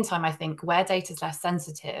 But in the meantime, I think where data is less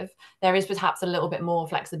sensitive, there is perhaps a little bit more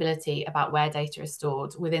flexibility about where data is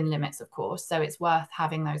stored, within limits, of course. So it's worth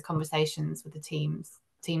having those conversations with the teams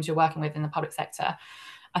you're working with in the public sector.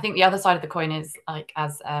 I think the other side of the coin is, like,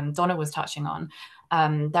 as Donna was touching on,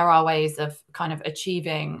 there are ways of kind of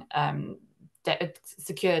achieving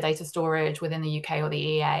secure data storage within the UK or the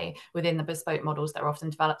EA, within the bespoke models that are often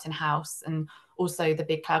developed in-house. And also the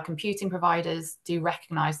big cloud computing providers do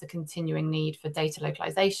recognise the continuing need for data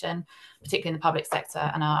localisation, particularly in the public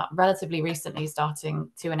sector, and are relatively recently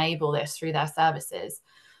starting to enable this through their services.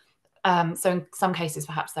 So in some cases,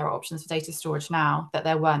 perhaps there are options for data storage now that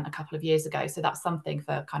there weren't a couple of years ago. So that's something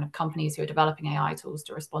for kind of companies who are developing AI tools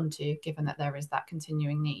to respond to, given that there is that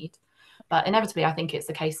continuing need. But inevitably, I think it's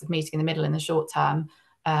a case of meeting in the middle in the short term.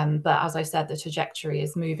 But as I said, the trajectory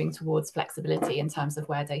is moving towards flexibility in terms of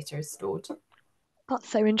where data is stored. That's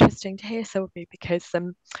so interesting to hear, Sylvie, because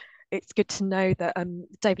it's good to know that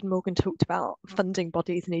David Morgan talked about funding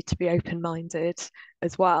bodies need to be open-minded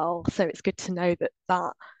as well. So it's good to know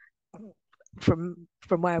that from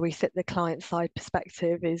where we sit, the client side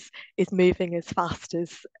perspective is moving as fast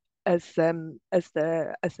as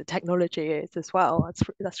the technology is as well.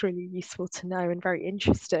 That's really useful to know and very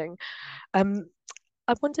interesting. I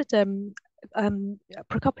wondered,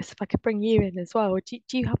 Prokopis, if I could bring you in as well, do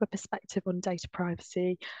you have a perspective on data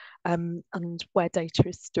privacy and where data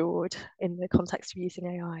is stored in the context of using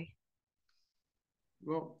AI?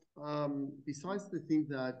 Well, besides the things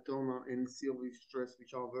that Donna and Sylvie stressed,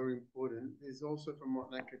 which are very important, there's also, from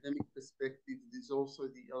an academic perspective, there's also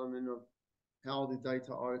the element of how the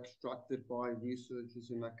data are extracted by researchers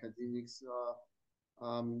and academics,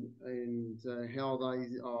 and how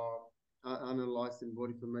they are analyzed and what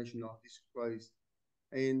information are disclosed.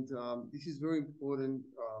 And this is very important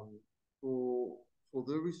for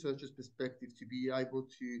the researcher's perspective to be able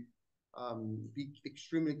to be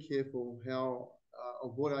extremely careful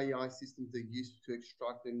of what AI systems they use to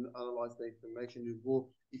extract and analyze the information, and what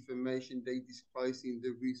information they disclose in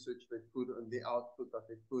the research they put and the output that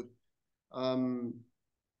they put.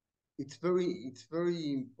 It's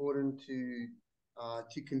very important to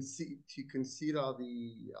consider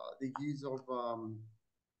the use of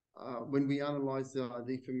when we analyze the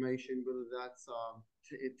information, whether that's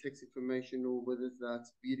text information or whether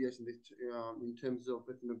that's videos in terms of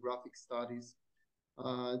ethnographic studies.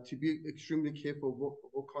 To be extremely careful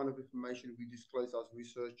what kind of information we disclose as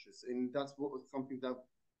researchers. And that's something that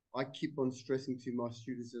I keep on stressing to my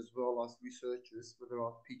students as well as researchers, whether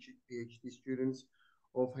are PhD students,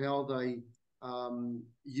 of how they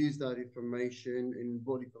use that information and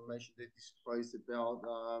what information they disclose about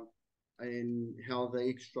and how they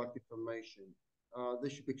extract information. They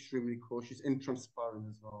should be extremely cautious and transparent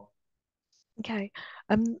as well. Okay.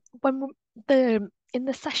 When in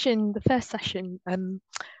the first session,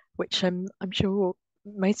 which I'm sure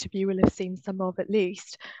most of you will have seen some of at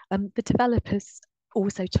least, the developers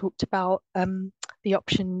also talked about the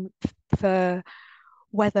option for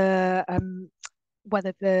whether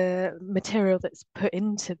the material that's put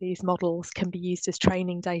into these models can be used as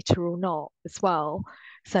training data or not as well.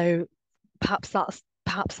 So perhaps that's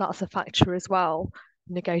a factor as well.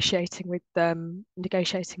 Negotiating with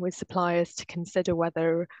suppliers to consider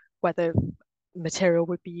whether material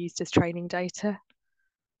would be used as training data.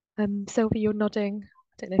 Sylvie, you're nodding.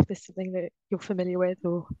 I don't know if this is something that you're familiar with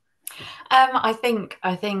or. I think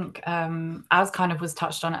as kind of was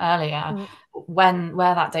touched on earlier,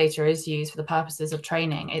 where that data is used for the purposes of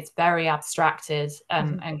training, it's very abstracted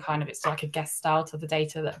and kind of it's like a gestalt of the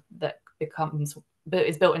data that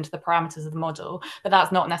is built into the parameters of the model. But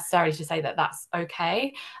that's not necessarily to say that that's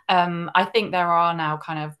okay. I think there are now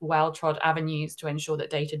kind of well-trod avenues to ensure that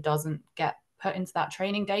data doesn't get put into that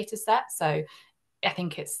training data set. So I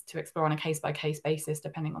think it's to explore on a case-by-case basis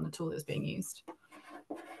depending on the tool that's being used.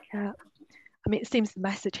 Yeah, I mean, it seems the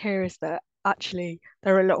message here is that actually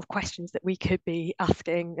there are a lot of questions that we could be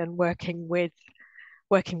asking and working with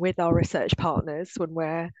our research partners when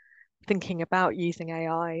we're thinking about using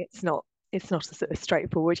AI. It's not a sort of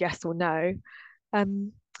straightforward yes or no. I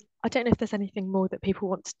don't know if there's anything more that people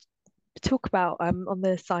want to talk about on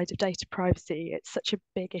the side of data privacy. It's such a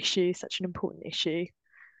big issue, such an important issue.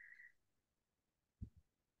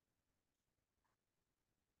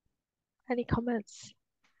 Any comments?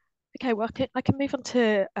 Okay, well, I can move on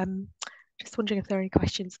to just wondering if there are any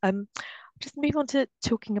questions. Just move on to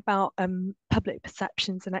talking about public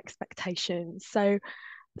perceptions and expectations. So,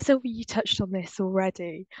 Sylvie, you touched on this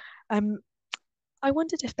already. I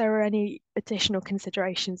wondered if there are any additional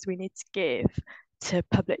considerations we need to give to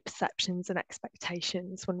public perceptions and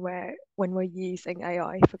expectations when we're using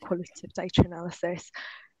AI for qualitative data analysis.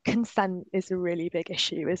 Consent is a really big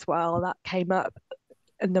issue as well. That came up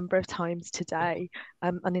a number of times today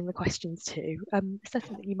and in the questions too. Is there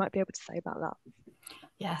something you might be able to say about that?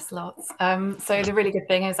 Yes, lots. So the really good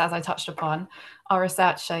thing is, as I touched upon, our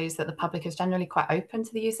research shows that the public is generally quite open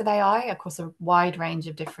to the use of AI across a wide range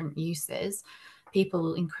of different uses.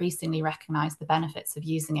 People increasingly recognise the benefits of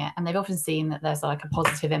using it, and they've often seen that there's like a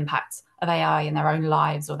positive impact of AI in their own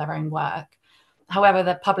lives or their own work. However,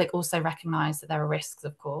 the public also recognise that there are risks,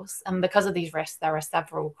 of course, and because of these risks, there are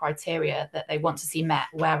several criteria that they want to see met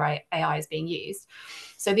where AI is being used.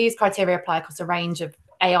 So these criteria apply across a range of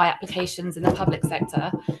AI applications in the public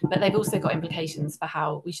sector, but they've also got implications for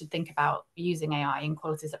how we should think about using AI in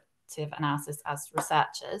qualitative analysis as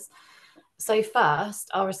researchers. So first,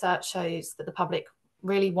 our research shows that the public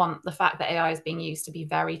really want the fact that AI is being used to be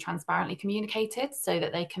very transparently communicated so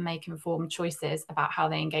that they can make informed choices about how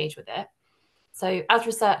they engage with it. So as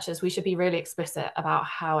researchers, we should be really explicit about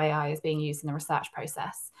how AI is being used in the research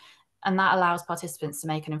process. And that allows participants to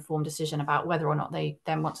make an informed decision about whether or not they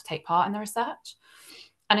then want to take part in the research.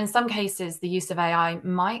 And in some cases, the use of AI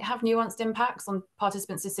might have nuanced impacts on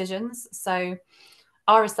participants' decisions. So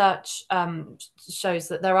our research shows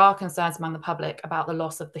that there are concerns among the public about the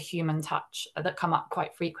loss of the human touch that come up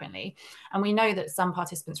quite frequently. And we know that some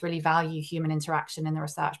participants really value human interaction in the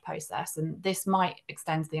research process, and this might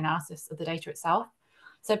extend to the analysis of the data itself.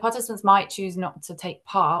 So participants might choose not to take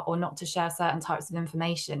part or not to share certain types of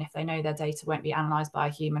information if they know their data won't be analysed by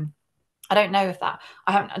a human. I don't know if that,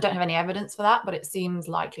 I don't have any evidence for that, but it seems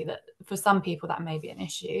likely that for some people that may be an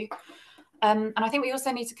issue. And I think we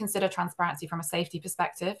also need to consider transparency from a safety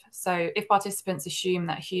perspective. So if participants assume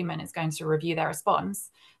that a human is going to review their response,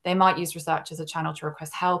 they might use research as a channel to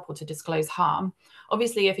request help or to disclose harm.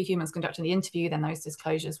 Obviously, if a human's conducting the interview, then those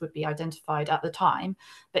disclosures would be identified at the time.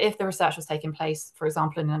 But if the research was taking place, for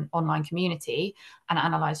example, in an online community and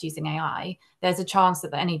analysed using AI, there's a chance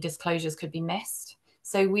that any disclosures could be missed.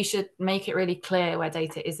 So we should make it really clear where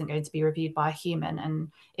data isn't going to be reviewed by a human.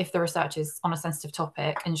 And if the research is on a sensitive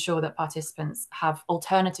topic, ensure that participants have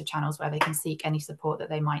alternative channels where they can seek any support that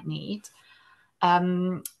they might need.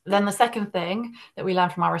 Then the second thing that we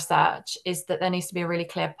learned from our research is that there needs to be a really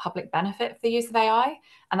clear public benefit for the use of AI.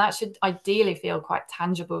 And that should ideally feel quite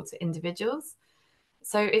tangible to individuals.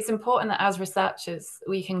 So it's important that as researchers,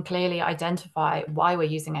 we can clearly identify why we're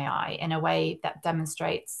using AI in a way that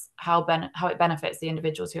demonstrates how it benefits the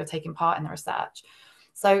individuals who are taking part in the research.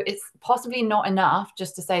 So it's possibly not enough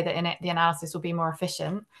just to say that in it, the analysis will be more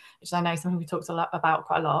efficient, which I know something we talked about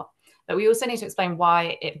quite a lot. But we also need to explain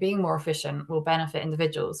why it being more efficient will benefit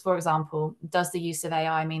individuals. For example, does the use of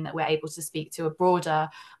AI mean that we're able to speak to a broader,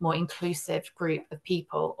 more inclusive group of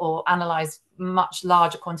people or analyze much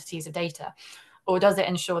larger quantities of data? Or does it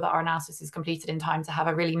ensure that our analysis is completed in time to have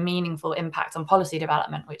a really meaningful impact on policy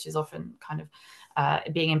development, which is often kind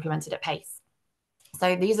of being implemented at pace?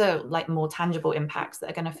 So these are like more tangible impacts that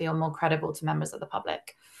are going to feel more credible to members of the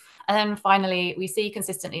public. And then finally, we see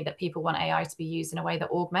consistently that people want AI to be used in a way that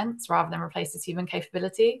augments rather than replaces human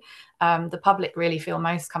capability. The public really feel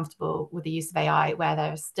most comfortable with the use of AI where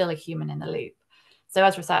there's still a human in the loop. So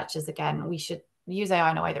as researchers, again, we should use AI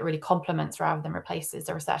in a way that really complements rather than replaces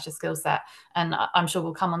the researcher's skill set. And I'm sure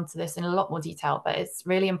we'll come on to this in a lot more detail, but it's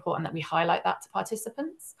really important that we highlight that to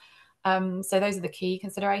participants. So those are the key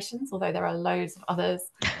considerations, although there are loads of others.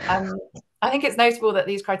 I think it's notable that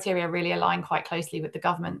these criteria really align quite closely with the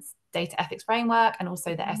government's data ethics framework and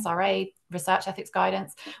also the SRA research ethics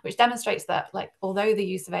guidance, which demonstrates that, like, although the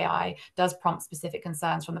use of AI does prompt specific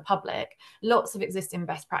concerns from the public, lots of existing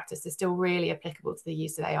best practice is still really applicable to the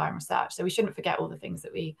use of AI in research. So we shouldn't forget all the things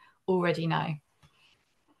that we already know.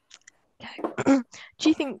 Okay. Do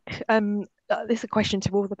you think, this is a question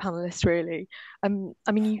to all the panelists really,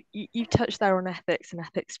 I mean, you touched there on ethics and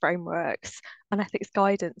ethics frameworks and ethics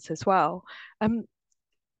guidance as well.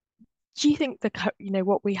 Do you think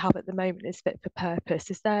what we have at the moment is fit for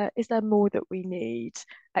purpose? Is there more that we need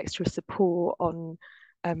extra support on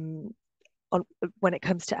when it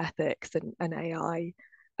comes to ethics and AI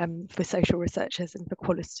for social researchers and for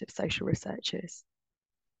qualitative social researchers?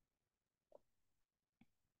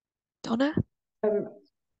 Donna?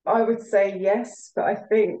 I would say yes, but I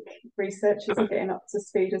think researchers are getting up to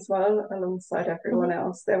speed as well alongside everyone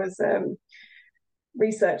else. There was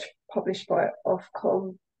research published by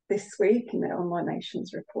Ofcom this week in their Online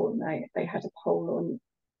Nations report, and they had a poll on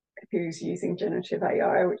who's using generative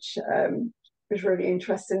AI, which was really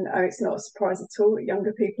interesting. It's not a surprise at all that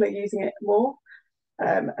younger people are using it more,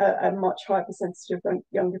 a much higher percentage of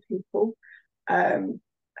younger people, and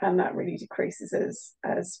that really decreases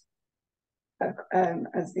as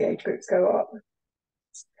the age groups go up.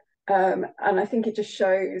 And I think it just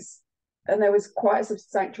shows, and there was quite a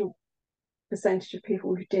substantial percentage of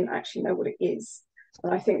people who didn't actually know what it is.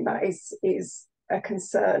 And I think that is a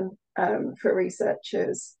concern for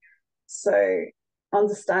researchers. So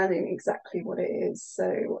understanding exactly what it is. So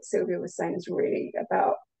what Sylvia was saying is really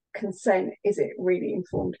about consent. Is it really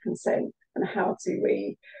informed consent? And how do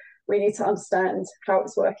we need to understand how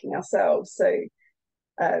it's working ourselves. So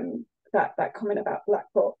that comment about black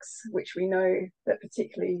box, which we know that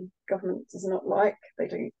particularly government does not like. They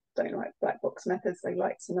don't like black box methods. They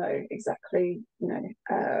like to know exactly,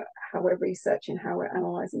 how we're researching, how we're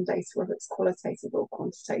analysing data, whether it's qualitative or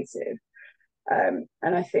quantitative. And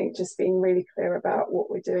I think just being really clear about what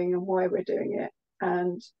we're doing and why we're doing it.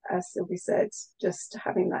 And as Sylvie said, just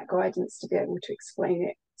having that guidance to be able to explain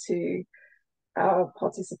it to our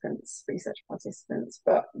participants, research participants.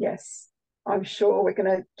 But yes, I'm sure we're going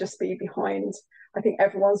to just be behind. I think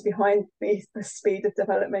everyone's behind the speed of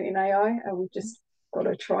development in AI, and we've just got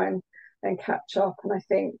to try and catch up. And I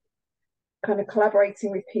think kind of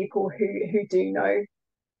collaborating with people who do know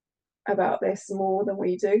about this more than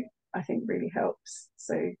we do, I think really helps.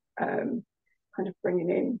 So kind of bringing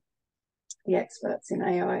in the experts in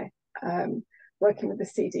AI, working with the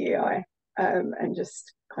CDEI, and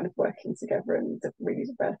just kind of working together and really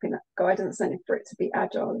developing that guidance, and for it to be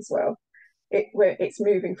agile as well. It's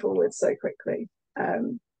moving forward so quickly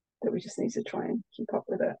that we just need to try and keep up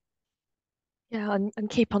with it. Yeah, and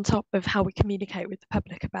keep on top of how we communicate with the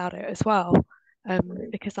public about it as well,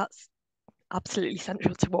 because that's absolutely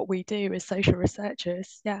central to what we do as social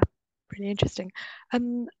researchers. Yeah, really interesting.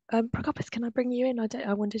 Prokopis, can I bring you in?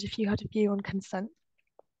 I wondered if you had a view on consent.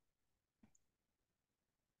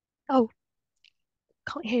 Oh,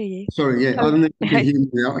 can't hear you. Sorry, yeah, I don't know if you can hear me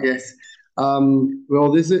now. Yes.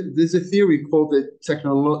 Well, there's a theory called the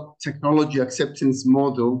technology acceptance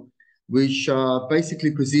model, which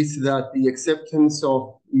basically posits that the acceptance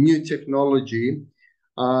of new technology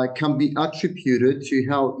can be attributed to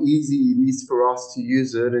how easy it is for us to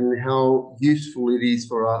use it and how useful it is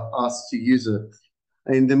for us to use it.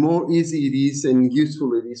 And the more easy it is and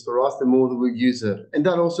useful it is for us, the more that we use it. And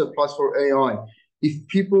that also applies for AI. If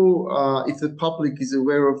the public is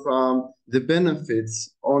aware of the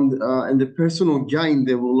benefits and the personal gain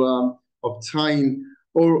they will obtain,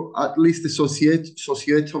 or at least the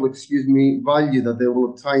societal, value that they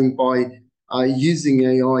will obtain by using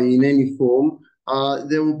AI in any form,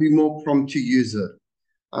 they will be more prompt to use it.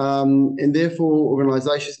 And therefore,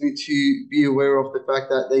 organizations need to be aware of the fact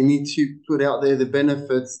that they need to put out there the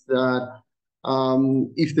benefits that,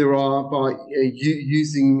 if there are, by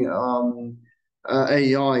using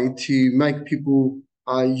AI to make people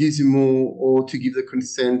use it more, or to give the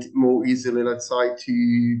consent more easily, let's say,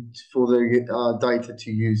 for their data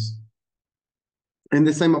to use. And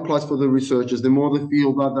the same applies for the researchers. The more they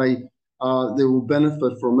feel that they will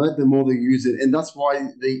benefit from it, the more they use it. And that's why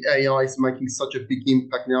the AI is making such a big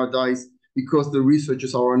impact nowadays, because the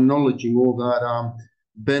researchers are acknowledging all that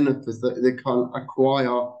benefits that they can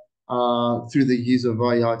acquire through the use of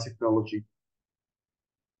AI technology.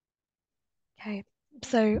 Okay,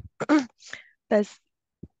 so there's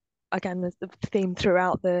the theme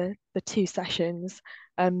throughout the two sessions.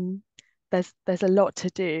 There's a lot to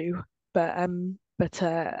do, but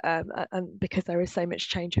because there is so much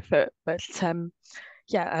change afoot, but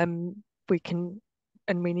we can,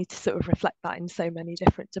 and we need to sort of reflect that in so many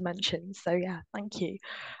different dimensions. So yeah, thank you.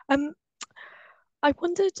 I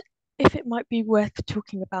wondered if it might be worth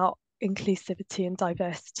talking about inclusivity and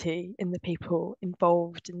diversity in the people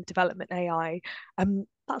involved in development AI.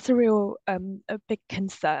 That's a real a big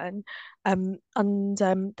concern, and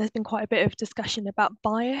there's been quite a bit of discussion about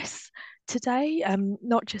bias today,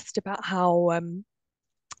 not just about how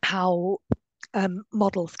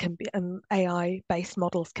models can be, AI-based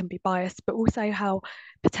models can be biased, but also how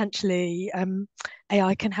potentially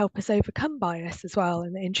AI can help us overcome bias as well,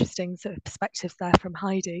 and the interesting sort of perspectives there from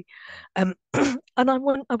Heidi. And I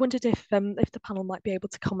wondered if the panel might be able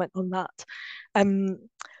to comment on that.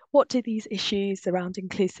 What do these issues around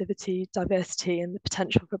inclusivity, diversity, and the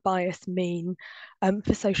potential for bias mean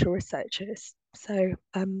for social researchers? So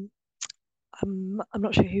I'm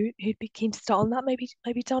not sure who'd be keen to start on that.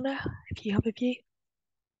 Maybe Donna, if you have a view.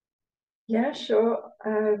 Yeah, sure.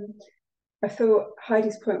 I thought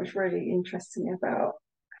Heidi's point was really interesting about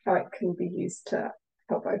how it can be used to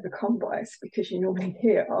help overcome bias, because you normally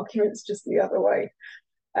hear arguments just the other way.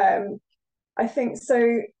 I think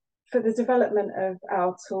so. For the development of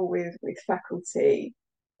our tool with faculty,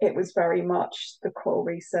 it was very much the core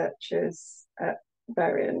researchers at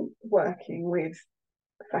Varian working with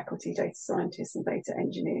faculty data scientists and data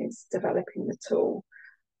engineers developing the tool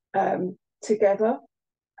together.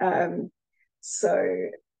 And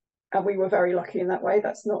we were very lucky in that way.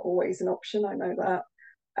 That's not always an option, I know that.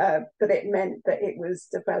 But it meant that it was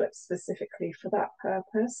developed specifically for that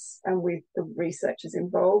purpose and with the researchers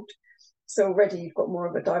involved. So already you've got more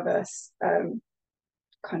of a diverse kind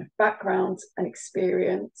of background and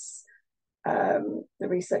experience. The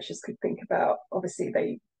researchers could think about, obviously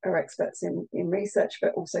they are experts in research,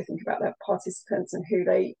 but also think about their participants and who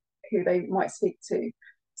they might speak to.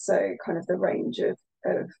 So kind of the range of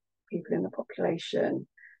people in the population.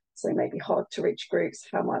 So maybe hard to reach groups,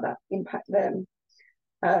 how might that impact them?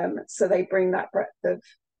 So they bring that breadth of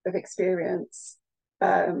experience.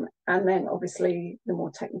 And then obviously the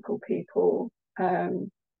more technical people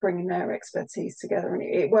bringing their expertise together. And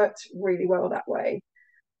it worked really well that way.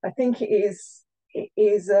 I think it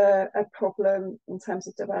is a problem in terms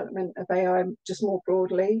of development of AI just more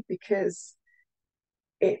broadly, because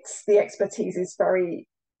the expertise is very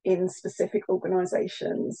in specific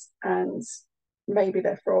organizations, and maybe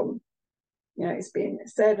they're from, it's been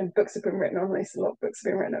said, and books have been written on this, a lot of books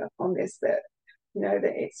have been written on this, that, that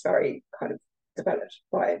it's very kind of developed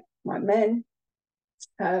by men,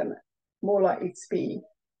 more likely to be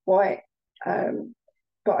white,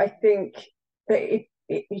 But I think that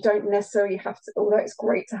you don't necessarily have to, although it's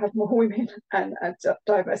great to have more women and a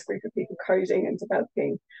diverse group of people coding and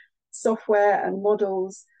developing software and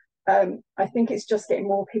models, I think it's just getting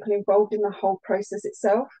more people involved in the whole process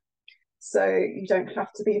itself. So you don't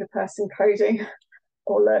have to be the person coding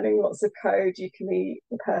or learning lots of code. You can be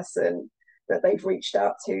the person that they've reached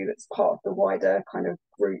out to that's part of the wider kind of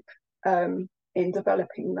group in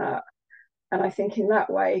developing that. And I think in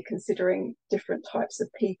that way, considering different types of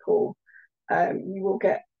people, you will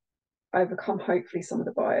overcome hopefully some of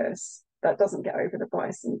the bias. That doesn't get over the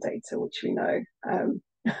bias in data, which we know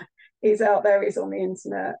is out there, is on the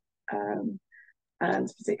internet, and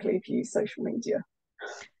particularly if you use social media.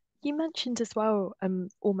 You mentioned as well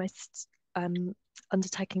almost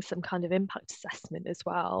undertaking some kind of impact assessment as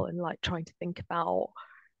well, and like trying to think about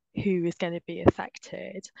who is going to be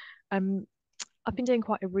affected. I've been doing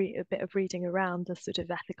quite a bit of reading around the sort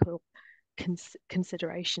of ethical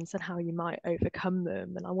considerations and how you might overcome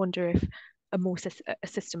them, and I wonder if a more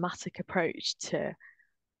systematic approach to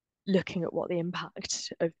looking at what the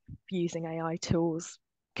impact of using AI tools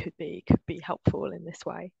could be helpful in this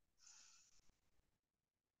way.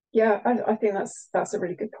 Yeah, I think that's a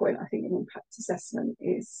really good point. I think an impact assessment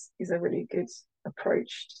is a really good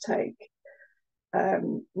approach to take.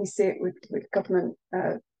 We see it with government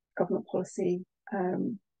policy.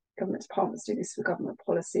 Government departments do this for government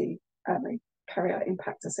policy. They carry out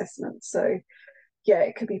impact assessments. So yeah,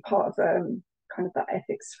 it could be part of kind of that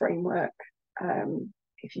ethics framework.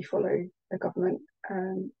 If you follow the government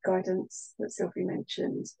guidance that Sylvie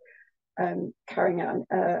mentioned, carrying out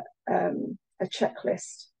a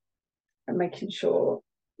checklist and making sure,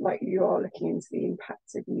 like, you are looking into the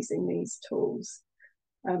impact of using these tools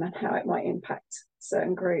and how it might impact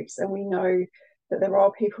certain groups. And we know that there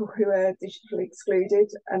are people who are digitally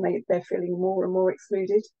excluded, and they're feeling more and more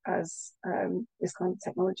excluded as this kind of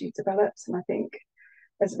technology develops. And I think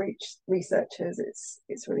as researchers,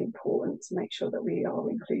 it's really important to make sure that we are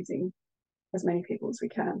including as many people as we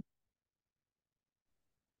can.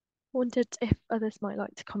 Wondered if others might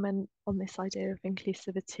like to comment on this idea of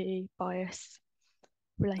inclusivity, bias,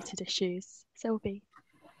 related issues. Sylvie?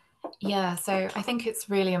 Yeah, so I think it's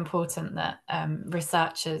really important that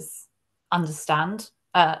researchers understand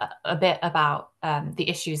a bit about the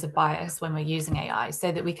issues of bias when we're using AI, so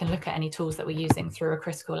that we can look at any tools that we're using through a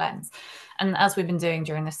critical lens. And as we've been doing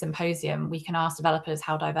during the symposium, we can ask developers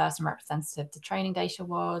how diverse and representative the training data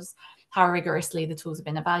was, how rigorously the tools have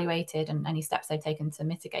been evaluated, and any steps they've taken to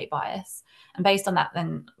mitigate bias. And based on that,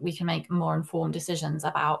 then we can make more informed decisions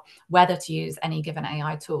about whether to use any given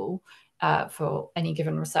AI tool for any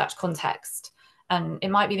given research context. And it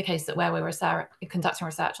might be the case that where we're conducting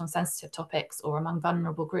research on sensitive topics or among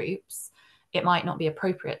vulnerable groups, it might not be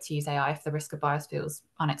appropriate to use AI if the risk of bias feels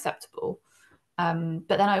unacceptable. But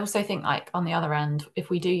then I also think, like, on the other end, if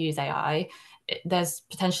we do use AI, there's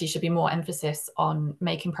potentially should be more emphasis on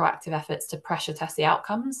making proactive efforts to pressure test the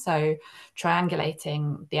outcomes. So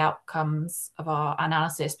triangulating the outcomes of our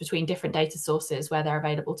analysis between different data sources where they're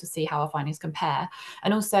available to see how our findings compare,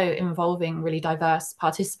 and also involving really diverse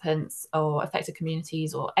participants or affected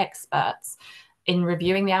communities or experts in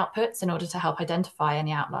reviewing the outputs in order to help identify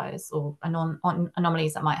any outliers or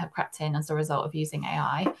anomalies that might have crept in as a result of using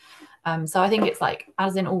AI. So I think it's like,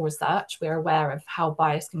 as in all research, we're aware of how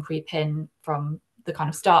bias can creep in from the kind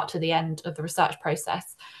of start to the end of the research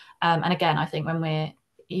process. And again, I think when we're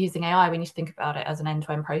using AI, we need to think about it as an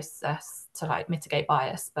end-to-end process to, like, mitigate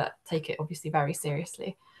bias, but take it obviously very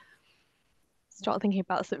seriously. Start thinking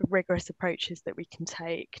about sort of rigorous approaches that we can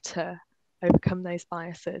take to overcome those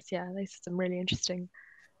biases. Yeah, those are some really interesting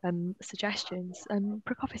suggestions.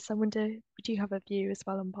 Prokofis, I wonder, would you have a view as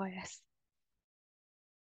well on bias?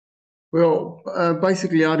 Well,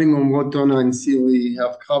 basically adding on what Donna and Sylvie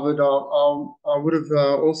have covered, I would have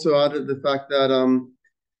also added the fact that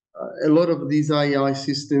a lot of these AI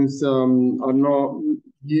systems are not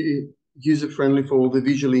user-friendly for the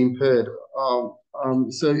visually impaired.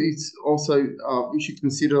 So it's also, we should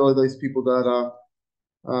consider those people that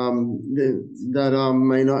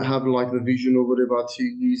may not have, like, the vision or whatever to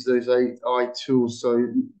use those AI tools. So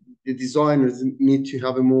the designers need to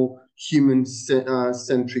have a more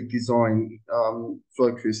human-centric design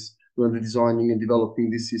focus when they're designing and developing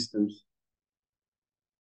these systems.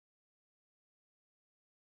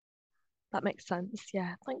 That makes sense.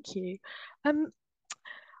 Yeah, thank you. I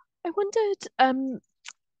wondered,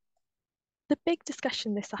 the big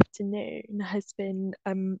discussion this afternoon has been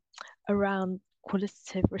around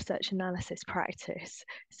qualitative research analysis practice.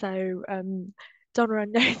 So Donna, I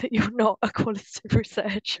know that you're not a qualitative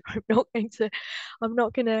researcher. I'm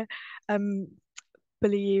not going to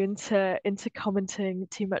bully you into commenting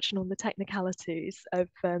too much on the technicalities of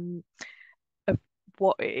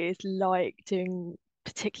what it is like doing,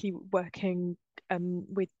 particularly working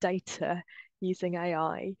with data using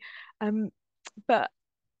AI. But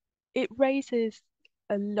it raises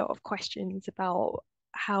a lot of questions about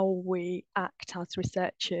how we act as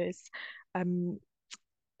researchers,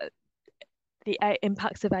 the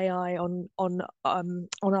impacts of AI on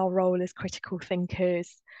our role as critical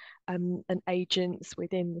thinkers and agents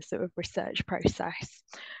within the sort of research process.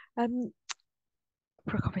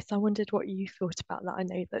 Prokopis, I wondered what you thought about that. I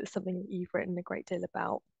know that's something that you've written a great deal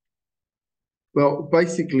about. Well,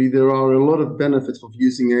 basically, there are a lot of benefits of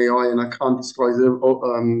using AI, and I can't disclose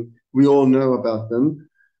them. We all know about them.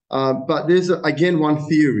 But there's, again, one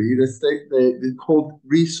theory that's called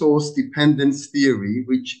resource dependence theory,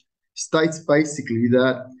 which states basically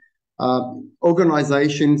that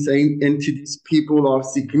organizations, entities, people are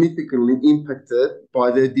significantly impacted by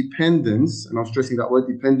their dependence, and I'm stressing that word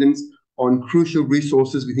dependence, on crucial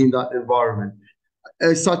resources within that environment,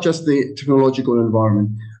 such as the technological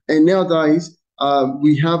environment. And nowadays,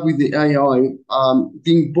 we have with the AI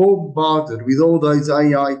being bombarded with all those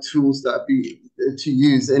AI tools that to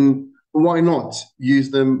use, and why not use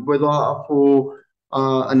them, whether for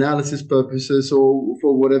analysis purposes or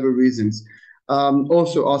for whatever reasons.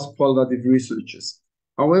 Also as qualitative researchers.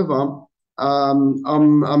 However,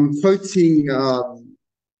 I'm quoting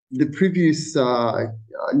the previous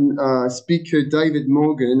speaker, David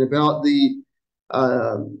Morgan, about the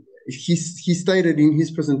he stated in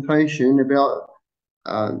his presentation about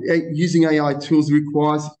using AI tools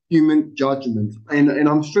requires human judgment, and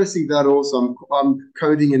I'm stressing that also. I'm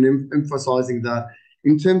coding and emphasizing that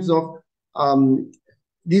in terms of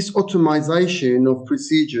this automation of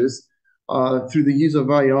procedures through the use of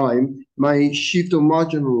AI may shift or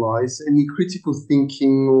marginalize any critical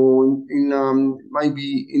thinking or in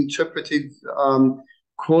maybe interpretive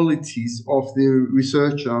qualities of the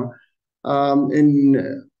researcher,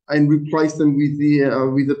 and replace them with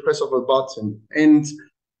the press of a button. And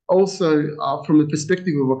also, from the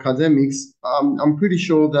perspective of academics, I'm pretty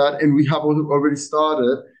sure that, and we have already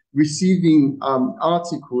started receiving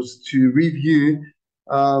articles to review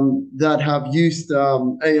that have used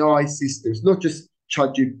AI systems, not just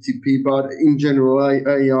ChatGPT, but in general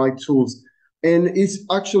AI tools. And it's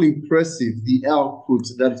actually impressive, the output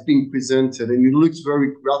that is being presented, and it looks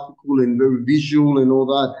very graphical and very visual and all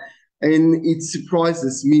that. And it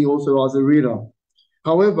surprises me also as a reader.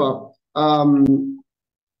 However,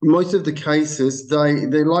 most of the cases,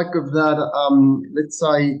 they lack of that, let's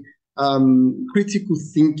say, critical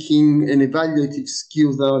thinking and evaluative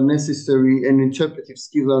skills that are necessary, and interpretive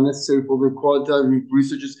skills that are necessary for the qualitative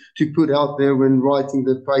researchers to put out there when writing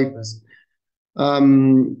their papers,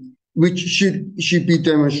 which should be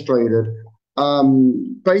demonstrated.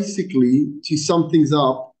 Basically, to sum things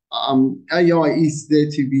up, AI is there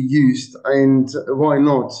to be used, and why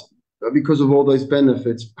not? Because of all those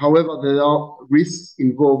benefits. However, there are risks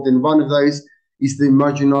involved, and one of those is the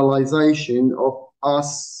marginalization of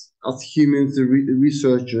us as humans, the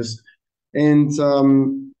researchers, and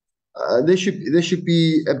there should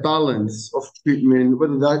be a balance of treatment,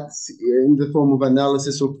 whether that's in the form of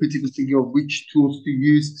analysis or critical thinking of which tools to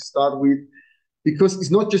use to start with, because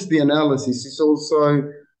it's not just the analysis; it's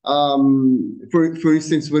also, for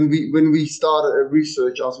instance, when we start a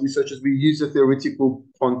research as researchers, we use a theoretical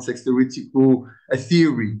context, a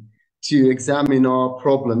theory to examine our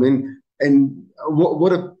problem, and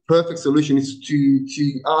what a perfect solution is to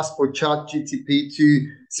ask for ChatGPT to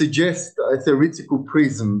suggest a theoretical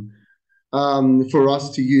prism for us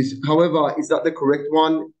to use. However, is that the correct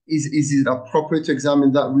one? Is it appropriate to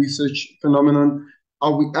examine that research phenomenon?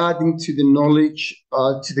 Are we adding to the knowledge,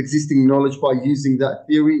 to the existing knowledge by using that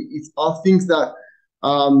theory? Are things that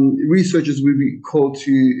researchers will be called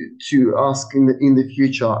to ask in the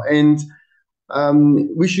future. And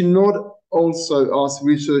we should not also ask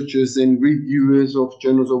researchers and reviewers of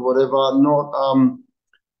journals or whatever not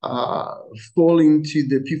fall into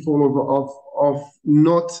the pitfall of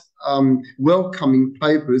not welcoming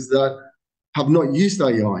papers that have not used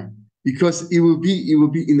AI, because it will be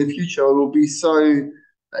in the future, it will be so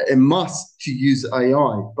a must to use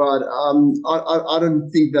AI. But I don't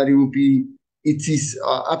think that it is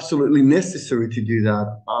absolutely necessary to do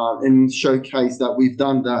that and showcase that we've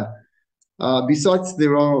done that. Besides,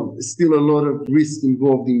 there are still a lot of risks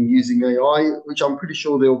involved in using AI, which I'm pretty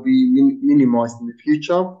sure they'll be minimized in the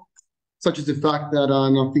future, such as the fact that,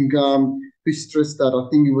 and I think who stressed that, I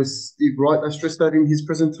think it was Steve Wright that stressed that in his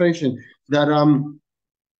presentation, that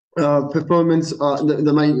performance,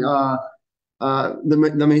 the main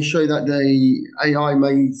they may show that the AI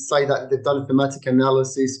may say that they've done a thematic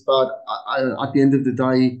analysis, but at the end of the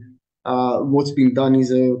day, what's being done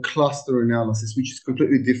is a cluster analysis, which is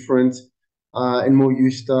completely different and more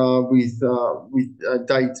used with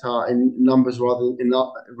data and numbers rather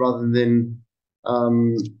than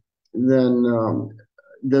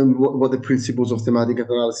what the principles of thematic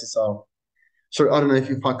analysis are. Sorry, I don't know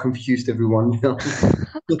if I confused everyone.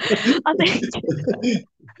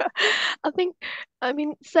 I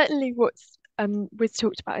mean, certainly what's was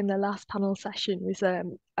talked about in the last panel session was a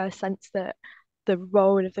sense that the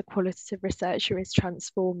role of the qualitative researcher is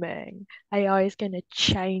transforming. AI is going to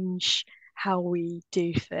change how we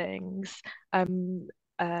do things. And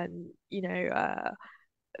you know,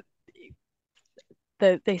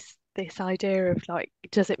 this idea of like,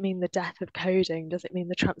 does it mean the death of coding? Does it mean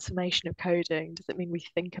the transformation of coding? Does it mean we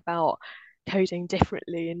think about coding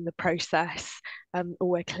differently in the process, or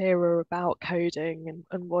we're clearer about coding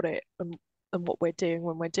and what we're doing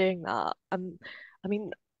when we're doing that? I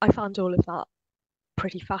mean, I found all of that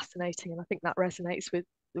pretty fascinating, and I think that resonates with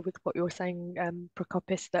what you're saying,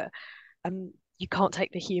 Prokopis, that you can't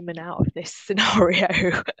take the human out of this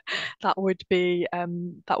scenario. that would be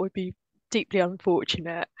deeply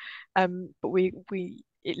unfortunate. But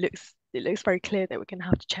it looks very clear that we're going to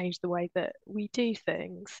have to change the way that we do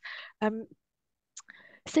things.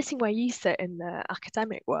 Sitting where you sit in the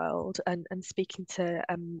academic world and speaking to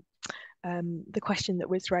the question that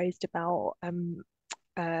was raised about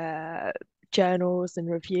journals and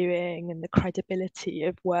reviewing and the credibility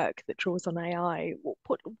of work that draws on AI,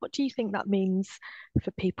 what do you think that means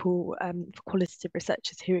for people, for qualitative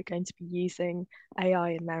researchers who are going to be using AI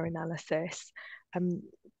in their analysis?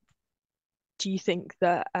 Do you think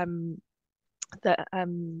that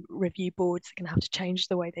review boards are going to have to change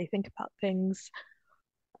the way they think about things?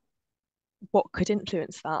 What could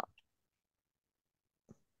influence that?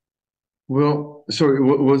 Well, sorry,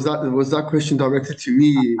 was that question directed to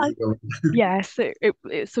me? Yes,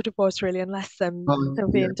 it sort of was really, unless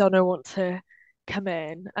Sylvie and Donna want to come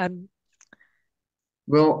in.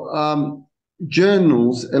 Well,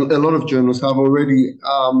 journals, a lot of journals have already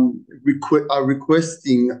are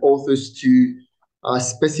requesting authors to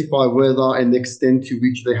specify whether and the extent to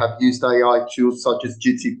which they have used AI tools such as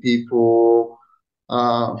GTP for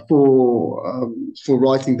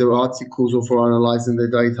writing their articles or for analyzing their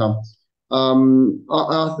data. I'm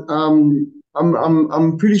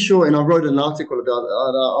pretty sure, and I wrote an article about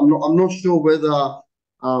that. I'm not sure whether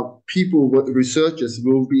researchers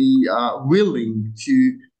will be willing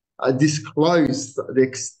to disclose the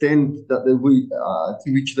extent that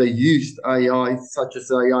to which they used AI, such as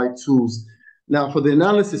AI tools. Now, for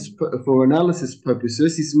analysis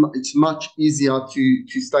purposes, it's much easier to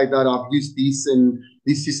state that I've used this and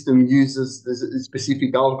this system uses a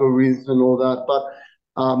specific algorithm and all that, but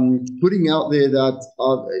putting out there that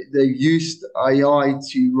they used AI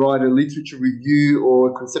to write a literature review or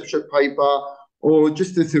a conceptual paper or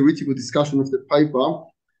just a theoretical discussion of the paper,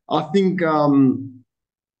 I think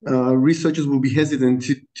researchers will be hesitant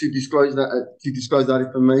to disclose that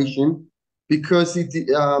information, because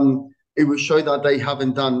it will show that they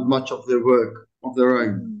haven't done much of their work of their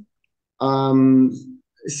own.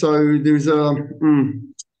 So there's a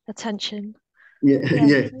tension.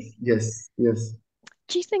 Yeah. Yes.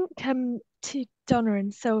 Do you think, to Donna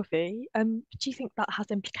and Sylvie, do you think that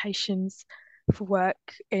has implications for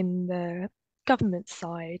work in the government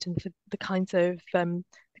side and for the kinds of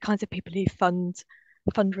people who fund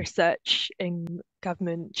research in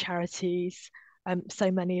government charities?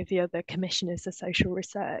 So many of the other commissioners of social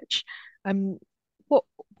research. What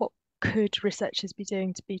could researchers be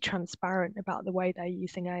doing to be transparent about the way they're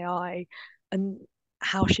using AI, and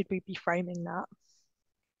how should we be framing that?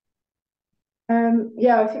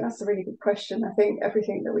 Yeah, I think that's a really good question. I think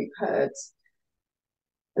everything that we've heard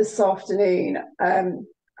this afternoon, I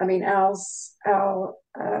mean, our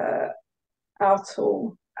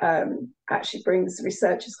tool actually brings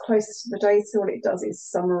researchers closer to the data. What it does is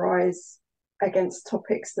summarise against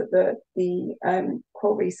topics that the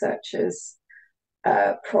qual researchers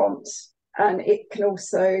prompt, and it can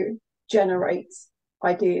also generate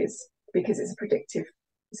ideas because it's a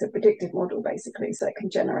predictive model, basically, so it can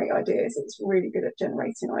generate ideas. It's really good at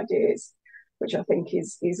generating ideas, which I think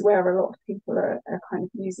is where a lot of people are kind of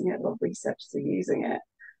using it. A lot of researchers are using it.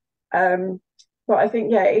 But I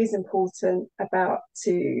think, yeah, it is important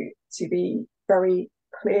to be very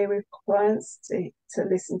clear with clients, to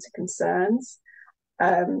listen to concerns.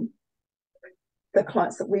 The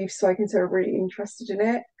clients that we've spoken to are really interested in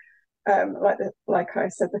it. Like I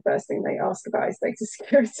said, the first thing they ask about is data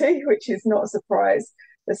security, which is not a surprise.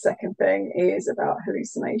 the second thing is about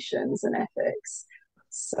hallucinations and ethics.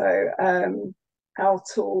 So our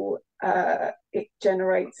tool,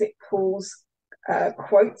 it pulls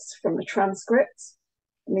quotes from the transcript,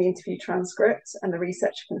 the interview transcript, and the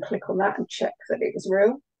researcher can click on that and check that it was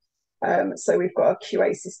real. So we've got a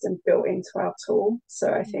QA system built into our tool.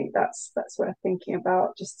 So I think that's worth thinking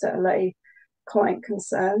about, just to allay client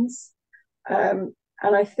concerns. And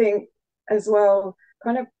I think as well,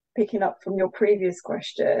 kind of picking up from your previous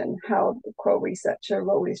question, how the qual researcher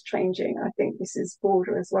role is changing, I think this is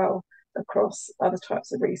broader as well across other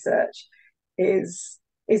types of research, is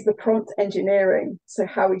the prompt engineering. So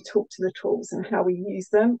how we talk to the tools and how we use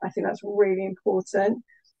them. I think that's really important,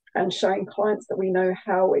 and showing clients that we know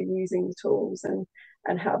how we're using the tools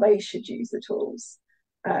and how they should use the tools.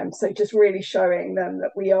 So just really showing them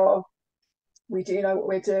that we do know what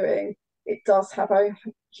we're doing. It does have a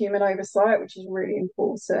human oversight, which is really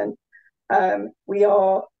important. We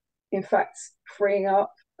are, in fact, freeing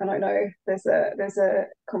up, and I know there's a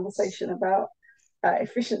conversation about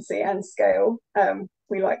efficiency and scale.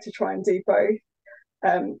 We like to try and do both.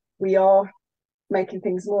 We are making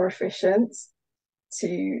things more efficient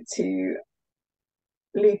to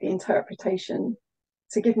leave the interpretation,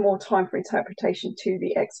 to give more time for interpretation to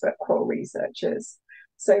the expert qual researchers.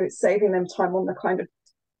 So it's saving them time on the kind of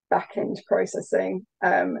back-end processing,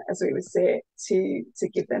 as we would see it, to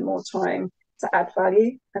give them more time to add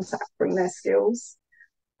value and to bring their skills.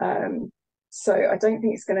 So I don't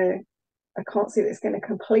think I can't see that it's going to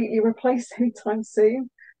completely replace anytime soon.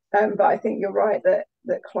 But I think you're right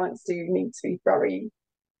that clients do need to be very,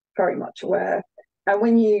 very much aware. And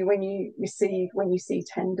when you see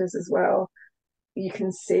tenders as well, you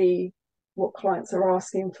can see what clients are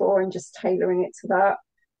asking for and just tailoring it to that.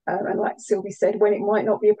 And like Sylvie said, when it might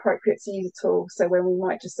not be appropriate to use a tool, so when we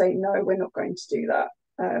might just say, no, we're not going to do that.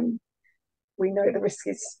 We know the risk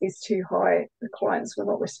is too high, the clients will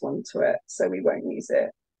not respond to it, so we won't use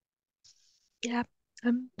it. Yeah.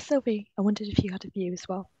 Sylvie, I wondered if you had a view as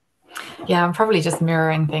well. Yeah, I'm probably just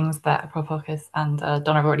mirroring things that Propocus and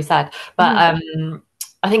Donna have already said. But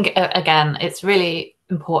I think, again, it's really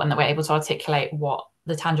important that we're able to articulate what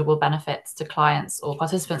the tangible benefits to clients or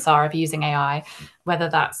participants are of using AI, whether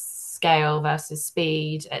that's scale versus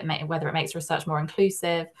speed, whether it makes research more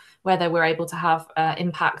inclusive, whether we're able to have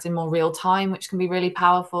impact in more real time, which can be really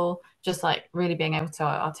powerful, just like really being able to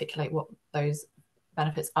articulate what those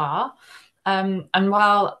benefits are. And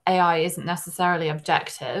while AI isn't necessarily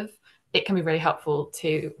objective, it can be really helpful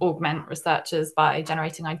to augment researchers by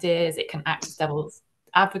generating ideas. It can act as devil's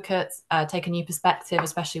advocates, take a new perspective,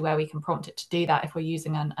 especially where we can prompt it to do that if we're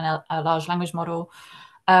using a large language model.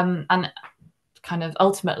 And kind of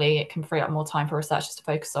ultimately, it can free up more time for researchers to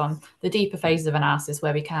focus on the deeper phases of analysis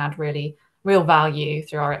where we can add real value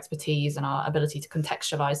through our expertise and our ability to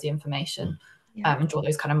contextualize the information and draw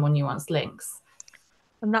those kind of more nuanced links.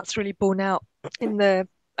 And that's really borne out in the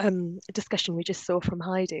discussion we just saw from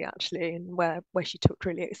Heidi, actually, and where she talked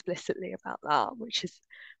really explicitly about that, which is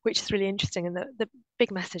really interesting. And the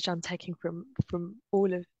big message I'm taking from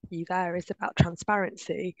all of you there is about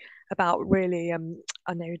transparency, about really,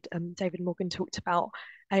 I know David Morgan talked about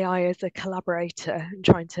AI as a collaborator and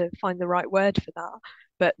trying to find the right word for that.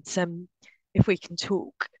 But if we can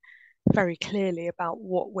talk very clearly about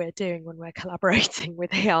what we're doing when we're collaborating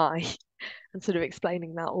with AI and sort of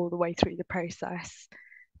explaining that all the way through the process,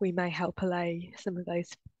 we may help allay some of those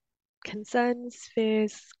concerns,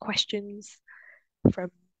 fears, questions from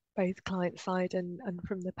both client side and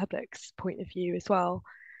from the public's point of view as well.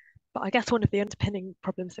 But I guess one of the underpinning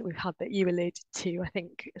problems that we've had that you alluded to, I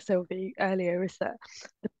think, Sylvie, earlier, is that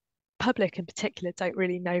the public in particular don't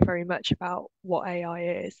really know very much about what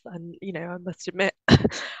AI is. And, I must admit,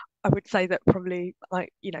 I would say that probably,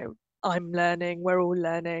 I'm learning, we're all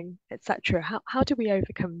learning, etc. How do we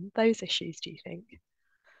overcome those issues, do you think?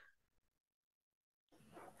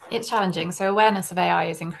 It's challenging. So awareness of AI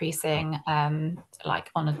is increasing, like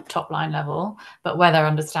on a top line level, but whether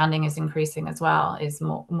understanding is increasing as well is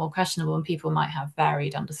more questionable, and people might have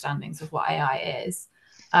varied understandings of what AI is.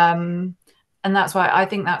 And that's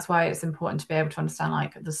why it's important to be able to understand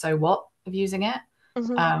like the so what of using it.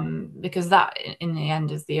 Because that in the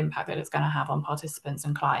end is the impact that it's going to have on participants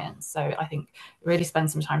and clients. So I think really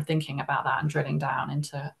spend some time thinking about that and drilling down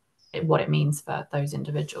into what it means for those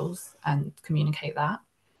individuals and communicate that.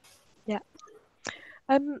 Yeah.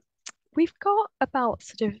 We've got about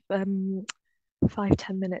sort of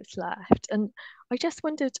 5-10 minutes left, and I just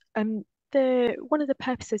wondered, one of the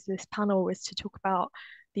purposes of this panel was to talk about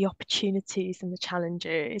the opportunities and the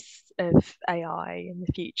challenges of AI in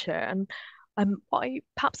the future. And What I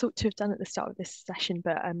perhaps ought to have done at the start of this session,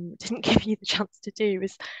 but didn't give you the chance to do,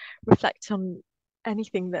 is reflect on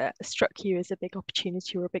anything that struck you as a big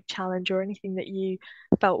opportunity or a big challenge, or anything that you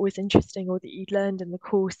felt was interesting or that you'd learned in the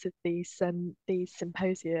course of these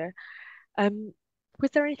symposia.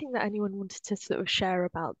 Was there anything that anyone wanted to sort of share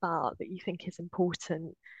about that you think is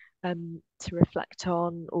important to reflect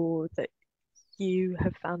on, or that you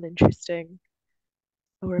have found interesting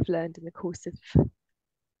or have learned in the course of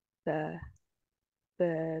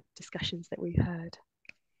the discussions that we've heard?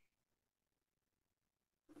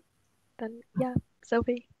 Then yeah,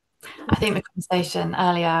 Sylvie. I think the conversation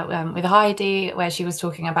earlier with Heidi, where she was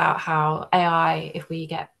talking about how AI, if we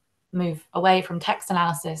move away from text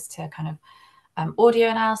analysis to kind of audio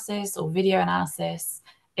analysis or video analysis,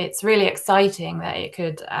 it's really exciting that it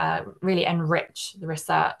could really enrich the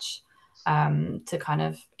research to kind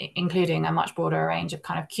of including a much broader range of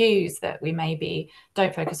kind of cues that we maybe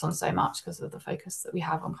don't focus on so much because of the focus that we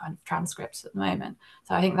have on kind of transcripts at the moment.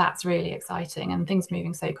 So I think that's really exciting, and things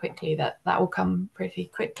moving so quickly that will come pretty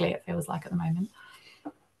quickly, it feels like, at the moment.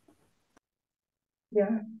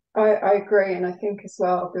 Yeah, I agree, and I think as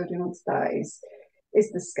well, building onto that is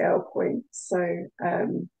the scale point. So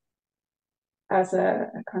as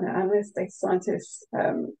a kind of analyst, data scientist,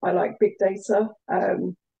 I like big data.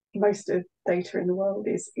 Most of data in the world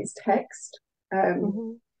is text,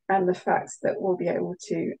 and the fact that we'll be able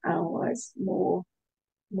to analyze more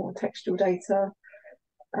textual data,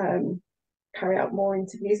 carry out more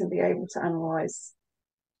interviews, and be able to analyze,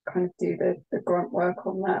 kind of do the grunt work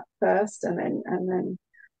on that first, and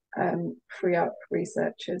then free up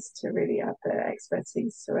researchers to really add their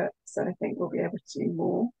expertise to it. So I think we'll be able to do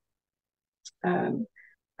more, and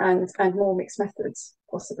more mixed methods,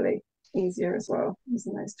 possibly easier as well,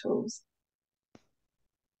 using those tools.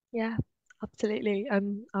 Yeah, absolutely. I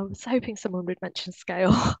was hoping someone would mention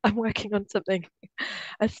scale. I'm working on something,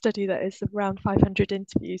 a study that is around 500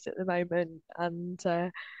 interviews at the moment, and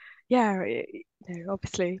yeah,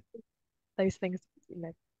 obviously those things,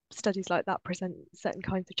 studies like that present certain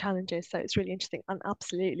kinds of challenges. So it's really interesting, and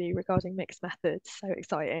absolutely regarding mixed methods, so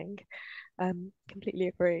exciting. Completely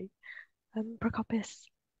agree. Prokopis.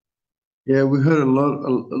 Yeah, we heard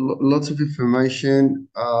lots of information,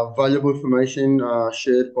 valuable information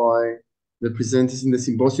shared by the presenters in the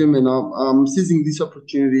symposium, and I'm seizing this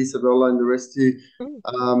opportunity, Isabella and the rest,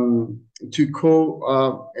 to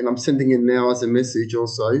call, and I'm sending it now as a message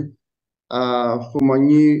also, for my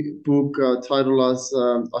new book titled as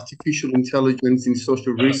Artificial Intelligence in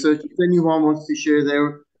Social Research. If anyone wants to share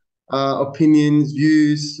their opinions,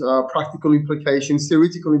 views, practical implications,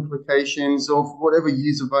 theoretical implications of whatever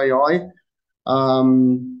use of AI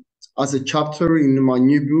as a chapter in my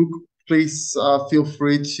new book, please feel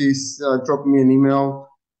free to drop me an email.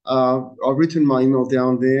 I've written my email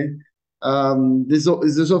down there. There's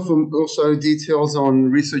often also details on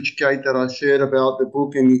ResearchGate that I shared about the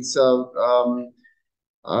book and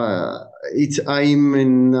its aim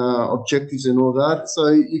and objectives and all that. So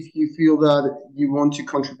if you feel that you want to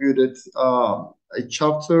contribute a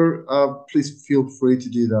chapter, please feel free to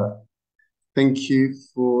do that. Thank you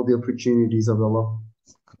for the opportunity, Isabella.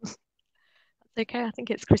 Okay, I think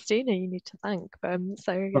it's Christina you need to thank.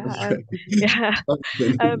 So yeah,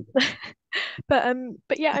 yeah.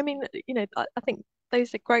 But yeah, I mean, I think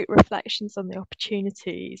those are great reflections on the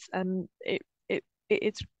opportunities, and it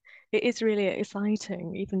is really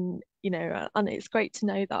exciting, even, and it's great to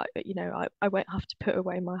know that, I won't have to put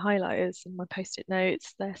away my highlighters and my post-it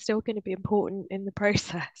notes. They're still going to be important in the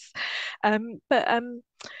process. But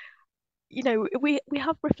we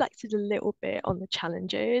have reflected a little bit on the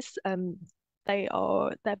challenges.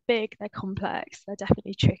 They're big, they're complex, they're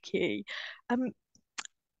definitely tricky.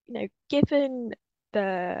 Given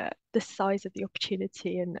the size of the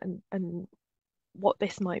opportunity and what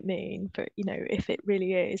this might mean for, if it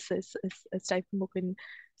really is, as David Morgan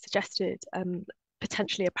suggested,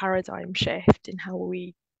 potentially a paradigm shift in how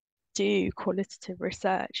we do qualitative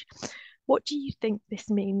research. What do you think this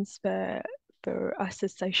means for us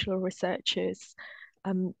as social researchers,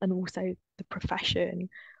 and also the profession?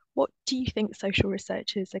 What do you think social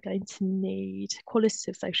researchers are going to need,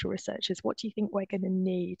 qualitative social researchers, what do you think we're going to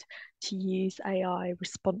need to use AI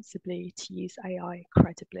responsibly, to use AI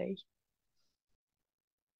credibly?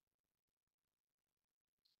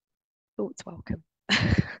 Thoughts welcome.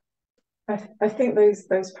 I think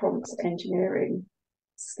those prompt engineering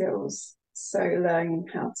skills, so learning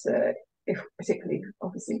how to, particularly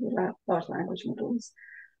obviously with large language models,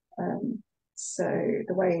 so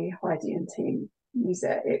the way Heidi and team use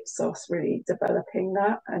it, Ipsos, really developing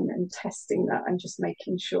that and testing that and just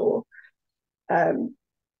making sure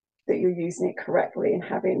that you're using it correctly and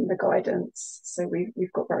having the guidance. So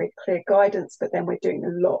we've got very clear guidance, but then we're doing a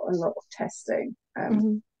lot of testing,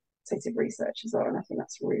 qualitative research as well, and I think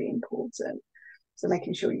that's really important. So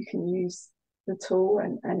making sure you can use the tool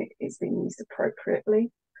and it's being used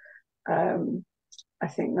appropriately. I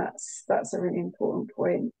think that's a really important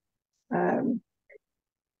point.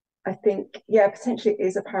 I think, yeah, potentially it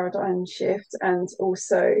is a paradigm shift, and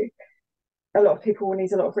also a lot of people will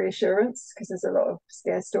need a lot of reassurance because there's a lot of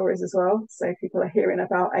scare stories as well. So people are hearing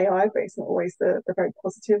about AI, but it's not always the very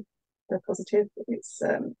positive. It's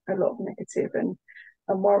a lot of negative and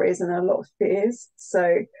worries and a lot of fears.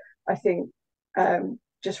 So I think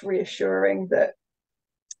just reassuring that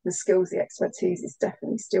the skills, the expertise is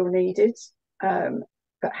definitely still needed,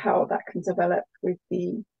 but how that can develop with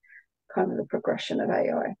the kind of the progression of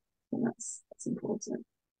AI, and that's important.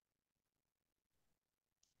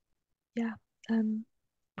 Yeah,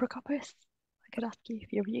 Prokopis, I could ask you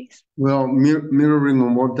for your views. Well, mirroring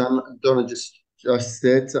on what Donna just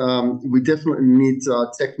said, we definitely need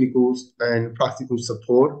technical and practical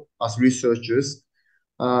support as researchers,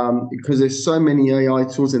 because there's so many AI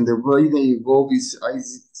tools and the way they evolve is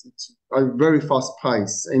a very fast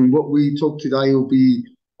pace. And what we talk today will be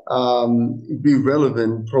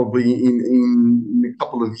relevant probably in a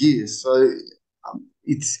couple of years. So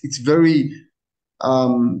it's very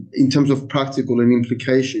in terms of practical and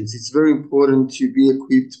implications, it's very important to be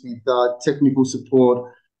equipped with technical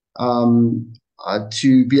support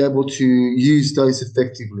to be able to use those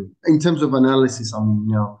effectively. In terms of analysis, I mean,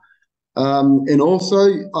 now. And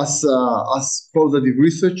also, as qualitative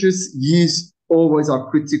researchers, use always our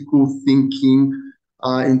critical thinking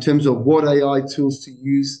in terms of what AI tools to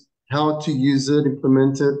use, how to use it,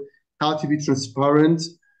 implement it, how to be transparent,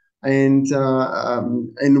 and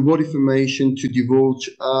what information to divulge,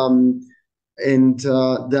 and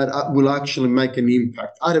that will actually make an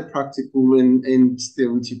impact at a practical and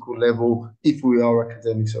theoretical level if we are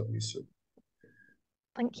academics, obviously.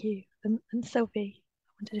 Thank you. And Sylvie,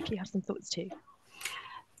 I wondered if you have some thoughts too.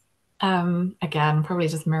 Again, probably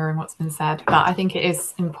just mirroring what's been said, but I think it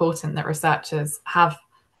is important that researchers have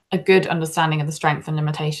a good understanding of the strengths and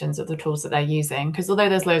limitations of the tools that they're using, because although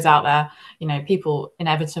there's loads out there, you know, people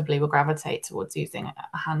inevitably will gravitate towards using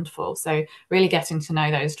a handful. So really getting to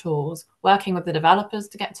know those tools, working with the developers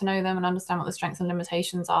to get to know them and understand what the strengths and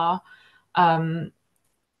limitations are.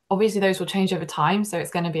 Obviously those will change over time, so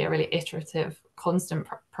it's going to be a really iterative, constant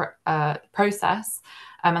process,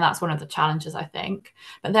 and that's one of the challenges, I think.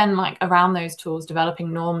 But then, like, around those tools,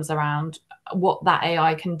 developing norms around what that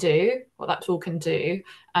AI can do, what that tool can do,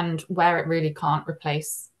 and where it really can't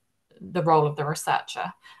replace the role of the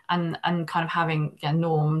researcher, and kind of having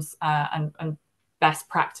norms and best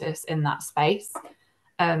practice in that space.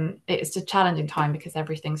 It's a challenging time because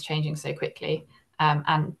everything's changing so quickly.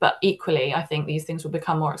 But equally, I think these things will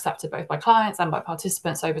become more accepted both by clients and by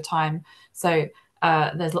participants over time. So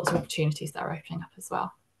there's lots of opportunities that are opening up as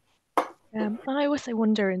well. I also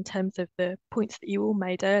wonder, in terms of the points that you all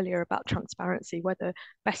made earlier about transparency, whether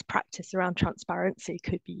best practice around transparency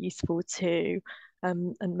could be useful too,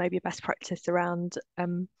 and maybe a best practice around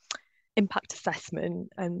impact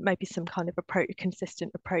assessment, and maybe some kind of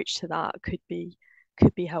consistent approach to that could be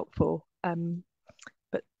helpful.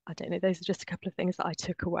 But I don't know, those are just a couple of things that I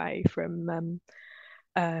took away from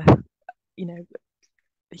you know,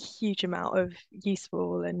 a huge amount of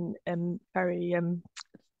useful and very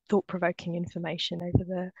thought-provoking information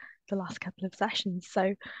over the last couple of sessions.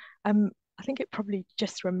 So I think it probably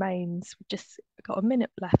just remains, we've just got a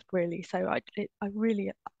minute left really, so I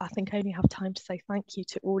think I only have time to say thank you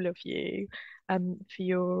to all of you for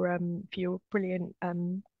your brilliant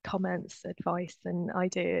comments, advice and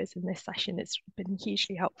ideas in this session. It's been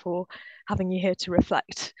hugely helpful having you here to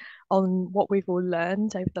reflect on what we've all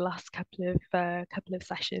learned over the last couple of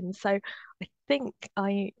sessions. So I think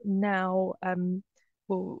I now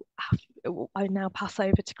I now pass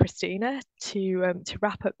over to Christina to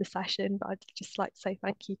wrap up the session, but I'd just like to say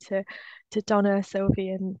thank you to Donna, Sylvie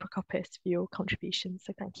and Prokopis for your contributions.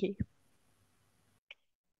 So thank you.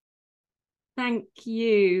 Thank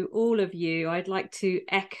you, all of you. I'd like to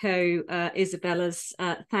echo Isabella's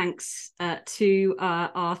thanks to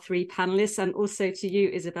our three panelists, and also to you,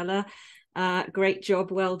 Isabella. Great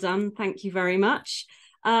job, well done. Thank you very much.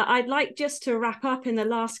 I'd like just to wrap up in the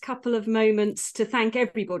last couple of moments to thank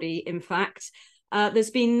everybody, in fact.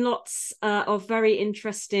 There's been lots of very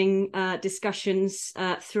interesting discussions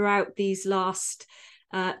throughout these last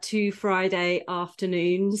 2 Friday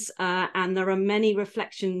afternoons, and there are many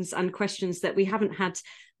reflections and questions that we haven't had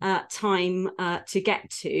time to get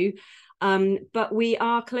to. But we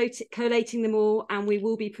are collating them all, and we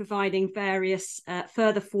will be providing various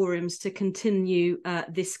further forums to continue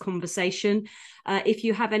this conversation. If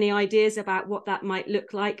you have any ideas about what that might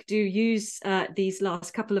look like, do use these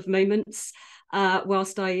last couple of moments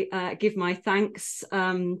whilst I give my thanks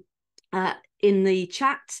in the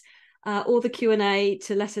chat or the Q&A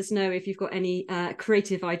to let us know if you've got any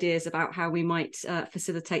creative ideas about how we might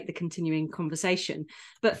facilitate the continuing conversation.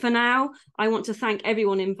 But for now, I want to thank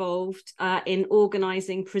everyone involved in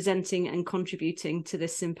organising, presenting and contributing to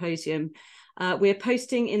this symposium. We're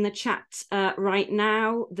posting in the chat right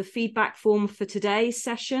now the feedback form for today's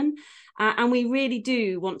session, and we really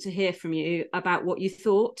do want to hear from you about what you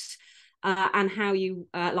thought and how you,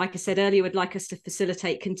 like I said earlier, would like us to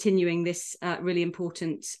facilitate continuing this really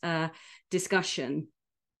important discussion.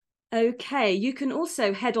 Okay, you can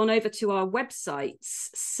also head on over to our websites.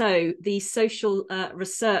 So the Social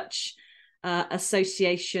Research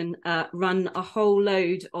Association run a whole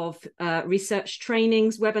load of research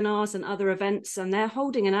trainings, webinars and other events, and they're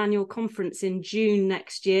holding an annual conference in June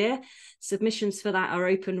next year. Submissions for that are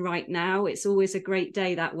open right now. It's always a great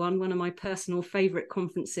day, that one of my personal favourite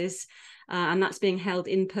conferences, and that's being held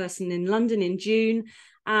in person in London in June.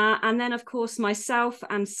 And then, of course, myself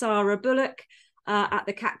and Sarah Bullock at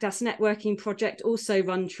the CAQDAS Networking Project also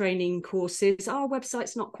run training courses. Our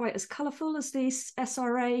website's not quite as colourful as the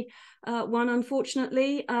SRA one,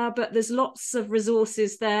 unfortunately, but there's lots of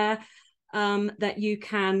resources there that you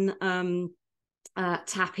can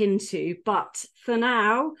tap into. But for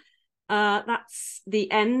now, that's the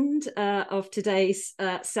end of today's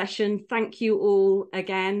session. Thank you all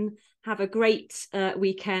again. Have a great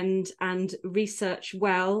weekend and research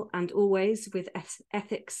well and always with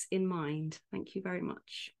ethics in mind. Thank you very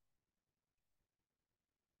much.